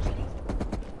advantage.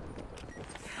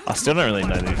 I still don't really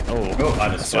know these. Oh, Oh, I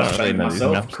just still don't really flashbanged know these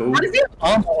myself. maps. Cool. How does he have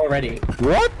armor already?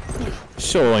 What?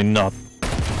 Surely not.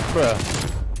 Bruh.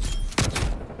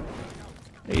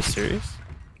 Are you serious?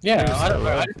 Yeah, I don't know.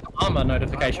 I just got armor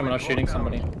notification when I was shooting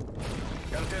somebody.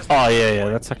 Oh yeah,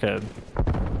 that's like a.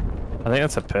 I think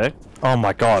that's a perk. Oh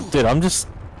my god, dude, I'm just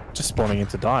spawning in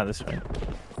to die this way.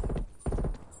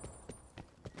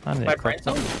 I need My to crack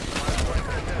brain that.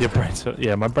 cell? Your brain cell.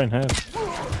 Yeah, my brain hurts.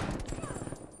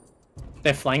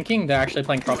 They're flanking? They're actually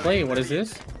playing properly? What is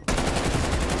this?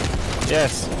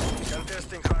 Yes.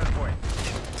 Contesting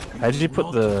hardpoint. How did you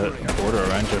put the border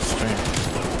around your stream?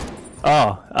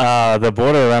 Oh, the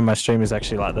border around my stream is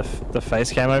actually like the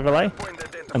face cam overlay, Point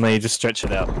identified. and then you just stretch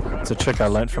it out. It's a trick I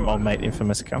learned from old mate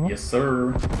Infamous Camera. Yes,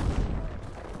 sir.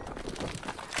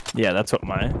 Yeah, that's what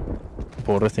my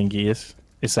border thingy is.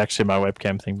 It's actually my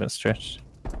webcam thing, but stretched.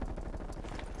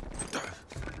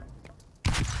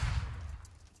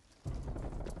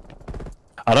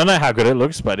 I don't know how good it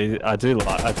looks, but I do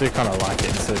kind of like it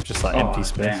instead of just like empty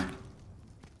space. Damn.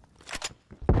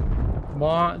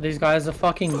 What? These guys are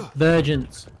fucking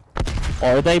virgins.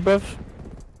 Are they, bruv?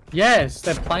 Yes,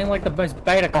 they're playing like the most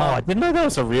beta Oh, I card. didn't know that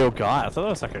was a real guy. I thought that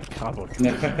was like a cardboard.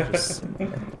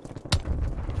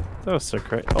 That was so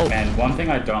great. Oh, Man, one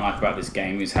thing I don't like about this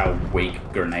game is how weak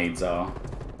grenades are.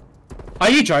 Are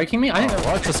you joking me? I think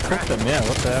I just cooked them. Yeah,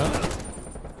 what the hell?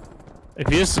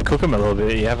 If you just cook them a little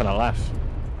bit, you're having a laugh.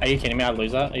 Are you kidding me? I'd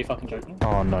lose that? Are you fucking joking?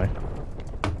 Oh no.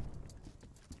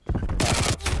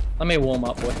 Let me warm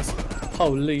up, boys.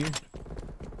 Holy.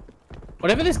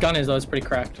 Whatever this gun is, though, is pretty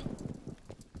cracked.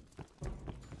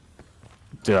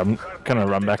 Dude, I'm gonna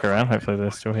run back around. Hopefully they're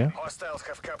still here. Hostiles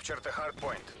have captured the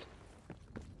hardpoint.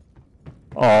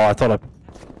 Oh, I thought I...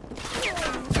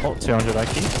 Oh, 200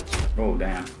 IQ. Oh,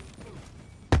 damn.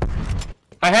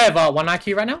 I have 1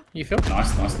 IQ right now. You feel?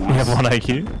 Nice, nice, We have nice. 1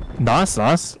 IQ. Nice,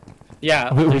 nice.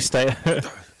 Yeah. We stay...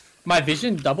 My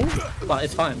vision doubled, but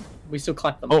it's fine. We still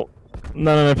clap them. Oh,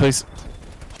 no, please.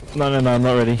 No, I'm not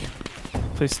ready.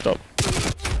 Please stop.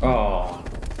 Oh,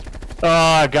 Oh,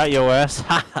 I got your ass.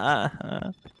 I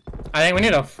think we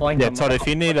need to flank Yeah, them. Todd, if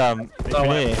you need Oh,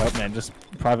 wait. any help, man, just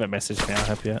private message me. I'll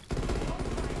help you out.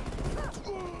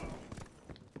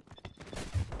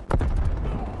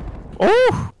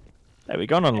 Oh! Hey, we're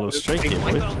going on a little streak here,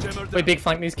 boys. We big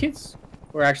flank these kids.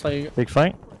 We're actually. Big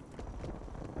flank.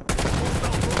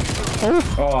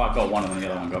 oh, I got one of them, the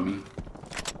other one got me.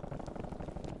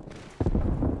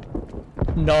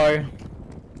 No.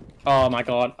 Oh my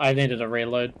god, I needed a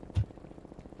reload.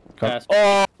 Yes.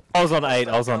 Oh, I was on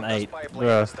 8.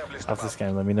 Bro, after this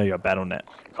game, let me know your battle net.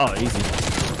 Oh, easy.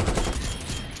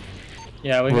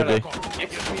 Yeah, we Will gotta. do.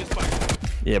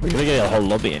 Yeah, we're gonna get a whole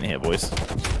lobby in here, boys.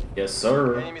 Yes,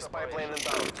 sir. Enemy spy plane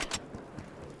inbound.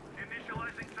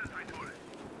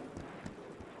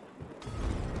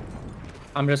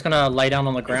 I'm just gonna lay down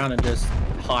on the ground and just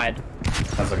hide.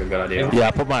 Sounds like a good idea. Yeah,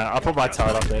 I put my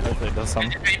turret up there. Hopefully it does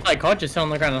something. If you play COD, just sit on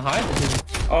the ground and hide. This is-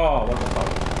 Oh, what the fuck?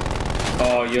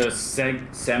 Oh, your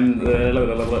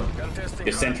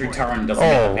your sentry turret doesn't Oh,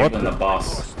 have what people in the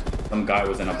bus. Some guy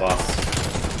was in a bus.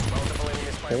 Multiple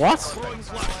enemy spy What? planes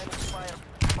flying.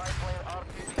 Spy plane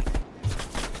RPG.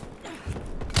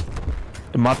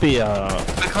 It might be I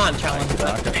can't challenge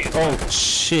that. Oh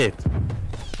shit!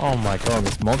 Oh my god,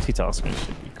 this multitasking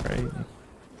should be crazy.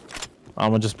 I'm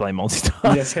gonna just blame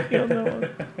multitasking. on that one.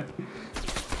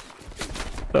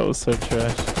 That was so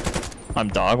trash. I'm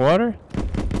dog water?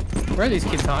 Where are these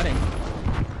kids hiding?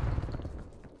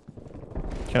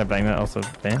 Can I bang that off the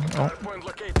van? Oh. Hardpoint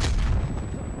located.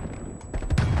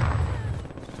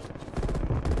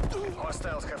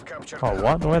 Hostiles have captured. Oh,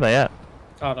 what? Where are they at?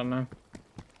 I don't know.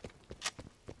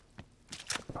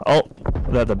 Oh,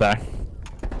 they're at the back.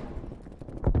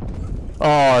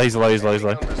 Oh, he's low.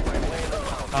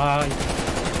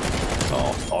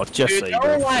 Oh, just so Dude, you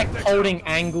they're all do. like holding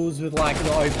angles with like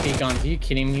the OP guns. Are you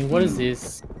kidding me? What is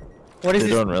this? What is They're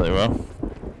this? doing really well.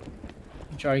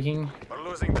 Joking. We're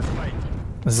losing the fight.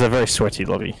 This is a very sweaty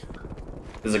lobby.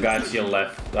 There's a guy to your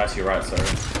left. That's your right, sorry.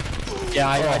 Yeah,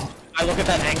 I look at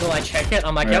that angle, I check it,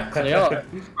 I'm like, yep, clear.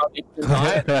 Probably too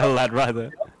high. Lad right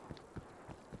there.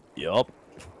 Yup.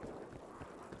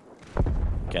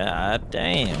 God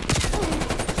damn.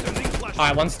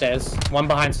 Alright, one stairs, one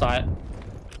behind sight.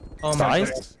 Oh my god.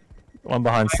 Size? One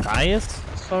behind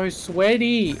Sias? So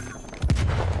sweaty.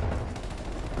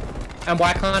 And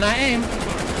why can't I aim?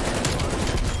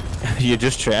 You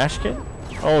just trash, kid?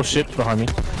 Oh shit, behind me.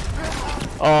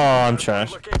 Oh, I'm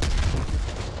trash.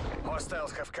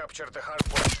 Hostiles have captured the hard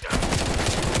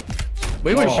point.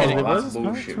 We were Oh, shitting. that's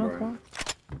bullshit, bro.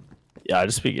 Yeah, I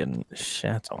just be getting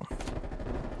shat on.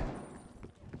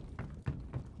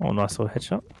 Oh, nice little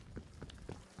headshot.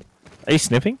 Are you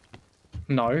snipping?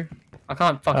 No. I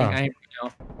can't fucking Oh. aim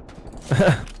now.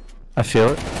 I feel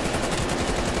it.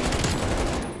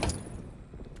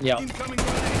 Yeah.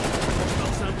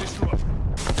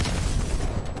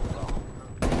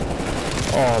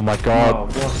 Oh my god. Oh,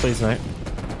 what? Please, mate.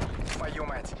 By you,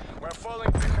 mate. We're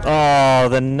falling behind. Oh,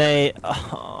 the nade.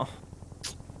 Oh,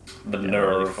 The yeah, I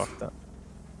really nerve. fucked up.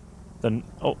 Then,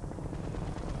 oh.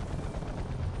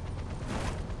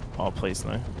 Oh, please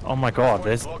no. Oh my god,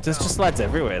 there's just lads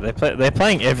everywhere. They're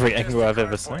playing every angle I've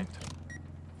ever seen.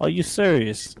 Are you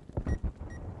serious?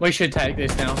 We should take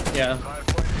this now. Yeah. Hard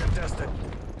point contested.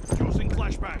 Using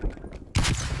flashbang.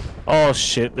 Oh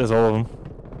shit, there's all of them.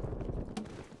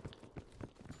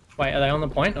 Wait, are they on the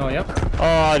point? Oh, yep. Oh,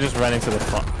 I just ran into the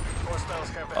fuck. Hostiles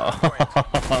have the hard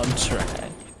point. Oh, I'm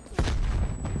trash.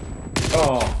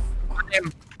 Oh,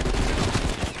 Damn.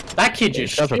 That kid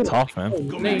just That's a shit. tough, man.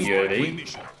 Yuri.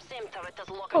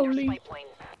 Holy.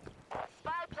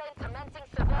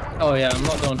 Oh yeah, I'm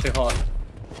not going too hot.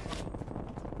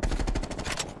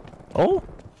 Oh,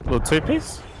 little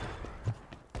two-piece.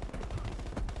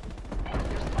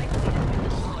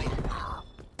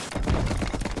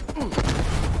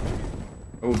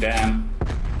 Oh, damn.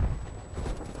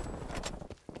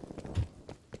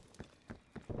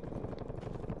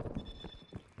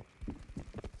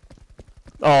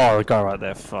 Oh, the guy right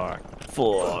there. Fuck.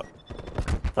 Fuck.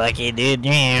 Fucking dude,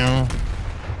 yeah.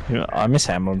 You know, I miss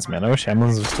Hamlin's, man. I wish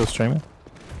Hamlin's was still streaming.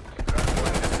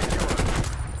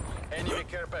 Enemy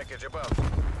care package above.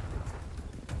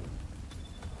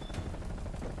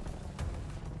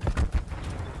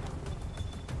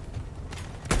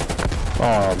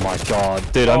 Oh my god,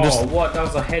 dude! I'm Oh, just, what? That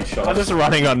was a headshot. I'm just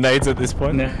running on nades at this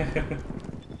point.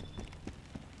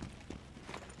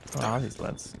 Ah, these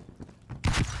lads.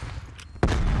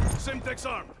 Simtex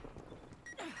arm.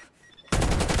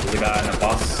 There's a guy in a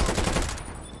bus.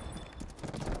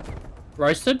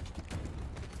 Roasted?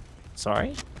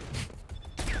 Sorry.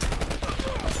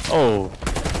 Oh,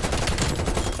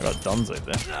 I got Donzo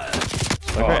there.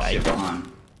 Oh, shit,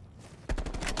 behind.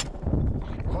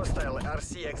 Hostile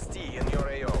RCXT in your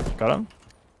AO. Got him.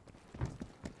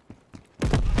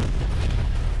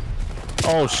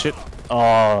 Oh shit.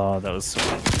 Oh, that was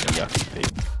yucky,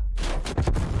 Pete.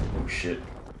 Oh, shit.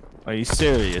 Are you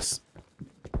serious?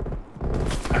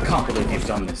 I can't believe you've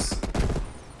done this.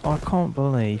 I can't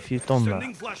believe you've done that.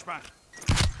 Flashbang.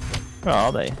 Where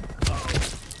are they?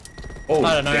 Oh,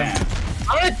 I don't know. damn.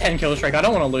 I'm on a 10 kill streak. I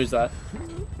don't want to lose that.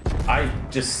 I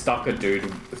just stuck a dude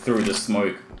through the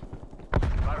smoke.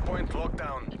 Hard point locked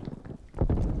down.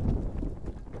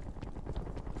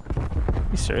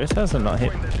 You serious? How's it not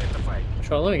hit? Point identified.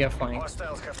 Surely we get flanked.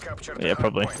 Hostiles have captured the Yeah, hard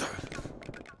probably. point.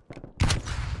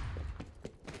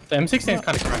 The M16 is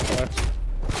kind of cracked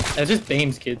though. They're just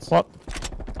beams, kids. What?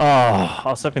 Oh, I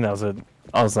was hoping that was a.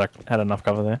 I was like, had enough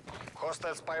cover there.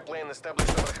 Hostile spy plane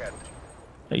established overhead.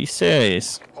 Are you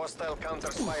serious? Hostile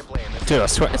counter spy plane. Dude, I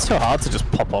swear it's so hard to just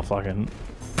pop off like an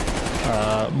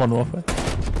Modern Warfare.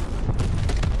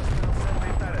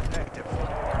 Friendly turret active.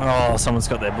 Oh, someone's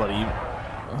got their bloody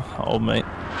old mate.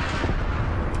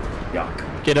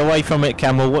 Yuck. Get away from it,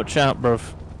 Camel. Watch out, bruv.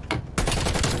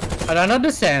 I don't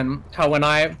understand how when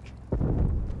I...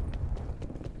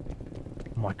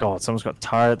 Oh my god, someone's got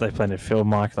turret. They planted field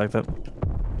mic like that.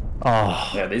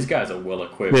 Oh, Yeah, these guys are well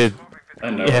equipped. dude.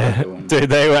 They know what Yeah, they're doing. dude,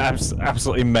 they were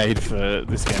absolutely made for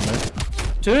this game, man.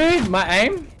 Dude, my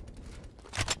aim?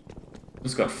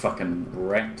 Just got fucking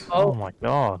wrecked. Oh my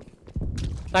god.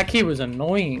 That kid was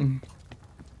annoying.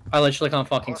 I literally can't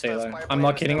fucking see though. I'm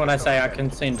not kidding when I say I can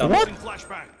see in double. What?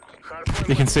 Flashbang.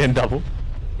 You can see in double.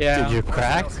 Yeah. Dude, you're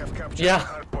cracked. Have captured Yeah. the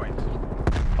hard point.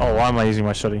 Oh, why am I using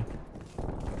my shotty?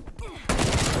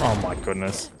 Oh my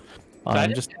goodness.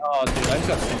 I'm just. Oh, dude, I just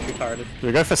got sentry turreted. Do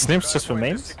we go for snips just for Point is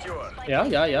memes? secure. Yeah,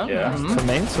 yeah, yeah. Yeah. Mhm. For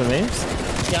memes? For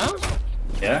memes? Yeah.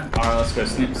 Yeah? Alright, let's go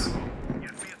snips.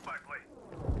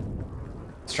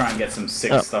 Let's try and get some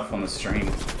sick Oh. stuff on the stream.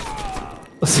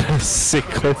 Sick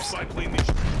clips.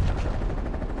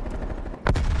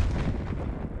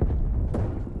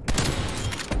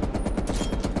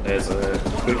 There's a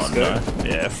quick Oh, scope. no.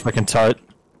 Yeah, fucking tote.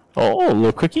 Oh, a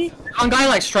little quickie. One guy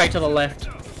like straight to the left.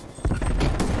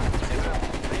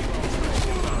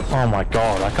 Oh my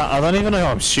god, I don't even know who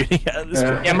I'm shooting at this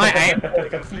point. Yeah, my aim.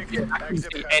 Conflict I can active see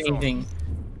hands off. anything.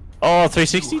 Oh,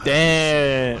 360?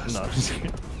 Damn. No.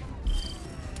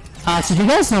 So do you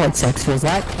guys know what sex feels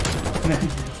like?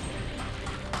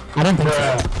 I don't think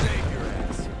so.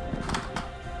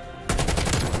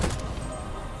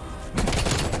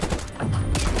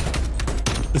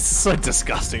 This is so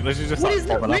disgusting. This is just What like is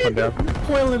that? popping up and down.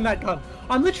 Recoil in that gun.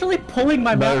 I'm literally pulling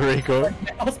my No mouse. recoil.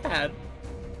 Mouse pad.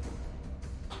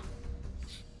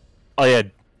 Oh yeah,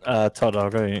 Todd, I'll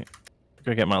go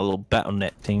get my little battle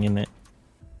net thing in it.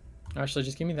 Actually,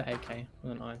 just give me the AK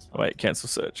with an iron sight. Wait, cancel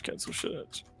search, cancel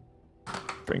search.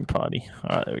 Bring party.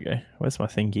 Alright, there we go. Where's my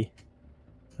thingy?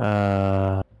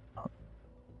 How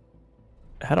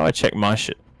do I check my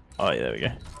shit? Oh yeah, there we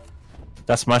go.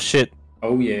 That's my shit.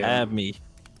 Oh yeah. Add me.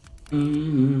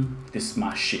 This is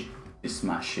my shit. This is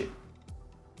my shit.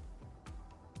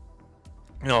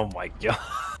 Oh my god.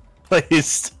 Please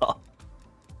stop.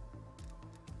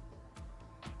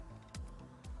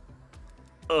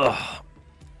 Ugh.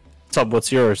 Todd,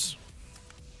 what's yours?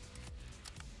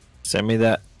 Send me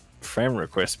that friend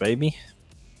request, baby.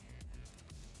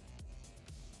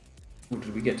 Oh,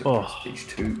 did we get to Oh.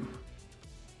 Prestige 2?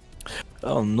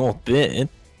 Oh, not bad.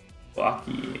 Fuck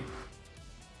yeah.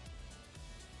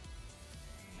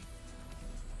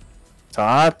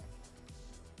 Todd?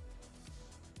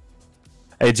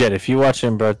 Hey, Jed, if you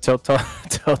watching, bro, tell Todd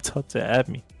to add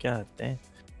me. God damn.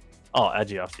 I'll add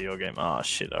you after your game. Oh,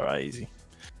 shit. Alright, easy.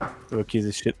 Rookies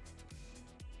of shit.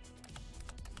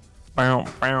 Bow,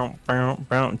 bow, bow,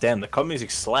 bow. Damn, the COD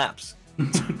music slaps.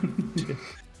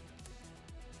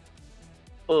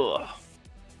 Ugh.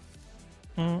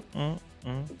 Do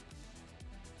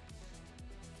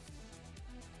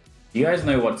you guys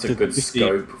know what's a Did good we see-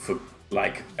 scope for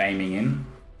like aiming in?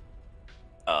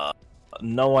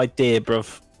 No idea,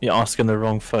 bruv. You're asking the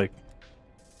wrong folk.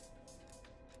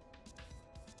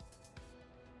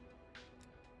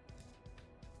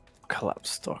 Collapse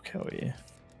stock, hell yeah.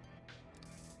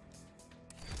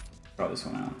 Try this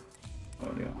one out.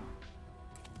 Oh dear.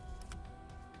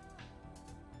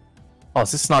 Oh,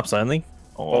 is this snipes only?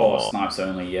 Oh, snipes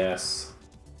only, yes.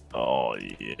 Oh,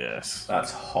 yes.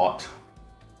 That's hot.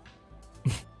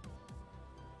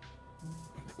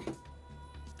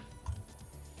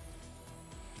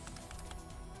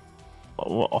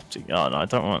 Oh, what optic? Oh, no, I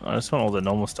don't want. I just want all the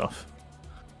normal stuff.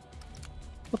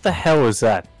 What the hell is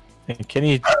that? Can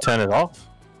you turn it off?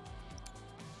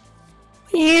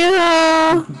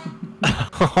 Yeah.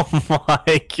 Oh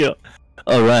my god.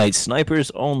 Alright, snipers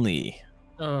only.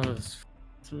 Oh,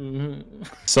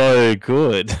 So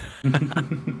good.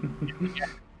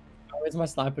 where's my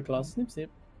sniper class? Snip, snip.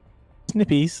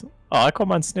 Snippies. Oh, I call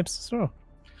mine snips as well.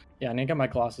 Yeah, I need to get my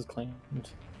glasses cleaned.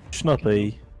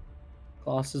 Schnuppy.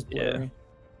 Glasses Yeah. blurry.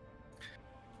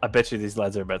 I bet you these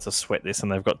lads are about to sweat this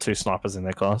and they've got 2 snipers in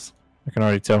their class. I can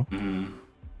already tell.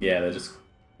 Yeah, they're just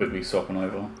quickly swapping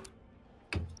over.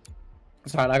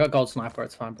 It's alright, I got gold sniper,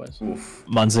 it's fine, boys. Oof.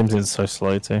 Mine zooms in so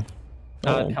slow too.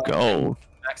 Oh, how- gold.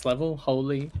 Max level,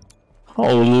 holy.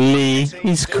 Holy,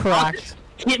 he's cracked.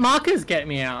 Hit markers get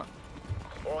me out.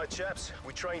 Alright, chaps,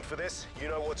 we trained for this. You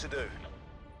know what to do.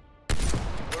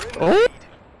 Oh,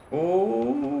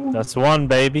 Oh. that's one,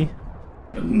 baby.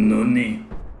 Noni.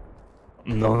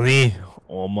 Nani?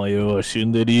 Oh my gosh,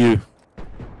 into you.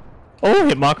 Oh,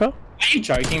 hit marker. Are you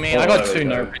joking me? Oh, I got there we 2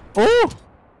 go. no. Oh,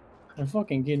 I'm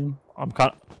fucking kidding. I'm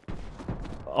kind.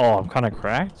 Oh, I'm kind of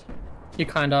cracked. You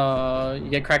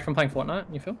get cracked from playing Fortnite,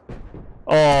 you feel?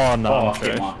 Oh no, Oh, I'm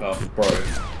hit trash. marker, bro.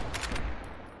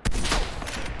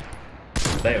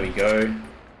 There we go.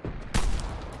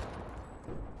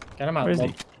 Get him out. Where is he?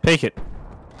 Bob. Peek it.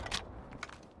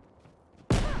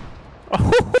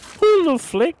 Oh, little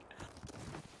flick.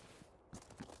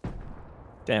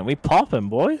 Damn, we popping,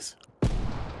 boys.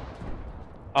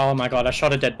 Oh my god, I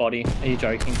shot a dead body. Are you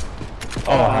joking?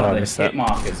 Oh, how did I the miss hit that?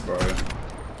 markers, bro.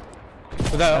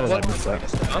 Was that, what? Miss that?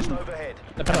 Just overhead.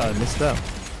 How did I miss that?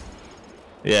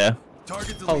 Yeah.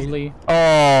 Holy. Oh,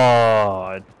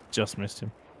 I just missed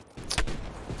him.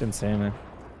 Didn't see him there.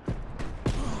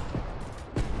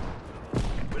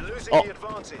 We're losing Oh. the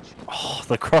advantage. Oh,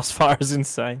 the crossfire is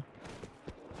insane.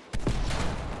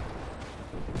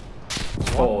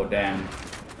 Oh, damn.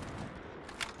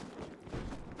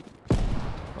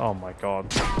 Oh my god.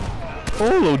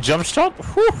 Oh, little jump shot.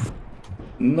 Whew.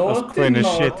 Naughty, clean as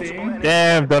shit. naughty.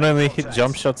 Damn, don't only hit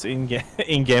jump shots in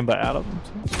game, but out of them.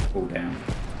 Oh, damn.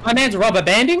 My man's rubber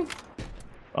banding?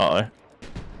 Uh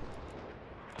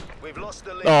We've lost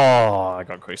the lead. oh. I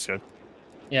got quick scared.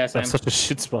 Yeah, same. That's such a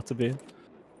shit spot to be in.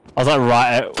 I was like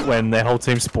right at when their whole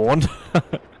team spawned.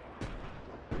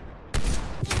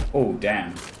 Oh,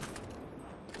 damn.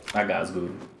 That guy's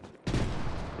good.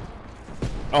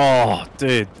 Oh,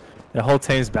 dude. The whole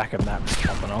team's back at map is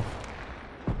popping off.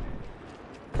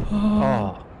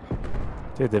 Oh.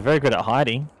 Dude, they're very good at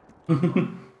hiding. This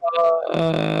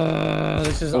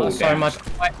is Oh, so damn. much.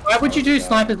 Why would you do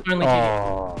snipers only here?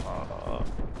 Oh.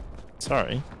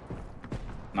 Sorry.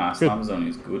 Nah, Snipers only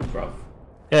is good, bro.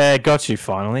 Yeah, got you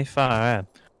finally. Far out.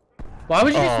 Why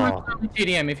would you do Oh. snipers only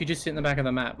TDM if you just sit in the back of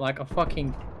the map? Like a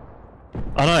fucking.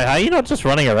 I know. How are you not just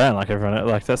running around like everyone?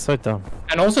 Like, that's so dumb.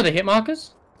 And also the hit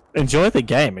markers? Enjoy the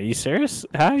game. Are you serious?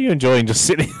 How are you enjoying just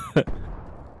sitting?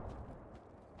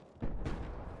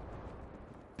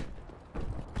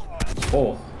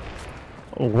 Oh,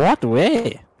 What?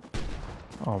 Where?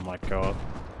 Oh my god.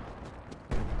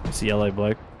 It's a yellow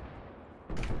bloke.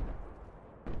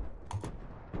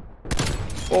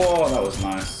 oh, that was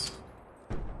nice.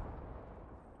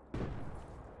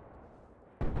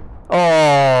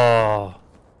 Oh.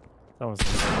 That was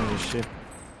holy shit.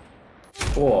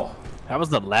 Oh, That was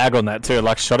the lag on that too.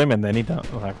 Like shot him and then he done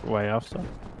like way after.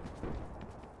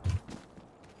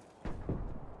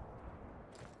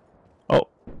 Oh.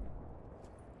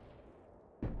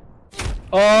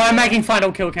 Oh, I'm making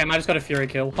final kill cam. I just got a fury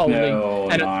kill. Holy. no,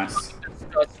 and nice. It's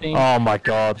disgusting. Oh my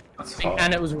god. That's hot.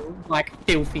 And it was like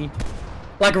filthy.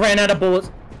 Like ran out of bullets.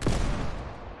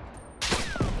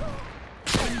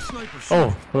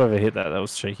 Oh, whoever hit that, that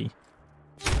was cheeky.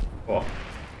 Oh,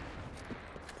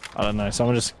 I don't know.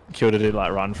 Someone just killed a dude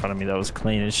like right in front of me. That was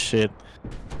clean as shit.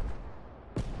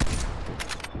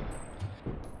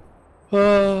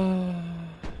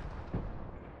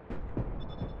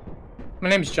 My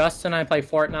name's Justin. I play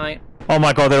Fortnite. Oh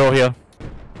my god, they're all here.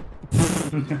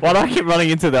 Why do I keep running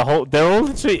into the whole? They're all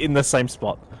literally in the same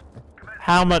spot.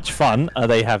 How much fun are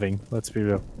they having? Let's be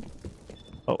real.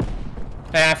 Oh,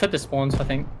 Yeah, I flipped the spawns, I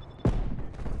think.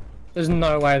 There's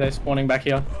no way they're spawning back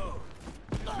here.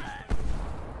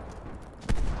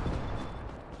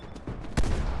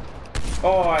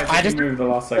 oh, I just- just moved the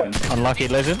last second. unlucky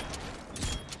legend.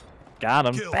 Got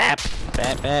him. Bap,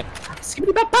 bap, bap.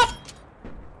 Skibbity bop bop.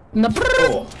 No, brrr.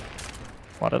 Oh,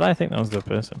 Why did I think that was the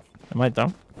person? Am I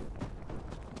dumb?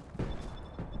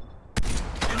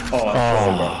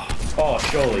 oh, oh,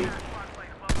 surely.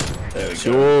 There we go.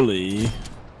 Surely.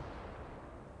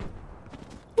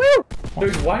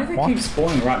 Dude, why do they What? keep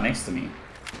spawning right next to me?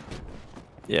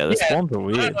 Yeah, the Yeah. spawns are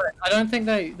weird. I don't think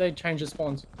they changed the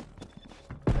spawns.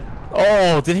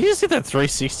 Oh, did he just hit that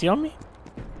 360 on me?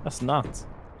 That's nuts.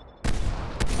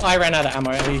 I ran out of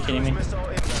ammo. Are you kidding me?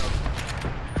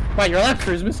 Wait, you're allowed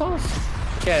cruise missiles?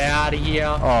 Get out of here.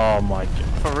 Oh my god.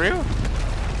 For real?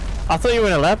 I thought you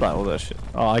weren't allowed like all that shit.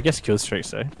 Oh, I guess kill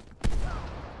streaks though.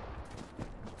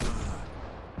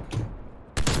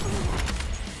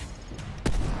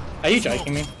 Are you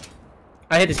joking me?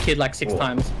 I hit this kid like 6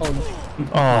 times. Holy.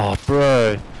 Oh,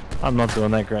 bro. I'm not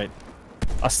doing that great.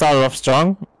 I started off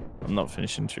strong. I'm not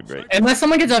finishing too great. Unless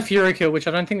someone gets a fury kill, which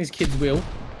I don't think these kids will.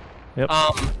 Yep.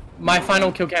 My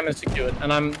final kill cam is secured,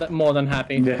 and I'm more than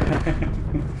happy.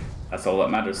 That's all that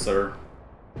matters, sir.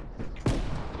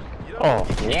 Oh,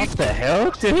 what the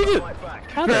hell? Did he do?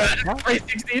 How the hell?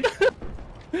 360.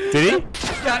 Did he?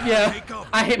 Yeah.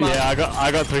 I hit my. Yeah, I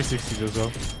got 360 as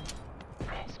well.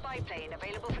 Spy plane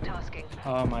available for tasking.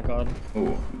 Oh my god.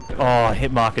 Ooh. Oh, I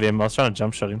hit market him. I was trying to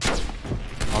jump shot him.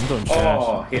 I'm doing trash.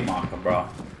 Oh, hit marker, bro.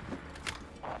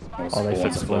 Oh, they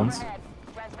fit spawns.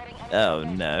 Oh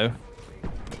no.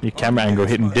 Your camera angle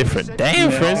hitting different. Damn,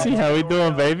 Frizzy, how we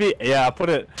doing, baby? Yeah, I put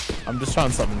it. I'm just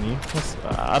trying something new.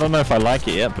 I don't know if I like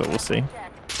it yet, but we'll see.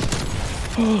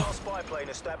 Spy plane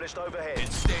established overhead.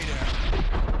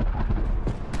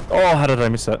 Oh, how did I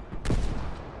miss that?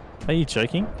 Are you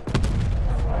joking?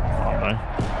 Oh no.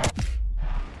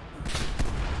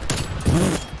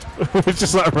 We're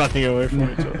just like running away from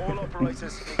each other. All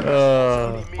operators.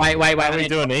 Wait. How you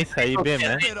doing, Heath? How you been,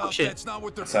 man? Shit. That's not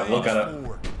what they're Let's have a look at it.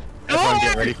 Everyone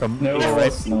get ready for No, get ready.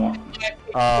 it's not.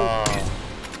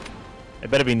 It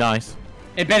better be nice.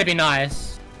 It better be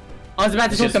nice. I was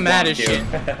about to talk the maddest shit.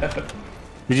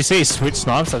 Did you see he switched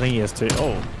snipes? I think he has two.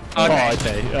 Oh.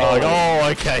 Okay. Oh,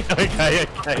 okay. Oh, okay.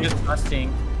 Okay.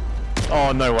 Disgusting.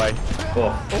 Oh, no way.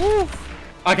 Oh,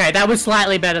 Okay, that was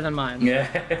slightly better than mine. yeah.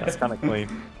 That's kind of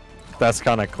clean. That's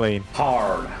kind of clean.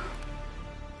 Hard.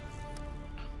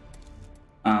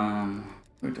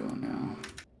 We're doing now.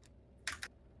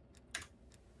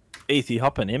 Heath, you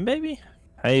hopping in, baby?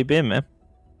 How you been, man?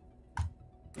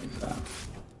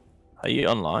 Are you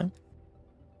online?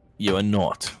 You are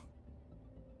not.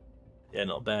 Yeah,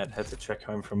 not bad. Had to check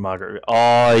home from Margaret.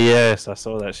 Oh, yes. I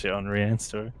saw that shit on Rianne's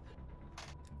story.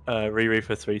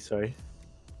 Reaper 3, sorry.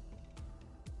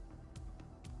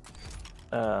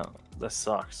 That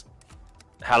sucks.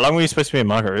 How long were you supposed to be in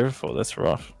Margaret River for? That's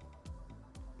rough.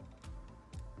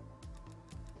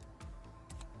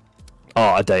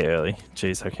 a day early.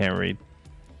 Jeez, I can't read.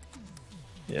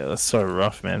 Yeah, that's so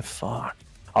rough, man. Fuck.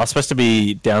 I was supposed to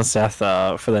be down south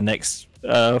for the next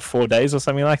 4 days or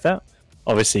something like that.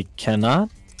 Obviously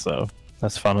cannot, so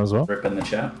that's fun as well. Rip in the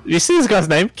chat. You see this guy's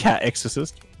name? Cat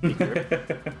Exorcist.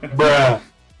 Bruh.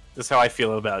 That's how I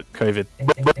feel about COVID.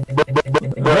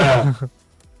 Bruh.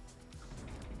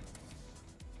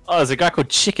 Oh, there's a guy called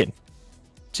Chicken.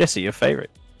 Jesse, your favorite.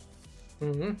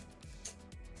 Mm-hmm.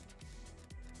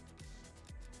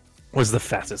 Was the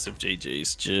fattest of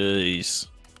GGs. Jeez.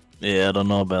 Yeah, I don't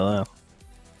know about that.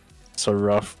 So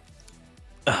rough.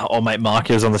 Oh, mate, Mark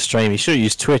is on the stream. He should have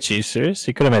used Twitch. Are you serious?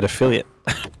 He could have made affiliate.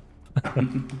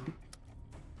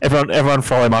 everyone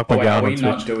follow Mark Oh, wait, McGowan are on we Twitch.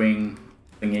 not doing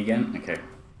thingy again? Okay.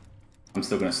 I'm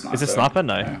still gonna snipe. Is it though. sniper?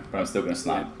 No. Yeah, but I'm still gonna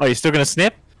snipe. Oh, you're still gonna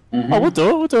snip? Mhm. Oh, we'll do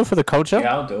it. We'll do it for the culture.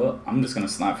 Yeah, I'll do it. I'm just gonna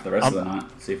snipe for the rest of the night.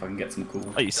 See if I can get some cool.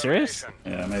 Are you serious?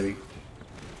 Yeah, maybe.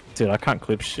 Dude, I can't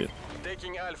clip shit.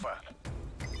 Taking Alpha.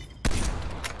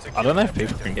 I don't know if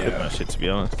people can clip Yeah. my shit, to be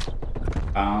honest.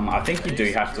 I think you do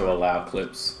have to allow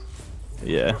clips.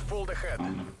 Yeah. Full ahead.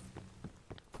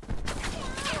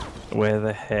 Where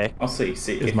the heck I'll see is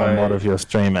if my I... mod of your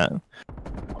stream at?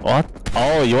 What?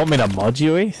 Oh, you want me to mod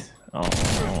you, Heath? Oh,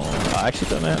 I actually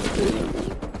don't know how to do it.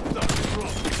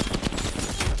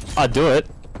 I'd do it.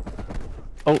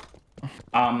 Oh.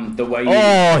 the way you...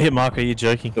 Oh, hit Mark, are you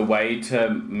joking? The way to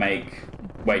make...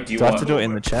 Wait, do you Do I want... have to do it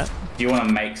in the chat? Do you want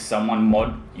to make someone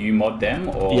mod them,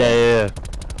 or... Yeah.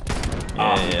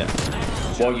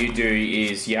 What you do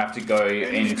is you have to go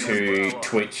into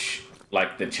Twitch,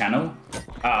 like the channel,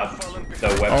 the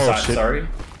website, shit. sorry.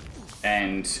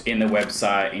 And in the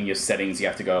website, in your settings, you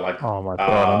have to go like... Oh my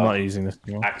god, I'm not using this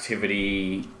anymore.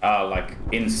 Activity, like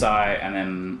insight, and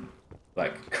then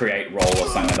like create role or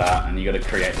something like that, and you got to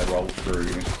create the role through...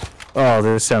 Oh,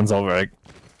 this sounds all very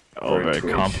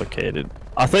Twitch. complicated.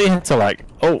 I thought you had to like...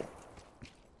 Oh.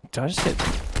 Did I just hit...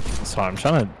 Sorry, I'm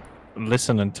trying to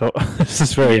listen and talk. This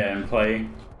is very... Yeah, and play.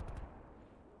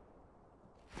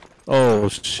 Oh,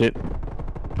 shit.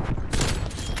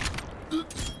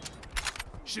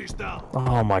 She's down.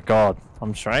 Oh my god.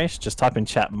 I'm trash. Just type in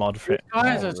chat mod for it.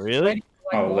 Guys, Oh, it's really?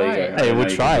 Oh, there you go. Hey, I didn't we'll know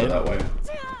you try could do it. that way.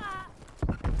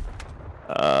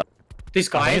 This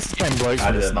I guy think is it's the same bloke I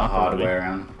for did the it the sniper, hard really. way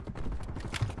around.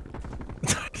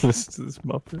 This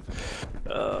Muppet.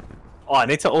 Oh, I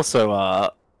need to also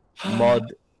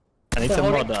mod. I need to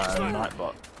mod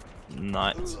Nightbot.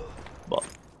 Nightbot.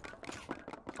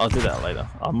 I'll do that later.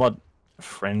 I'll mod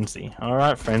Frenzy.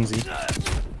 Alright, Frenzy.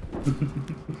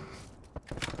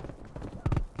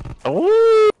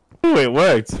 Oh, it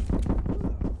worked.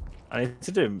 I need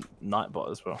to do Nightbot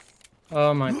as well.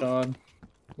 Oh my god.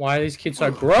 Why are these kids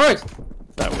so gross?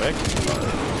 That worked.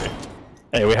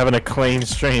 Hey, we're having a clean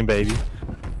stream, baby.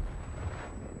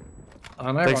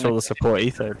 I know. Thanks for all the support,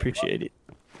 Ether. I appreciate it.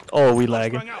 Oh, we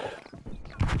lagging.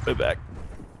 We're back.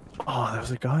 Oh, there was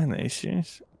a guy in the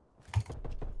issues.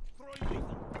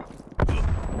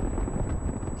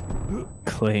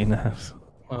 Clean ass.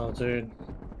 Oh, dude.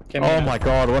 Get me Oh out. my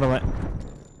god, what am I?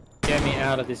 Get me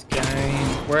out of this game.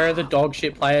 Where are the dog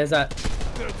shit players at?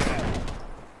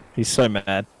 He's so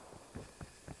mad.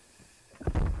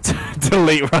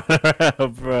 Delete runner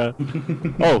out, bro.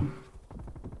 Oh.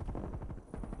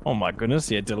 Oh my goodness,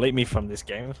 yeah, delete me from this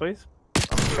game, please.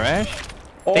 I'm trash.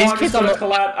 Oh, These I kids just got are a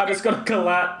collat. I just got a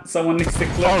collat. Someone needs to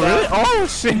clip Oh really? that. Oh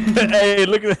shit! Hey,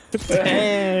 look at that!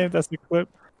 Damn, that's the clip.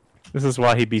 This is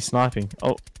why he'd be sniping.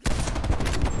 Oh.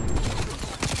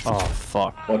 Oh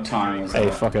fuck. What time is Hey,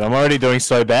 it? fuck it. I'm already doing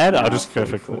so bad. I'll just go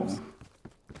for 44. clips.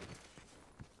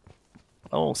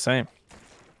 Oh, same.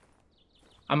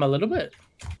 I'm a little bit.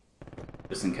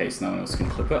 Just in case no one else can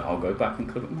clip it, I'll go back and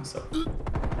clip it myself.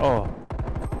 Oh.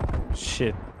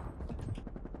 Shit.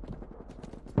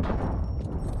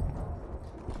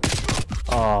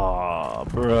 Oh,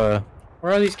 bruh.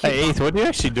 Where are these kids? Hey, Heath, what do you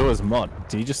actually do as mod?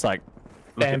 Do you just, like,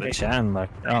 look Ban at the people. chat and, like,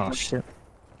 oh, shit.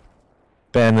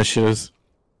 Ban the shitters.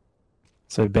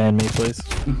 So ban me, please.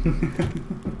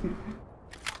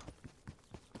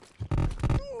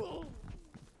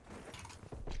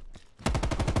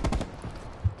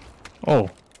 Oh.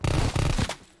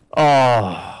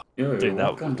 Oh. Yo, Dude,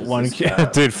 what gun that does one this kill.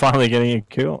 have? Dude, finally getting a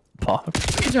kill. Pop.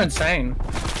 These kids are insane.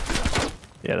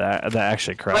 Yeah, that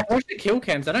actually crap. Like, watch the kill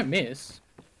cams. I don't miss.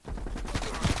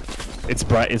 It's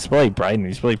probably Brayden.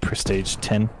 He's probably prestige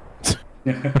 10.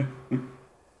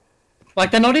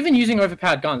 Like, they're not even using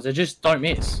overpowered guns. They just don't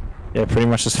miss. Yeah, pretty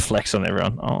much just flex on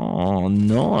everyone. Oh,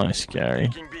 nice, Gary.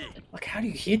 Like, how do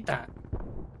you hit that?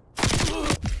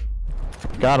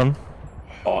 Got him.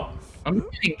 Oh, I'm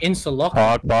getting insta-lock.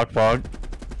 Pog.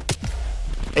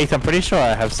 Ethan, I'm pretty sure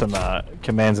I have some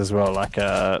commands as well. Like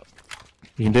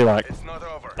you can do like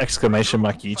exclamation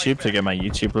mark YouTube to get my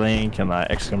YouTube link, and like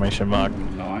exclamation mark.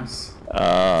 Nice.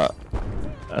 I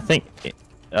think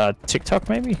TikTok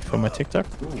maybe for my TikTok.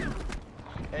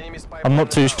 I'm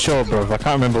not too sure, bro. I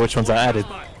can't remember which ones I added.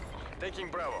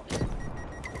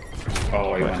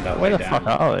 Oh, he went that Where way the down.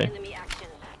 fuck are they?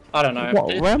 I don't know.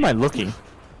 What, where am I looking?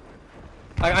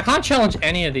 I can't challenge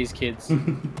any of these kids.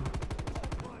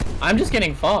 I'm just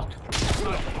getting fucked.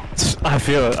 I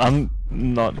feel it. I'm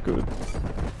not good.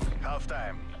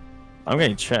 I'm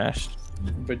getting trashed.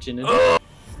 Virginity. Oh,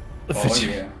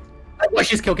 yeah. Watch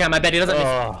his kill cam. I bet he doesn't miss Oh.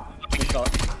 a fucking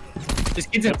shot. This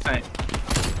kid's insane.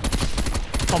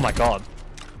 Oh my god.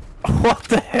 What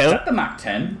the Is hell? that the Mac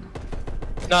 10?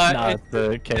 No, No, it's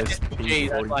the it's G,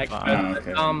 that's like KSP45. Oh,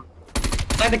 okay.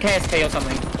 it's like the KSP or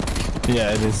something.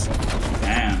 Yeah, it is.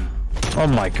 Damn. Oh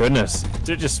my goodness.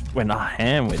 Dude just went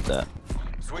ham with that.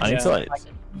 I need to like...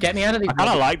 Get me out of these. I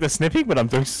kinda like the snipping, but I'm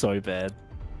doing so bad.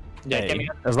 Yeah, get Hey, me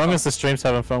out. as long as the stream's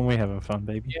having fun, we having fun,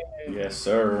 baby. Yes,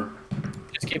 sir.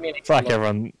 Just give me an It's like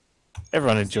everyone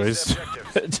enjoys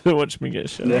to watch me get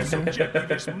shot.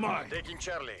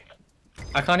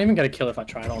 I can't even get a kill if I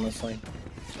tried, honestly.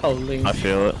 Holy. I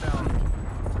feel it.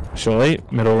 Surely,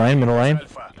 middle lane, middle lane.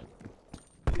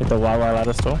 Hit the YY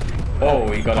ladder store. Oh,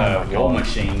 we got Oh a my war God.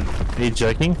 machine. Are you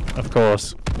joking? Of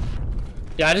course.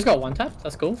 Yeah, I just got one tap.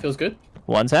 That's cool. Feels good.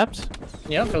 One tapped?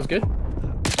 Yeah, feels good.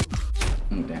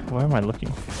 Oh, damn. Where am I looking?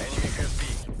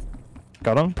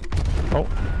 Got him? Oh.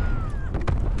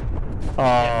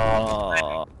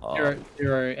 Oh.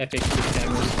 Zero epic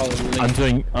cameras.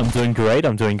 Holy. I'm doing great.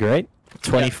 I'm doing great.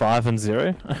 25 and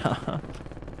 0.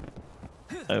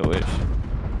 I wish.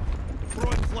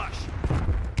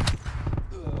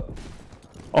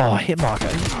 Oh, hit marker.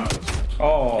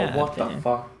 Oh, God what damn. the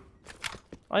fuck?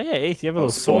 Oh yeah, Heath, you have a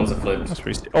little Spawns sword. are flipped. That's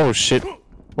pretty oh shit.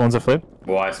 Spawns are flip.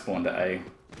 Well, I spawned at A.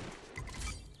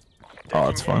 Oh,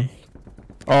 it's fine.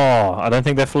 Oh, I don't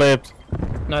think they're flipped.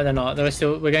 No, they're not.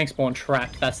 We're getting spawn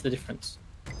trapped. That's the difference.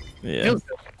 Yeah. Feels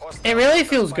good. It really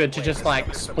feels good to just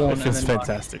like spawn It and feels then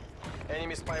fantastic.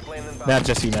 Now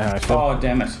Jesse, you know how I feel. Oh,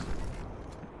 damn it.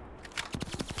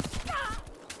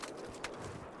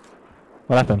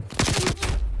 What happened?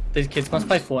 These kids must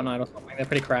play Fortnite or something. They're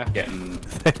pretty crap. Getting...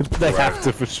 They have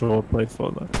to for sure play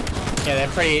Fortnite. Yeah, they're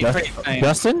pretty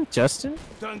insane. Justin?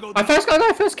 I got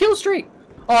my first kill streak.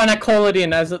 Oh, and I call it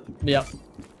in as a yep.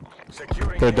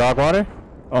 The dog water?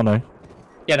 Oh no.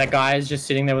 Yeah, that guy is just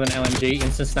sitting there with an LMG,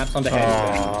 instant snaps onto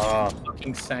head. Oh. Fucking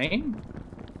insane.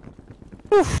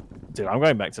 Dude, I'm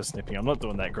going back to snipping. I'm not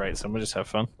doing that great, so I'm gonna just have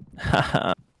fun.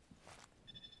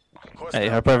 Hey,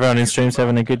 hope everyone in stream's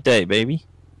having a good day, baby.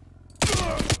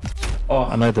 Oh,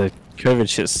 I know the COVID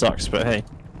shit sucks, but hey.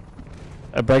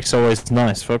 A break's always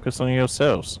nice. Focus on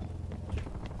yourselves.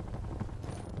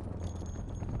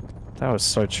 That was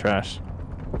so trash.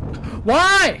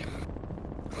 Why?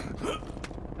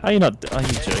 Are you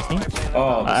joking?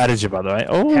 oh, I added you, by the way.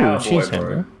 Oh, cowboy, she's bro.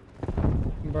 Hamburn.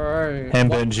 Bro.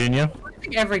 Hamburn Jr.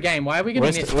 Every game. Why are we getting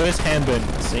Where's, this? where's Hamburn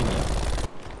Senior?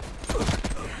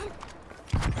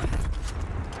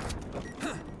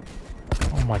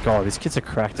 Oh my god, these kids are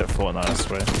cracked at Fortnite, I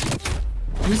swear.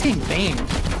 I'm just getting beamed.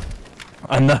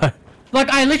 I know. Like,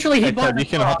 I literally Hey, hit Ted, you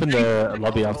can hop in the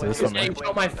lobby after this one, man.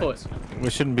 Shot my foot. We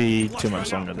shouldn't be too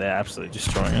much longer. They're absolutely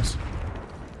destroying us.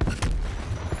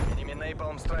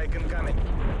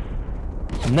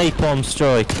 Napalm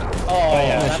strike. Oh,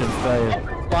 yeah. Mission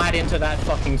failed. Slide into that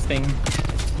fucking thing.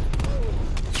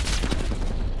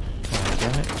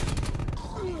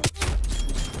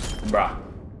 bruh.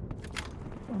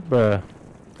 Bruh.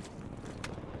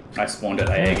 I spawned at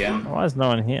A again. Why is no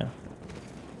one here?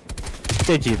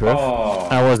 Did you, bro? Oh.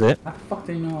 How was it? How the fuck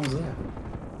did you know I was there?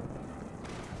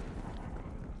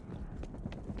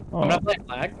 Oh. I'm gonna play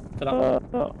flag for that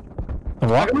one.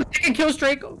 What? Second kill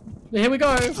streak. Here we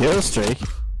go. Kill streak?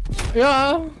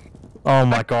 Yeah. Oh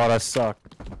my god, I suck.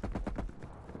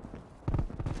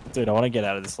 Dude, I want to get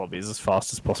out of this lobby as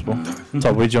fast as possible.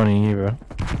 So we're joining you, bro.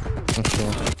 For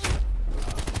sure.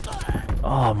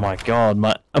 Oh my god,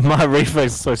 my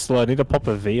reflex is so slow. I need to pop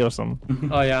a V or something.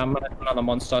 Oh yeah, I'm gonna do another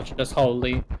monster. Just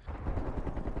holy.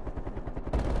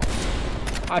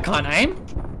 I can't aim.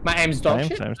 My aim's dog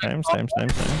shit. Same.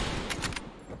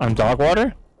 I'm dog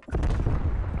water?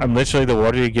 I'm literally the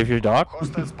water you give your dog?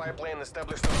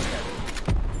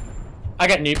 I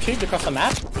get noob tubed across the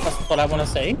map. That's what I want to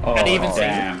see. Oh, And even see.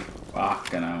 damn.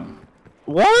 Fucking hell.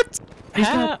 What?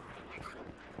 How?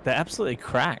 They're absolutely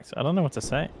cracked. I don't know what to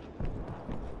say.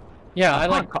 Yeah,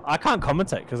 I can't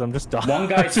commentate because I'm just dying. One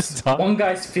guy's just dying. one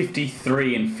guy's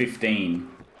 53 and 15.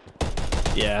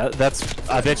 Yeah, that's.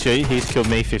 I bet you he's killed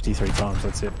me 53 times.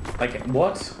 That's it. Like,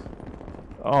 what?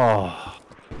 Oh.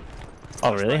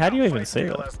 Oh, really? How do you even see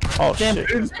that? Oh,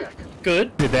 shit.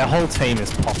 Good. Dude, their whole team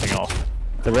is popping off.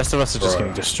 The rest of us are just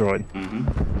getting destroyed.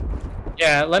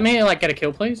 Yeah, let me like get a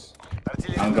kill, please.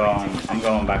 I'm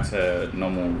going back to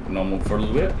normal for a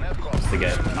little bit, just to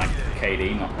get my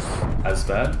KD not as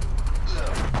bad.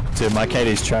 Dude, my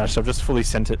KD's trashed. I've just fully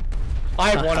sent it.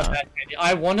 I want a bad KD.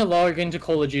 I want to log into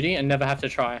Call of Duty and never have to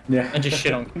try. Yeah. And just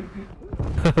shit on.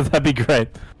 That'd be great.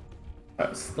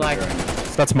 That's Like,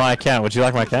 That's my account. Would you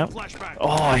like my account? Oh,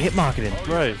 I hit marketing,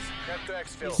 bro.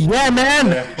 Yeah,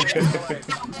 man.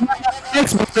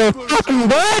 Thanks, Mr. fucking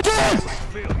virgin.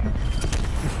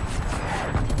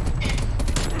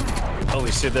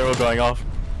 Holy shit, they're all going off.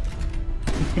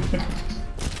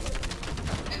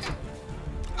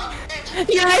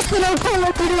 Yes, but I'm Call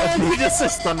of Duty. You just said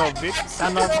son of bitch.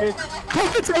 Son of bitch.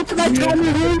 Concentrate to my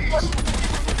camera.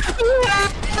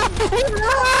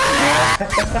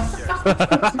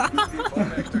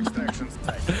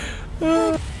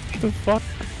 The fuck?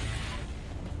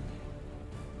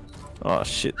 Oh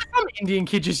shit. some Indian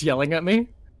kid just yelling at me.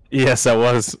 Yes, I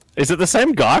was. Is it the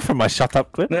same guy from my shut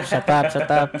up clip? Shut up,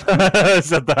 shut up.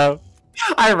 Shut up.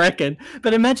 I reckon.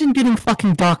 But imagine getting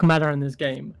fucking dark matter in this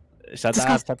game. Shut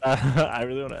up, shut up. I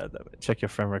really want to add that. Check your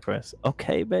friend request.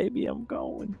 Okay, baby, I'm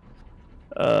going.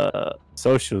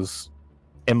 Socials.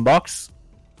 Inbox.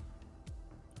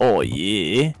 Oh,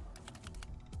 yeah.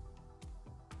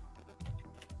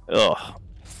 Ugh.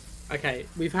 Okay,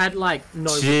 we've had like no.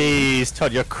 Jeez,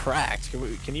 Todd, you're cracked.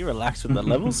 Can you relax with the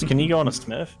levels? Can you go on a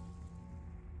Smurf?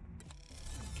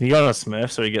 Can you go on a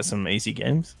Smurf so we get some easy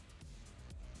games?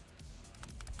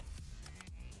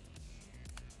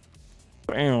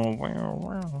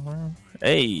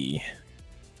 Hey.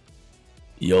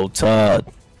 Yo, Todd.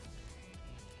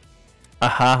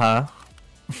 Ahaha.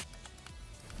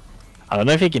 I don't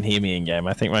know if you can hear me in game.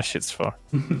 I think my shit's far.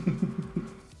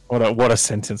 What a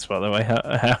sentence, by the way. How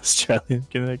Australian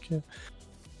can that get?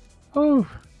 Oh.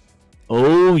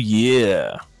 Oh,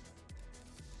 yeah.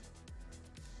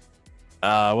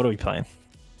 What are we playing?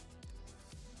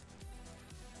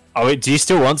 Oh, wait, do you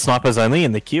still want snipers only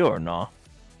in the queue or no?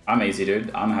 I'm easy,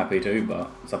 dude. I'm happy too,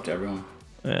 but it's up to everyone.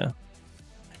 Yeah.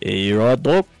 Yeah, you're right,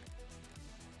 dog.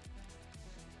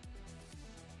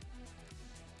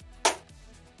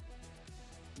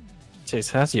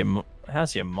 Jeez, how's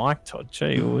your mic, Todd?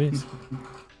 Gee whiz.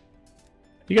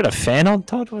 You got a fan on,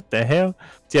 Todd? What the hell?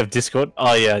 Do you have Discord?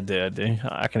 Oh yeah, I do.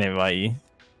 I can invite you.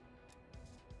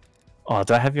 Oh,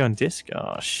 do I have you on Disc?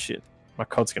 Oh shit. My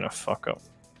COD's gonna fuck up.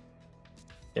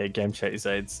 Yeah, game chat is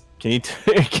AIDS. Can you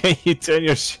turn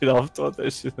your shit off, Todd?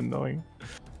 That shit's annoying.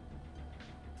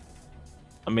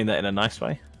 I mean that in a nice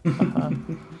way.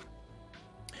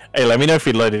 Hey, let me know if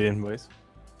you load it in, boys.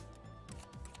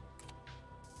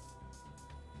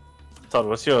 Todd,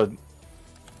 what's your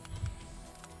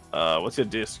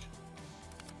disc?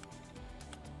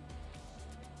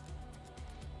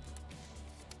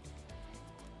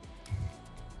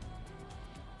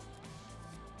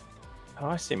 How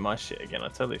do I see my shit again? I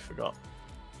totally forgot.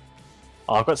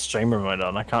 Oh, I've got streamer mode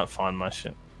on. I can't find my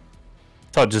shit.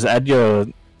 Todd, just add your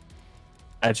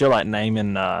like name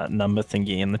and number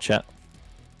thingy in the chat.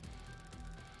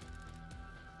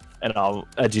 And I'll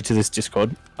add you to this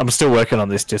Discord. I'm still working on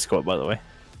this Discord, by the way.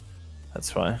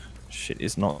 That's why shit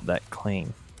is not that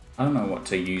clean. I don't know what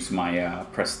to use my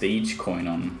prestige coin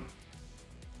on.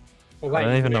 Well, wait, I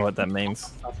don't even know what that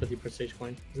means. After the prestige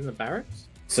coin, is in the barracks.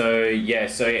 So yeah,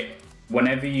 so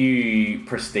whenever you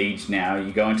prestige now,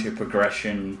 you go into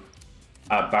progression,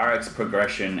 barracks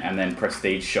progression, and then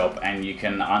prestige shop, and you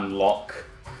can unlock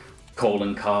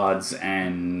calling cards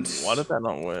and. Why did that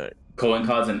not work? Calling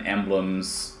cards and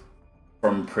emblems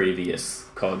from previous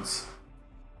CODs.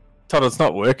 Todd, it's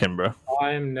not working, bro.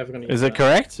 I'm never gonna. Is it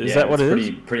correct? Is that what it is?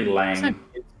 Pretty lame.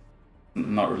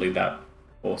 Not really that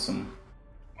awesome.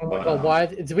 Oh my god, why?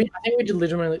 Did we? I think we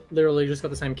literally just got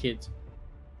the same kids.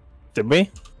 Did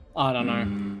we? I don't know.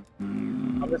 I'm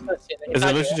just gonna sit there. Is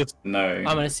it literally just no? I'm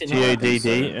gonna sit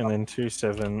TODD and then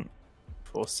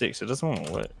 2746? It doesn't want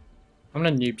to work. I'm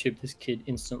gonna noob tube this kid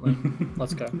instantly.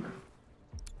 Let's go.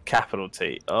 Capital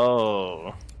T.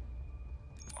 Oh.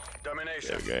 Domination.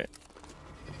 There we go.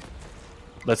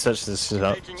 Let's search this shit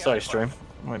up. Sorry, stream.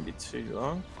 Won't be too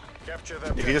long. Capture the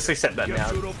If you just accept that now,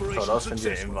 Capture Todd, operation I'll send you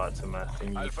an successful. invite to my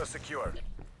thingy. Alpha secure.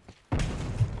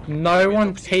 No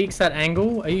one peeks that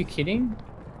angle. Are you kidding?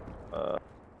 How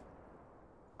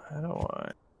do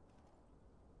I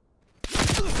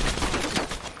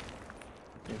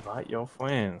invite your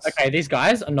friends? Okay, these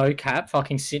guys are no cap,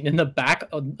 fucking sitting in the back.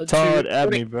 Todd, add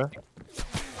me, bro.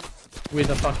 with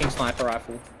a fucking sniper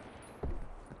rifle.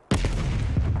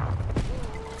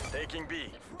 Taking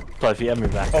B. But if you have me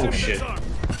back. Oh shit.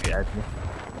 Yeah.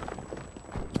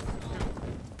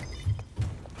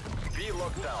 B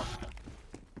locked down.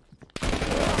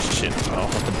 Shit. Oh,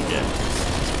 what did we get?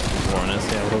 Warren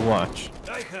is able to watch.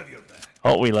 I have your back.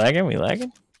 Oh, we lagging? We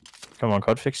lagging? Come on,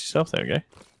 COD, fix yourself. There we go.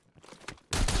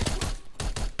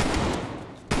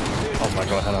 Oh my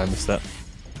god, how did I miss that?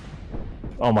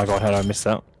 Oh my god, how did I miss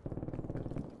that?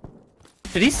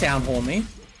 Did he sound whore me?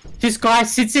 This guy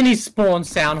sits in his spawn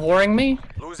sound whoring me?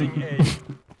 Losing A.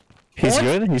 He's What?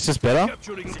 good? He's just better?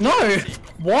 No!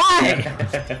 Why?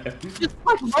 Just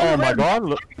like run Oh my around god,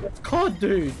 look. COD,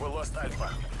 dude. We lost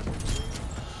Alpha.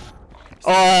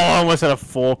 Oh, I almost had a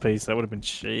 4-piece. That would have been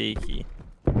cheeky.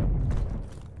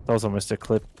 That was almost a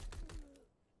clip.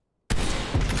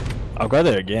 I'll go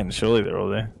there again. Surely they're all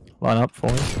there. Line up for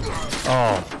me.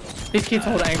 Oh. These kids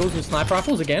hold angles with sniper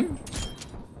rifles again?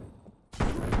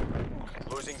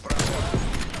 Losing Bravo.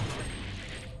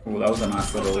 Oh, that was a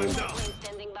nice little.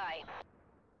 Standing by.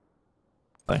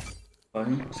 Play.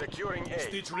 Securing A.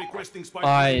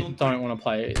 I don't want to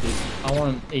play this. I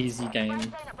want an easy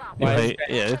game.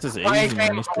 Yeah, this is Why easy,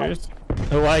 game? mistress.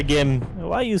 Why game?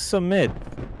 Why you so mid?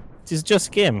 It's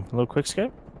just game. A little quick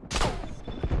scope.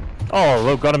 Oh,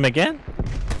 look, got him again?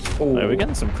 Oh, Hey, we're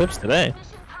getting some clips today.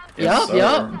 yes, sir.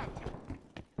 Yup.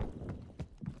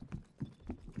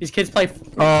 These kids play.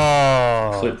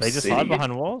 Oh, Clip they just City. hide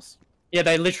behind walls? Yeah,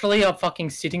 they literally are fucking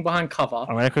sitting behind cover.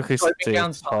 I'm gonna quickly Sloping see down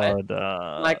if side.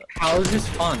 Todd, Like, how is this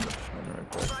fun?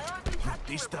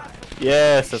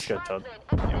 Yes, let's go, Todd.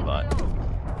 Invite.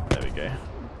 There we go.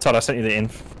 Todd, I sent you the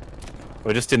inf.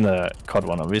 We're just in the COD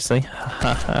one, obviously.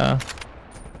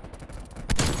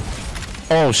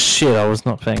 Oh shit, I was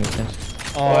not paying attention.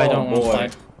 Oh, I don't boy.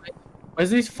 want to play. Where's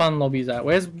these fun lobbies at?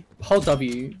 Where's whole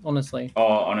W, honestly? Oh,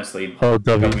 honestly. Oh,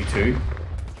 W. W2.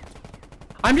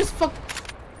 I'm just fuck.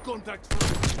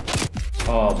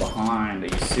 Oh, behind. Are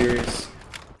you serious?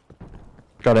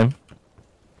 Got him.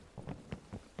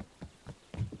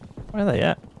 Where are they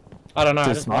at? I don't know. I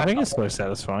Dude, just sniping is so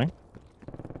satisfying.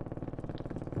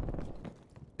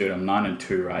 Dude, I'm 9 and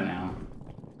 2 right now.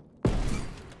 Are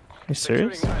you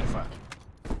serious? Securing Alpha.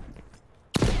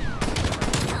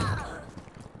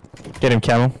 Get him,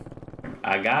 Camel.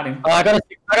 I got him. Oh, I got a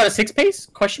 6-piece?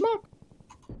 Question mark?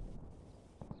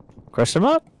 Question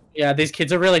mark? Yeah, these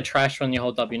kids are really trash when you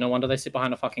hold W. No wonder they sit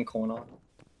behind a fucking corner.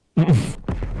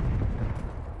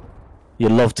 You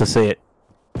love to see it.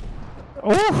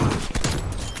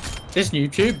 Oh! This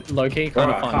YouTube, low-key,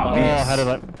 kind of Bro, I fun. can't But miss. Oh, how did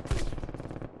I...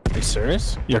 Are you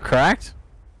serious? You're cracked?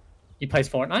 he plays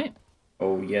Fortnite?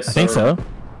 Oh, yes, I think sir. so.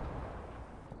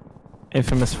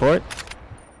 Infamous Fort.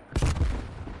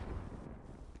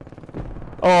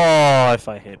 Oh, if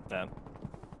I hit that.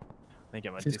 I think I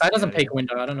might This guy doesn't peek a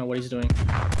window. I don't know what he's doing.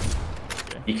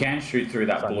 You can shoot through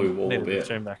that blue wall a bit.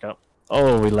 Zoom back up.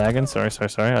 Oh, we lagging? Sorry.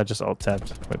 I just alt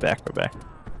tabbed. We're back.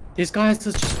 These guys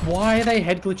are just... Why are they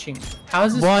head glitching? How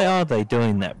is this... Why are they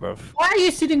doing that, bro? Why are you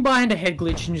sitting behind a head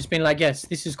glitch and just being like, yes,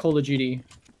 this is Call of Duty.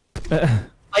 Play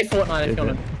Fortnite if you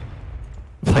want to.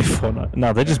 Play Fortnite.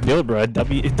 No, they just build, bro.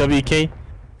 W key.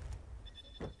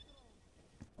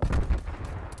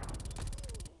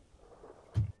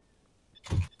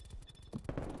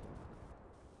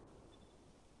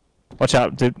 Watch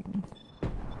out, dude.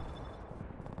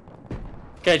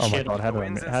 Good Oh my shit. god,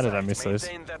 how did I miss those?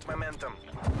 Maintain that momentum.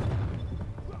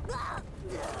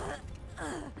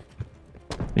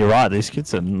 You're right, these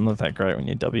kids are not that great when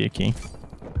you W key.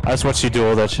 I just watched you do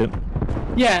all that shit.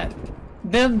 Yeah.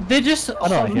 They're just... I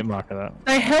know I hit marker that.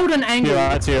 They held an angle. You're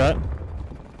right,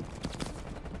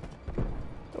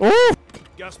 Ooh!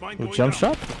 Little jump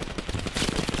shot.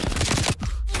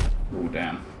 Oh,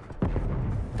 damn.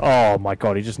 Oh my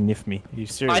god, he just niffed me. Are you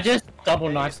serious? I just double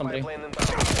knifed somebody. Plane inbound.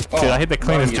 Dude, I hit the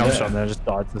cleanest you jump there. shot and then I just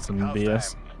died to some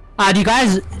BS. Do you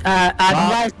guys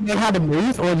know how to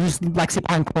move, or you just like sit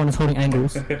behind corners holding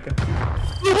angles? You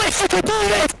wish you could do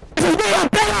this! This is way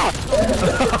up better!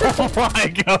 Oh my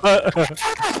god!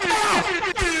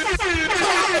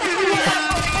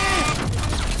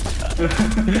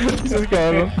 What's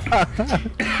going on?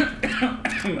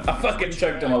 I fucking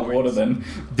choked on my water then.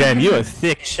 Damn, you a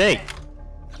thick shake.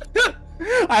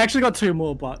 I actually got 2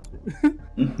 more, but...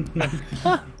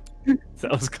 That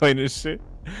was clean as shit.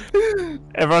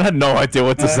 Everyone had no idea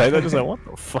what to say. They're just like, what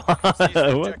the fuck?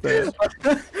 What the?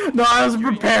 No, I was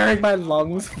preparing my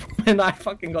lungs and I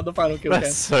fucking got the final kill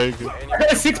That's cam. so good. I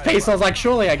got a 6-piece, I was like,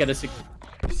 surely I get a 6.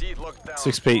 Seed locked down.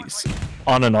 6 piece.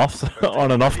 On and off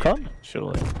cut?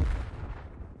 Surely.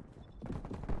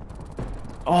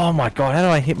 Oh my god, how do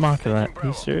I hit marker that? Are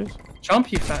you serious?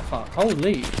 Jump, you fat fuck.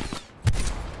 Holy.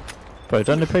 Bro,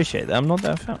 don't appreciate that. I'm not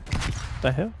that fat.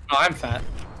 The hell? No, I'm fat.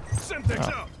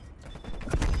 Oh.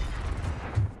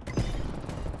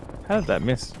 How did that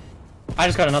miss? I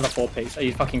just got another 4-piece. Are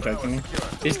you fucking joking me?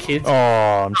 These kids. Oh,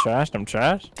 I'm trashed. I'm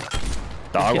trashed.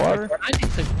 Dog water?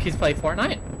 These kids play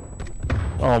Fortnite.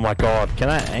 Oh my god. Can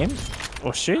I aim?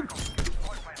 Or shoot?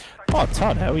 Oh,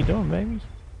 Todd, how we doing, baby?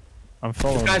 I'm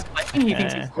following. This guy's playing. He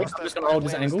thinks he's quick. I'm just gonna hold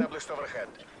his angle.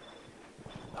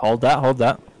 Hold that, hold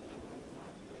that.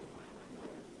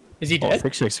 Is he Oh, dead?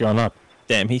 thick shit's going up.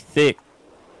 Damn, he thick.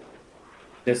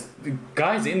 There's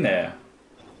guys in there.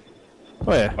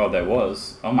 Oh yeah. Oh, there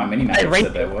was. Oh, my mini map Hey, right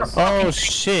said there was. Oh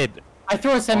shit. I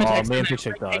threw a Cemetex me and and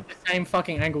Picture they died. take the same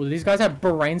fucking angle. Do these guys have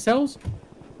brain cells?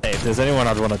 Hey, if there's anyone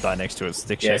I'd want to die next to, it's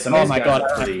thick Yeah, shit. some of Oh these my guys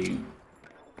God. are pretty.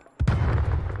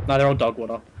 No, they're all dog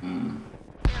water.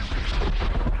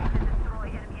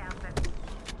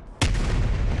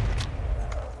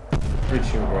 Pretty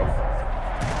chill, bro.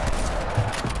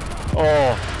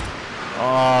 Oh.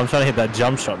 Oh, I'm trying to hit that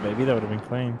jump shot, baby. That would have been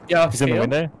clean. Yeah, He's in the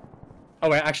window. Oh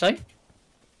wait, actually,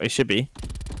 He should be.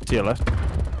 To your left.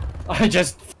 I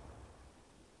just.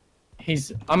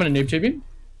 I'm gonna noob tube him.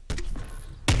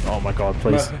 Oh my god,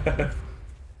 please.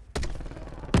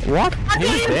 What? He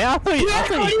was there? I thought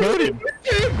you killed him.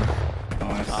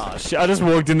 Nice. Oh shit, I just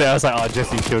walked in there. I was like, oh,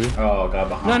 Jesse killed him. Oh, guy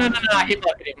behind. No, I hit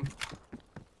blocked him.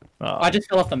 Oh. I just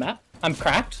fell off the map. I'm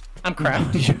cracked. I'm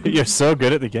cracked. You're so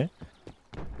good at the game.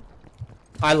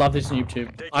 I love this noob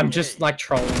tube. I'm just like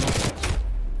trolling.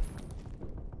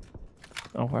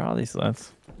 Oh, where are these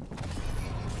lads?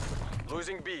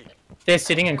 Losing B. They're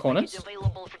sitting in corners.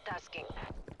 Available for tasking.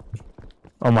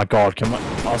 Oh my god, come on.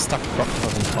 I was stuck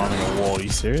fucking climbing a wall. Are you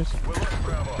serious?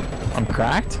 I'm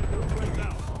cracked?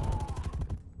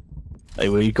 Hey,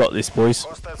 well, you got this, boys.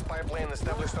 Hostile spy plane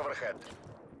established overhead.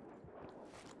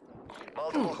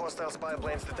 Multiple hostile spy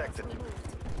planes detected.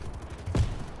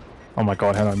 Oh my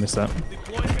god, how did I miss that?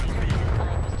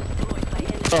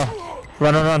 Oh,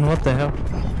 run, what the hell?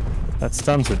 That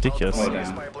stun's ridiculous. Slow down.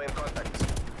 Spy plane contact.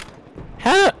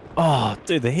 How? Oh,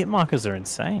 dude, the hit markers are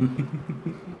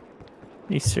insane.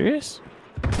 Are you serious?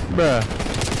 Bruh.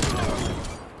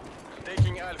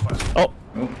 Taking Alpha. Oh.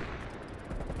 Oh.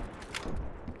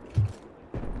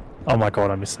 Oh my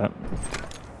god, I missed that.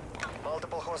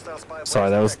 Multiple hostile spy planes Sorry,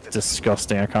 that was detected.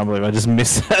 disgusting. I can't believe I just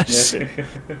missed that shit. Yeah.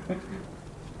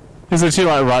 He's literally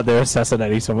like right there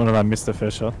assassinating someone and I missed the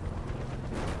first shot.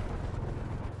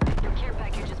 Your care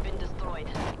package has been destroyed.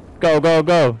 Go, go,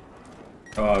 go.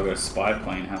 Oh, I got a spy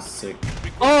plane. How sick.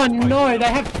 Oh no, they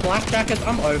have flak jackets.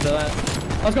 I'm over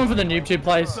that. I was going for the noob tube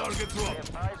place.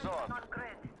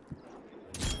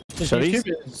 This Shotties? noob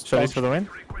tube is Shotties for the win?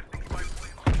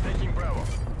 Taking Bravo.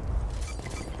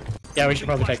 Yeah, we should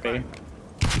probably take B.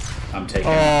 I'm taking.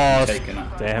 Oh, I'm taking it.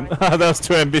 damn. That was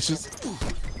too ambitious.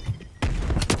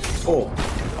 Oh,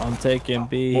 I'm taking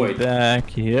B Boy.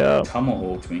 back. Yep.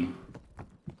 tomahawked me.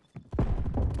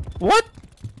 What?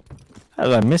 How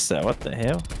did I miss that? What the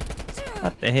hell?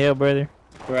 What the hell, brother?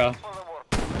 Bro.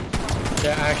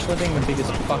 They're actually being the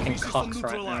biggest fucking cocks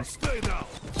right now.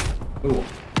 Ooh.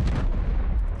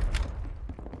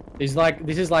 This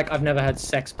is like I've never had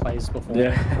sex plays before.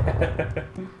 Yeah.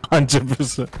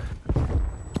 100%.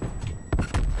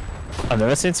 I've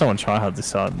never seen someone try hard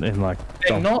this hard in like.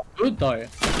 They're not good though.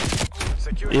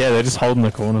 Yeah, they're just holding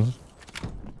the corners.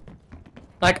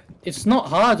 Like, it's not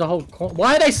hard to hold.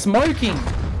 Why are they smoking?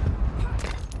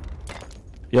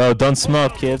 Yo, don't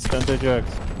smoke, kids. Don't do drugs.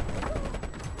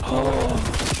 Oh,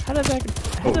 how did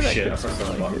that? Oh shit! I pressed the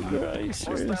wrong button. Are you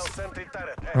serious? Hostile sentry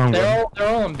turret. Oh, They're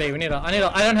all on B. I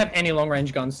don't have any long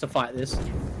range guns to fight this.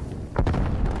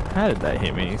 how did that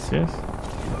hit me? Are you serious?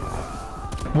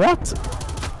 What?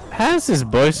 How is this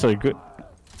bow so good?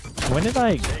 When did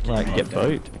I like get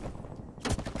bowed?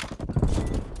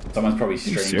 Someone's probably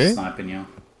serious? stream sniping you.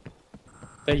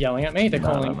 They're yelling at me. They're No,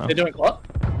 I calling. don't know. They're doing what?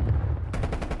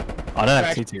 I don't They're have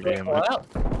actually CTV. doing in all there.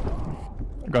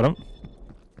 out. Got him.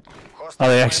 Hostile Are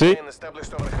they spy actually? plane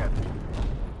established overhead.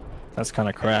 That's kind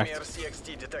of Enemy cracked.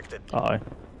 RCXD detected. Uh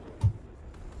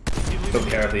oh. Took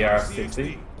care of the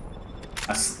RCXD.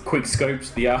 Quick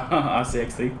scopes the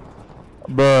RCXD.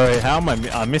 Bro, how am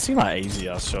I'm missing my easy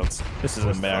ass shots. This is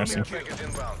embarrassing. Package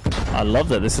inbound. I love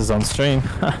that this is on stream. B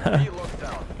locked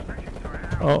down.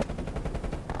 Oh,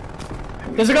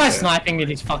 There's a guy sniping me at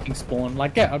his fucking spawn.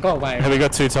 Like, go away. have we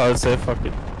got two turrets there? Fuck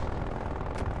it.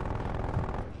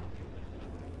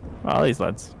 Oh, these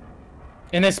lads.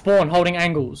 In their spawn, holding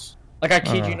angles. Like, I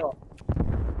kid you not.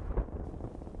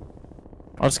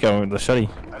 I'll just go with the shotty.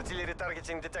 Artillery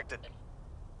targeting detected.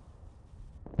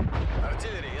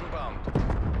 Artillery inbound.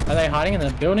 Are they hiding in the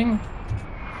building?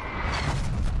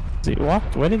 See, what?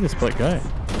 Where did this bloke go?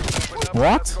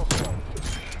 What?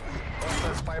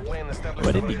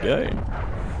 Where did he go?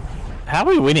 How are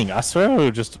we winning? I swear we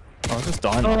were just... I was just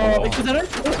dying. Oh, because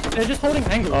they're just holding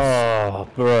angles. Oh,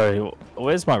 bro.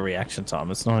 Where's my reaction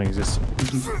time? It's non-existent.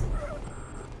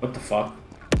 What the fuck?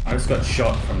 I just got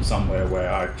shot from somewhere where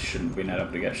I shouldn't be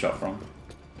able to get shot from.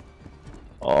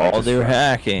 Oh, they're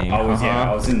hacking. I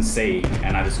was in C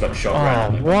and I just got shot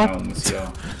randomly. What? No one was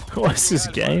here. What's this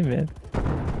game, man?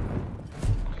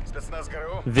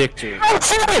 Victory.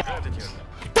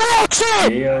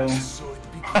 Deal.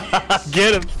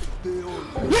 Get him.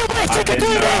 I didn't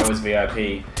know I was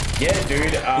VIP. Yeah,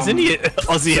 dude. Isn't he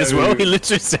Aussie as well? He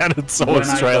literally sounded so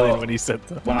Australian when he said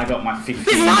that. When I got my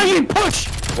 50. Push!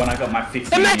 When I got my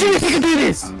 50. Imagine if you can do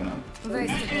this! I'm gonna.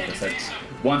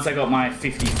 Once I got my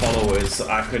 50 followers,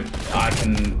 I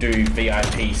can do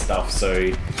VIP stuff.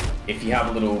 So if you have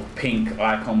a little pink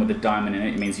icon with a diamond in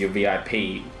it, it means you're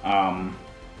VIP.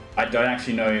 I don't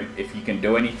actually know if you can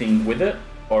do anything with it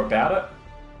or about it,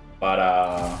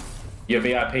 but you're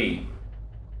VIP.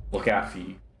 Look out for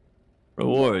you.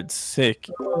 Rewards, sick.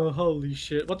 Oh, holy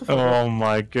shit. What the fuck? Oh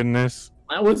my goodness.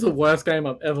 That was the worst game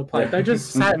I've ever played. They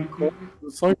just sat in corners. It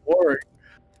was so boring.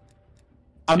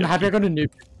 I'm happy I got a new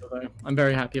pistol though. I'm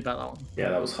very happy about that one. Yeah,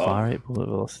 that was hot. Fire rate, bullet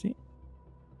velocity.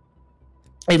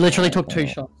 He literally took 2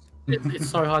 shots. It's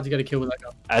so hard to get a kill with that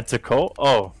gun. Add to call?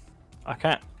 Oh, I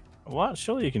can't. What?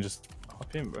 Surely you can just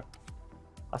hop in, bro.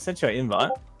 I sent you an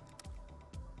invite.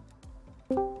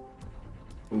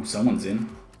 Ooh, someone's in.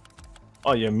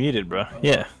 Oh, you're muted, bro.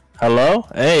 Yeah. Hello?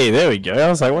 Hey, there we go. I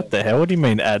was like, what the hell? What do you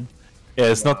mean add?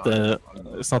 Yeah, it's not the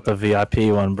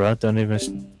VIP one, bro. Don't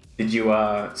even. Did you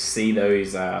see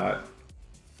those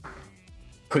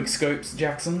quick scopes,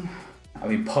 Jackson? I've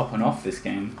been popping off this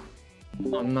game.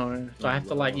 Oh no. Do I have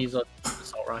to like use a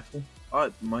assault rifle?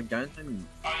 Oh, my game's been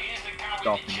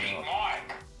stopping out.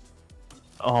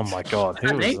 Oh my god,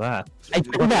 who was that? I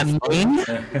talk about me?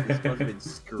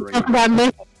 Talk about me?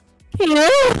 Yeah?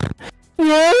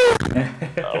 Yeah?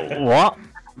 What?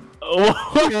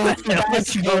 What the hell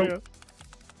is going on?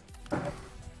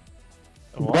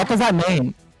 What does that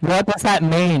mean? What does that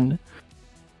mean?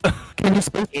 Can you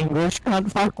speak English?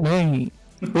 Can't fuck me.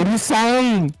 What are you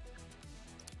saying?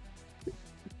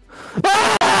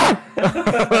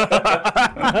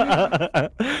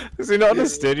 Does he not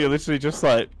understand? You're literally just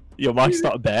like, your mic's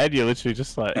not bad, you're literally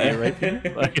just like ear raping.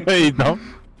 Like, you know?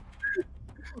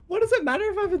 What does it matter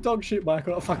if I have a dog shit mic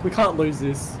or not? Fuck, we can't lose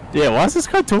this. Yeah, why is this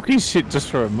guy talking shit just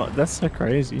for a month? That's so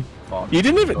crazy. You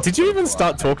didn't even, did you even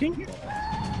start talking?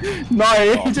 No,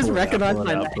 he just recognized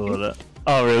my name.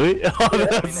 Oh, really? Oh,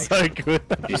 that's so good.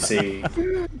 You see.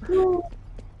 Do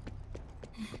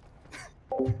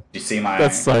you see my?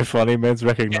 That's so funny, man's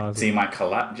recognized. See my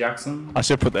collab, Jackson? I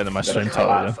should put that in my stream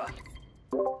title.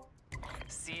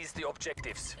 Seize the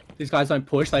objectives. These guys don't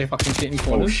push, they fucking sit in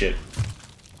corners. Oh shit.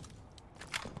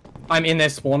 I'm in their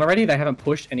spawn already, they haven't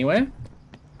pushed anywhere.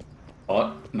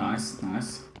 Oh, nice,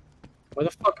 nice. Where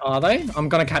the fuck are they? I'm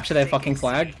gonna capture their fucking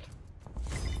flag.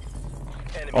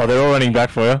 Oh, they're all running back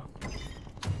for you.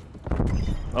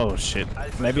 Oh shit.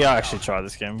 Maybe I'll actually try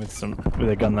this game with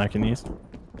a gun that I can use.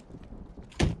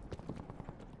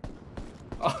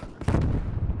 Oh.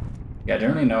 Yeah, I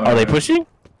don't really know. Are they pushing?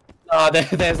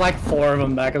 There's like 4 of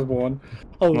them back as one.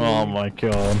 Oh my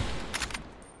god.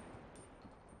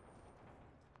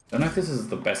 I don't know if this is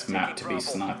the best map to be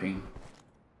sniping.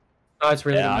 No, it's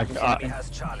really I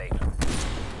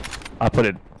put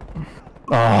it.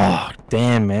 Oh,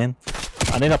 damn, man.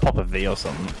 I need to pop a V or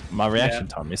something. My reaction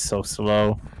time is so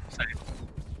slow. Same.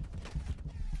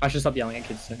 I should stop yelling at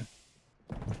kids soon.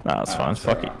 Nah, it's fine.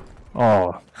 Fuck it.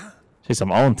 Oh. Jeez, I'm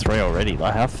 0-3 already.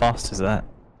 Like, how fast is that?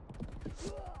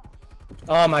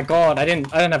 Oh my god, I didn't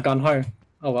have gun ho.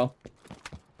 Oh well.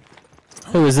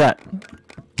 Who is that?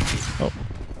 Oh.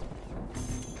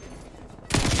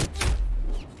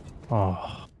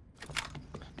 Oh.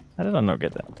 How did I not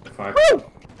get that? If I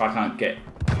can't get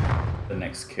the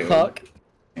next kill. Fuck.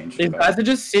 These guys are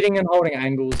just sitting and holding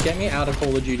angles. Get me out of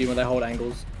Call of Duty when they hold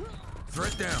angles.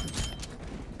 Threat down.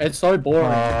 It's so boring.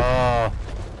 Oh.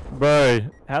 Bro,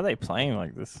 how are they playing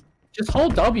like this? Just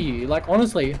hold W, like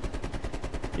honestly.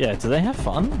 Yeah, do they have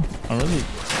fun? I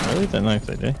really don't know if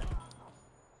they do.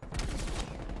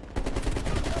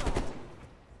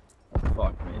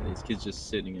 Fuck man, these kids just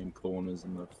sitting in corners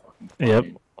in the fucking Yep.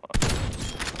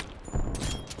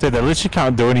 Dude, they literally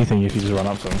can't do anything if you just run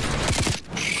up to them.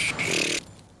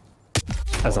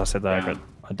 As I said, I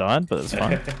died, but it's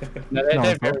fine. No,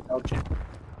 they're very dog shit.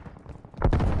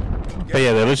 But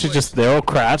yeah, they're literally just, they're all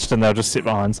crouched and they'll just sit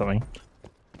behind something.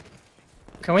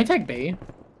 Can we take B?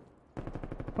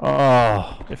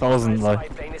 Oh, if I wasn't low.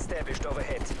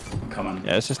 Come on.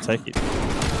 Yeah, let's just take it.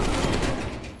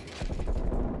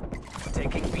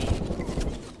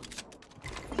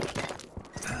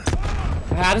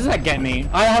 How does that get me?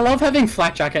 I love having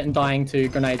flak jacket and dying to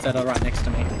grenades that are right next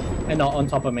to me and not on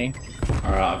top of me.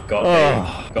 Alright, I've got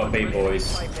B. Got B,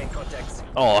 boys.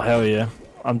 Oh, hell yeah.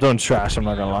 I'm doing trash, I'm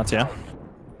not gonna lie to you.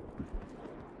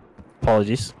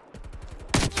 Apologies.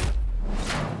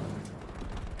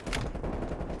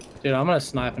 Dude, I'm gonna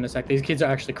snipe in a sec. These kids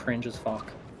are actually cringe as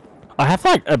fuck. I have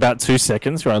like about 2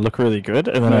 seconds where I look really good,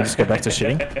 and then I just go back to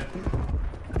shitting.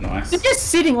 Nice. They're just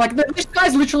sitting, like, this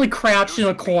guy's literally crouched in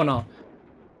a corner.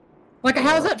 Like,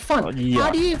 how's that fun? Yeah.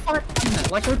 How do you find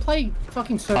that? Like, go play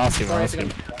fucking Search and Destroy. Ask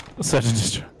him. Search and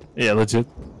Destroy. Yeah, legit.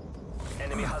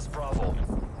 Enemy has Bravo.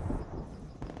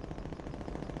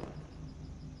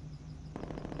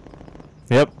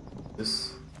 Yep.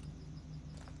 This.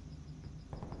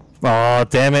 Oh,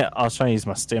 damn it. I was trying to use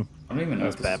my stim. I don't even know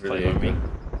if this is really a good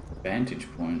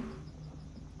vantage point.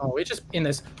 Oh, we're just in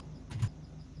this.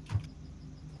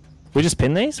 We just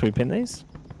pin these? We pin these?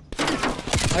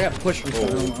 I got pushed from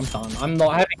corner. I'm done. I'm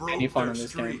not having any fun in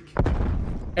this game.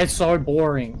 It's so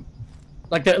boring.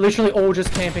 Like, they're literally all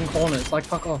just camping corners. Like,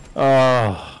 fuck off.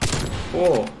 Oh.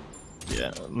 Oh.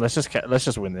 Yeah, let's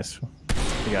just win this.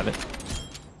 We got it.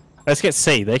 Let's get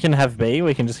C. They can have B,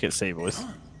 we can just get C, boys.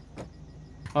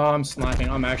 Oh, I'm sniping.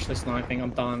 I'm actually sniping.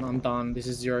 I'm done. I'm done. This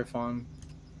is zero fun.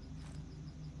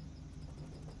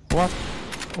 What?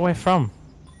 Where from?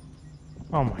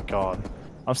 Oh my god.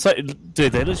 I'm so...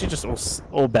 Dude, they're literally just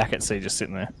all back at C, just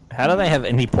sitting there. How do they have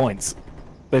any points?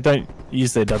 They don't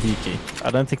use their W key. I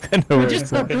don't think they know where Just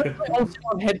it's on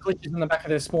head glitches in the back of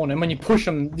their spawn, and when you push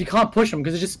them, you can't push them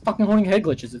because they're just fucking holding head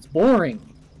glitches. It's boring.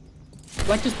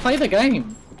 Like, just play the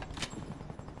game.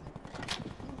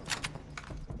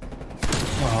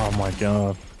 Oh my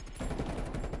god.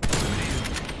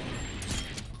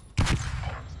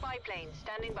 Spy plane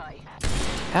standing by.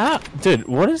 How? Dude,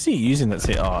 what is he using that's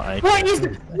here? Oh, okay. What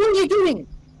are you doing?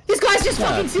 This guy's just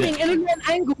fucking sitting in an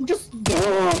angle, just...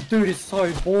 Oh, dude, it's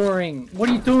so boring. What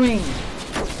are you doing?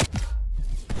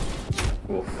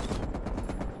 Oof.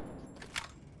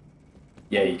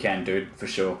 Yeah, you can, dude, for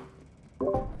sure.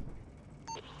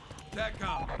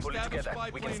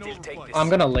 I'm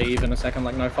gonna leave in a second,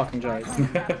 like, no fucking joke.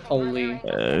 Holy...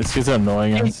 This is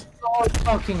annoying It's us. so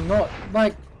fucking not,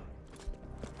 like...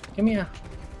 Give me a...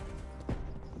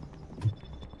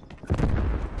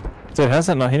 Dude, how's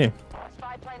that not hit him?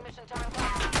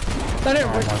 That Oh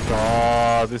my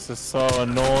god, this is so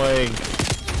annoying.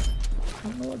 I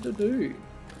don't know what to do.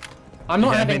 I'm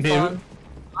not having fun.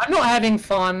 I'm not having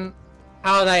fun.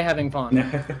 How are they having fun?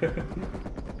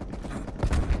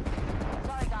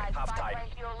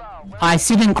 I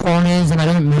sit in corners and I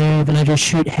don't move and I just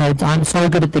shoot heads. I'm so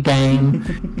good at the game.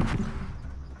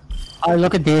 I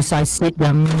look at this, I sit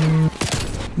them.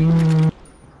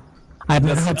 I've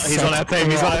never had He's on our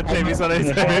team, he's on our team, he's on our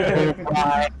team.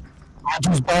 I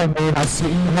just don't move, I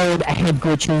sit and hold head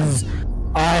glitches.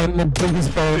 I'm the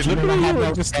biggest bird. Dude, look at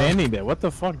you just standing there. What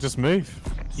the fuck? Just move.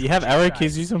 You have arrow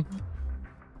keys, use them.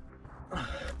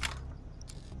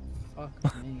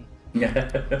 Fuck me. Yeah.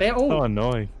 They're all... So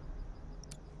annoying.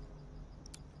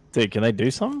 Dude, can they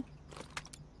do something?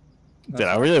 Dude,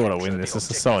 I really want to win this. This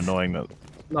is so annoying that,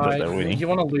 that they're No, winning. you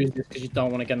want to lose this because you don't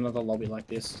want to get another lobby like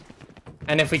this.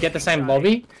 And if we get the same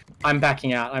lobby, I'm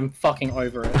backing out. I'm fucking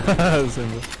over it.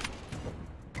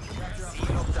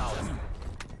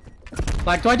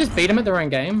 Like, do I just beat them at their own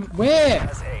game?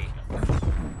 Where?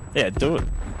 Yeah, do it.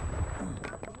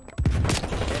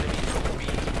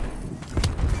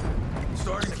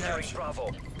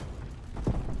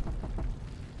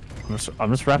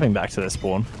 I'm just wrapping back to their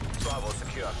spawn. Bravo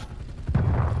secure.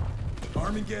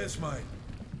 Arming gas mine.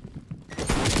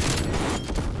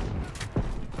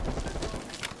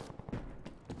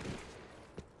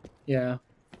 Yeah.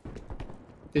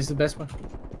 This is the best one.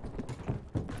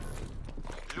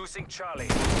 Losing Charlie.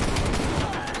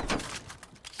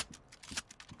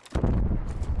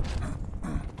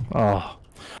 Oh.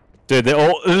 Dude, they're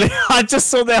all... I just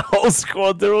saw their whole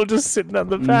squad. They're all just sitting at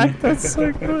the back. That's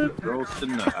so good. They're all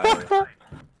sitting at No,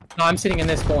 I'm sitting in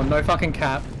this spawn. No fucking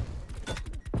cap.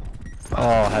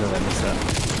 Oh, how did I miss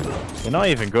that? You're not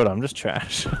even good. I'm just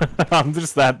trash. I'm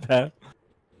just that bad.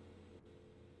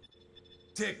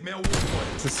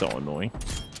 This is so annoying.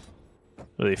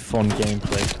 Really fun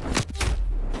gameplay.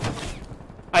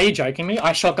 Are you joking me?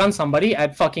 I shotgun somebody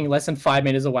at fucking less than 5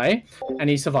 meters away, and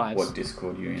he survives. What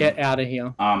Discord are you in? Get out of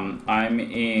here. I'm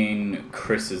in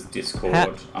Chris's Discord. How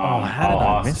did I'll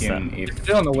I ask miss him that? if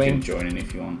Do it on the you wing. can join in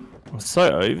if you want. I'm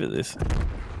so over this.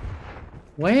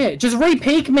 Where? Just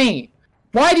re-peek me!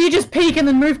 Why do you just peek and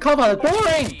then move cover?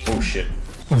 Boring! Oh shit.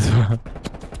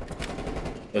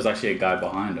 There's actually a guy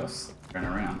behind us. Ran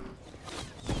around.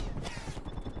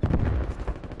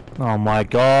 Oh my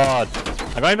god.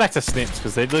 I'm going back to snips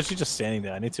because they're literally just standing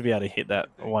there. I need to be able to hit that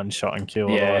one shot and kill.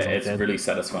 Yeah, otherwise I'm it's dead. really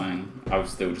satisfying. I've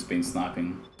still just been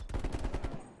sniping.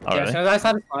 Oh, Yeah, really? as soon as I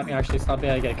started sniping, I actually started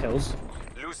being able to get kills.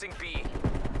 Losing B.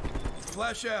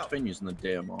 Flash out. I've been using the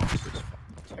damn arms. It's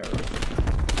fucking terrible.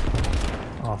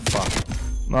 Oh fuck.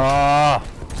 Oh,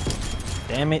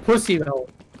 damn it. Pussy though.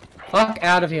 Fuck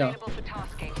out of here.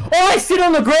 Oh, I sit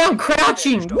on the ground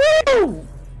crouching! Woo!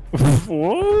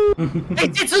 Whoa.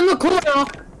 It sits in the corner,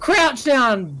 crouch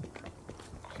down.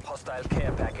 Hostile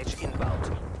care package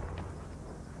inbound.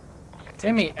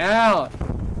 Get me out.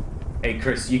 Hey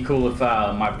Chris, you cool if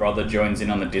my brother joins in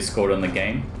on the Discord on the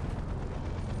game?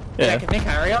 Yeah, can Nick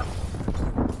hurry up?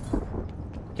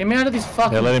 Get me out of this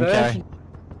fucking Yeah, let him version. carry.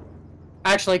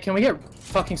 Actually, can we get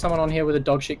fucking someone on here with a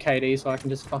dog shit KD so I can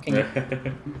just fucking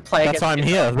play That's against why I'm it?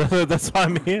 here. That's why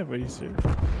I'm here. What are you serious?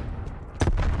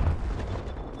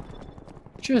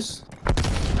 Just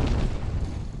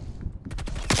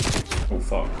Oh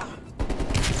fuck.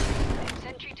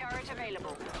 Sentry turret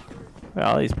available. Where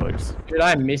are these blokes? dude,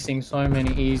 I'm missing so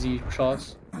many easy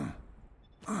shots.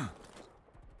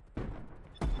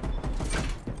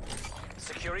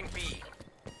 Securing B.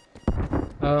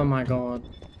 Oh my god.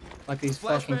 Like these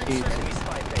fucking kids. Enemy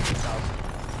spy plane is out.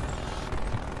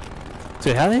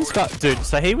 Dude, how these guys? Dude,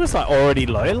 so he was like already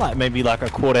low, like maybe like a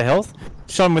quarter health.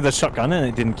 Shot him with a shotgun and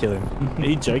it didn't kill him. Are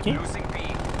you joking? Losing B.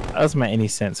 That doesn't make any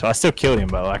sense. I still killed him,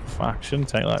 but like, fuck, shouldn't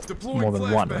take like more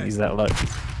than one when he's that low.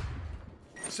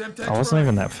 I wasn't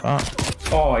even that far.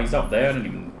 Oh, he's up there. I didn't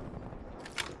even.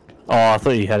 Oh, I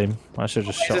thought you had him. I should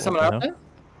have just Is shot there someone him. up there?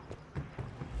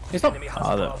 He's not. Enemy has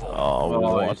Oh, Bravo. oh, Oh,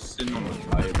 what? he's sitting on the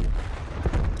table.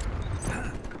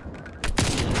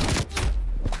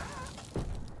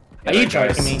 Are you That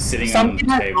guy's joking me? sitting Some on kid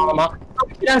the has table. armor. Some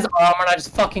kid has armor and I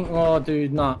just fucking. Oh,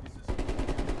 dude, nah.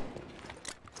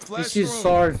 This is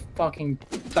so fucking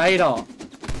beta.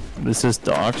 This is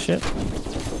dark shit.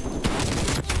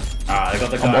 Ah, they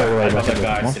got the I'm all the way guy. They got back the in the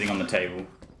guy corner. sitting on the table.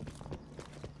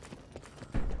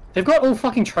 They've got all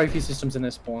fucking trophy systems in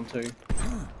their spawn too.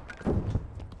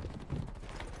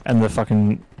 And the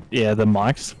fucking, yeah, the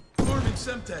mics. Forming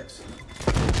Semtex.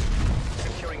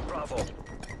 Securing Bravo.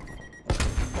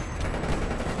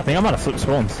 I think I might have flipped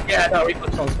spawns. Yeah, no, we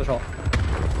put spawns for sure.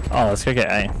 Oh, let's go get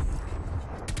A.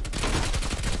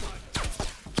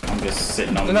 I'm just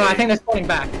sitting on No, the I think they're spawning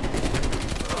back.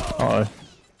 Uh oh.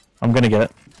 I'm gonna get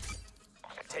it.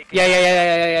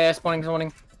 Yeah,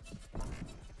 spawning.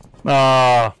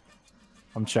 Ah,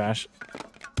 I'm trash.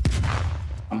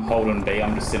 I'm holding B.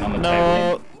 I'm just sitting on the No.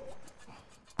 table.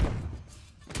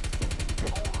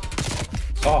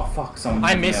 Oh fuck! Someone.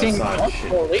 I'm missing outside. Shit.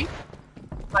 surely.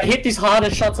 I hit these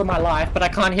hardest shots of my life, but I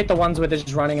can't hit the ones where they're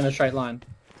just running in a straight line.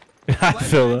 I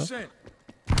feel that.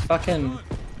 Fucking.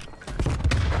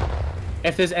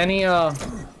 If there's any Oh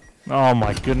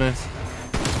my goodness.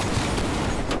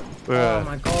 Oh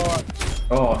my god.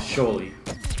 Oh, surely.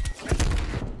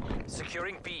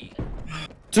 Securing B.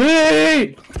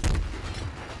 Dude!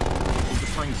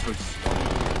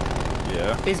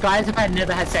 Yeah. These guys have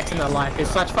never had sex in their life. They're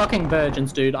such fucking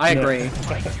virgins, dude. I agree.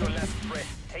 Bite your left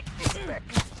breath. Take this back.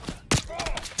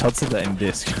 Todd said that in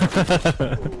disc.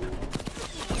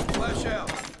 Flash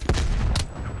out.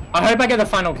 I hope I get the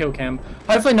final kill cam.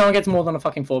 Hopefully no one gets more than a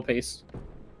fucking 4-piece.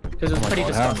 Because it was Oh my pretty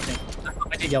God, how? disgusting.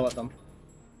 I did yell at them.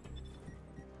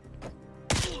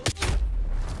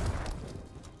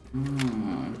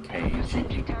 Okay.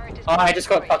 cheeky. Oh, I just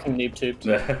got fucking noob tubed.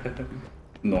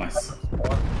 Nice.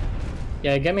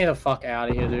 Yeah, get me the fuck out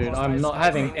of here, dude. I'm not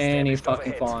having any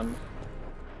fucking fun.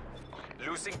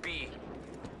 Losing B.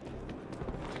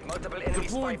 Multiple enemy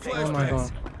spy planes. Oh my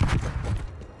god.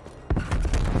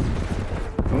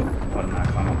 Oh, pardon that.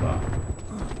 Climb up that.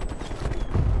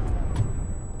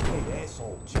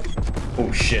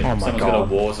 Oh shit! Oh my Someone's God. got a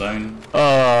war zone.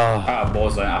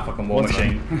 War zone. A fucking war What's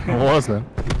machine. What was it?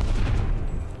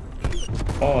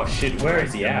 Oh shit! Where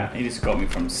is he at? He just got me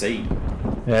from C.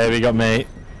 Yeah, we got me.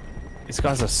 These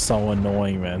guys are so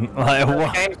annoying, man. Like,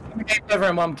 what? The game's over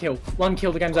in 1 kill. 1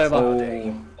 kill, the game's over.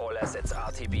 Oh. All assets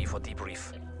RTB for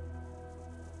debrief.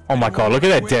 Oh my god, look at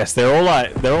that desk. They're all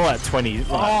like 20.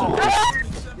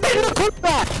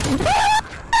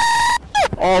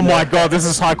 Oh my god, this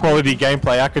is high quality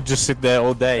gameplay. I could just sit there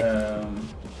all day. Damn.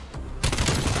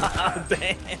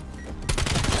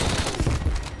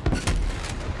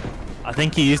 I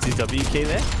think he used his W key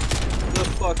there. The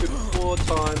fucking 4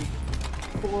 time.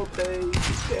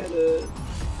 4P, get it.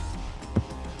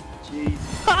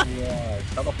 Jeez. Yeah,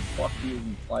 how the fuck do you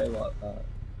even play like that?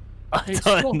 I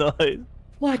don't know.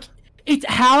 Like, it's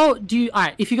how do you?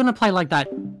 Alright, if you're gonna play like that,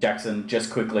 Jackson, just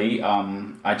quickly,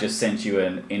 I just sent you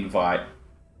an invite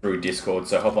through Discord,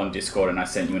 so hop on Discord and I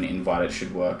sent you an invite. It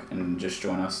should work, and just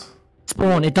join us.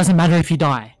 spawn. It doesn't matter if you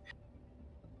die.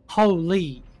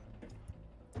 Holy.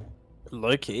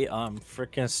 Loki, I'm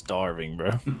freaking starving,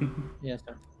 bro. Yes,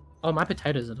 sir. Oh, my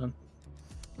potatoes are done.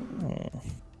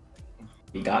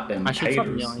 You got them I should stop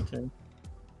taters. yelling too.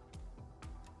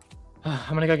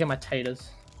 I'm gonna go get my taters.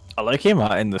 I Loki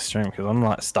might end the stream because I'm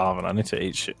like starving. I need to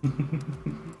eat shit.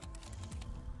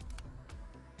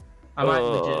 I might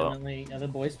legitimately. Are the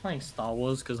boys playing Star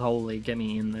Wars? Because holy, get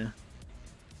me in there.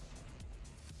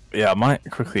 Yeah, I might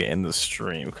quickly end the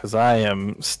stream because I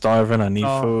am starving. I need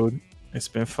Oh. food. It's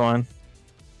been fun.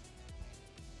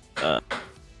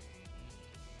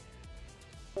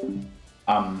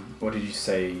 What did you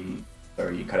say?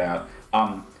 Sorry, you cut out.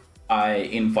 I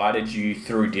invited you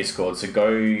through Discord, so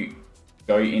go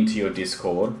into your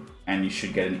Discord and you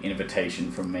should get an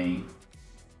invitation from me.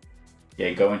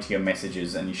 Yeah, go into your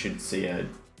messages and you should see a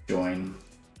join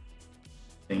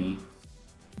thingy.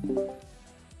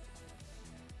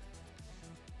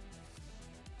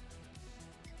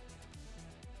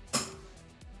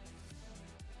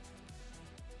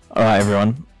 Alright,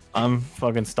 everyone. I'm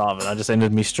fucking starving. I just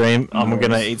ended my stream. I'm No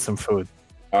gonna worries. eat some food.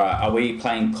 Alright, are we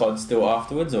playing COD still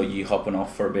afterwards, or are you hopping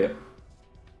off for a bit?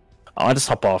 I just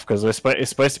hop off because it's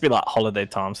supposed to be like holiday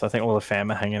time, so I think all the fam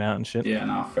are hanging out and shit. Yeah,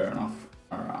 no, fair enough.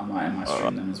 Alright, I might end my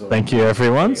stream then as well. Thank you,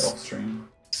 everyone. Off stream.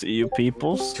 See you,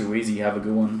 peoples. Too easy, have a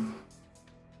good one.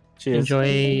 Cheers.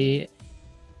 Enjoy.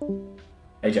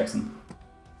 Hey, Jackson.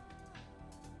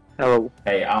 Hello.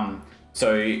 Hey,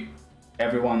 so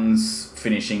everyone's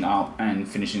finishing up and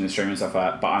finishing the stream and stuff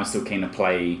like that, but I'm still keen to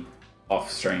play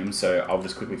off stream, so I'll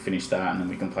just quickly finish that and then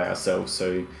we can play ourselves,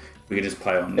 so we can just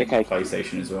play on Okay.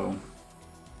 PlayStation as well.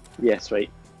 Yeah, sweet.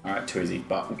 Alright, too easy,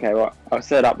 but Okay, right. I'll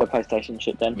set up the PlayStation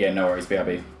shit then. yeah, no worries,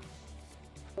 BRB.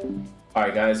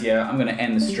 Alright guys, yeah, I'm gonna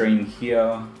end the stream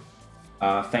here.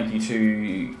 Thank you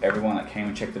to everyone that came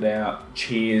and checked it out.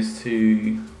 Cheers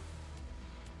to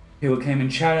people who came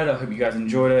and chatted. I hope you guys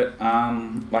enjoyed it.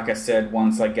 Like I said,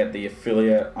 once I get the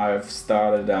affiliate, I've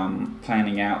started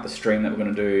planning out the stream that we're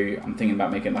gonna do. I'm thinking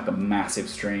about making like a massive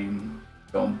stream,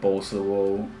 going balls to the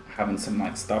wall, having some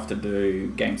like stuff to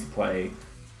do, games to play,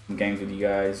 some games with you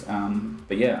guys.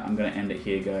 But yeah, I'm gonna end it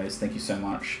here, guys. Thank you so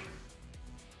much.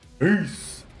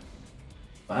 Peace.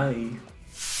 Bye.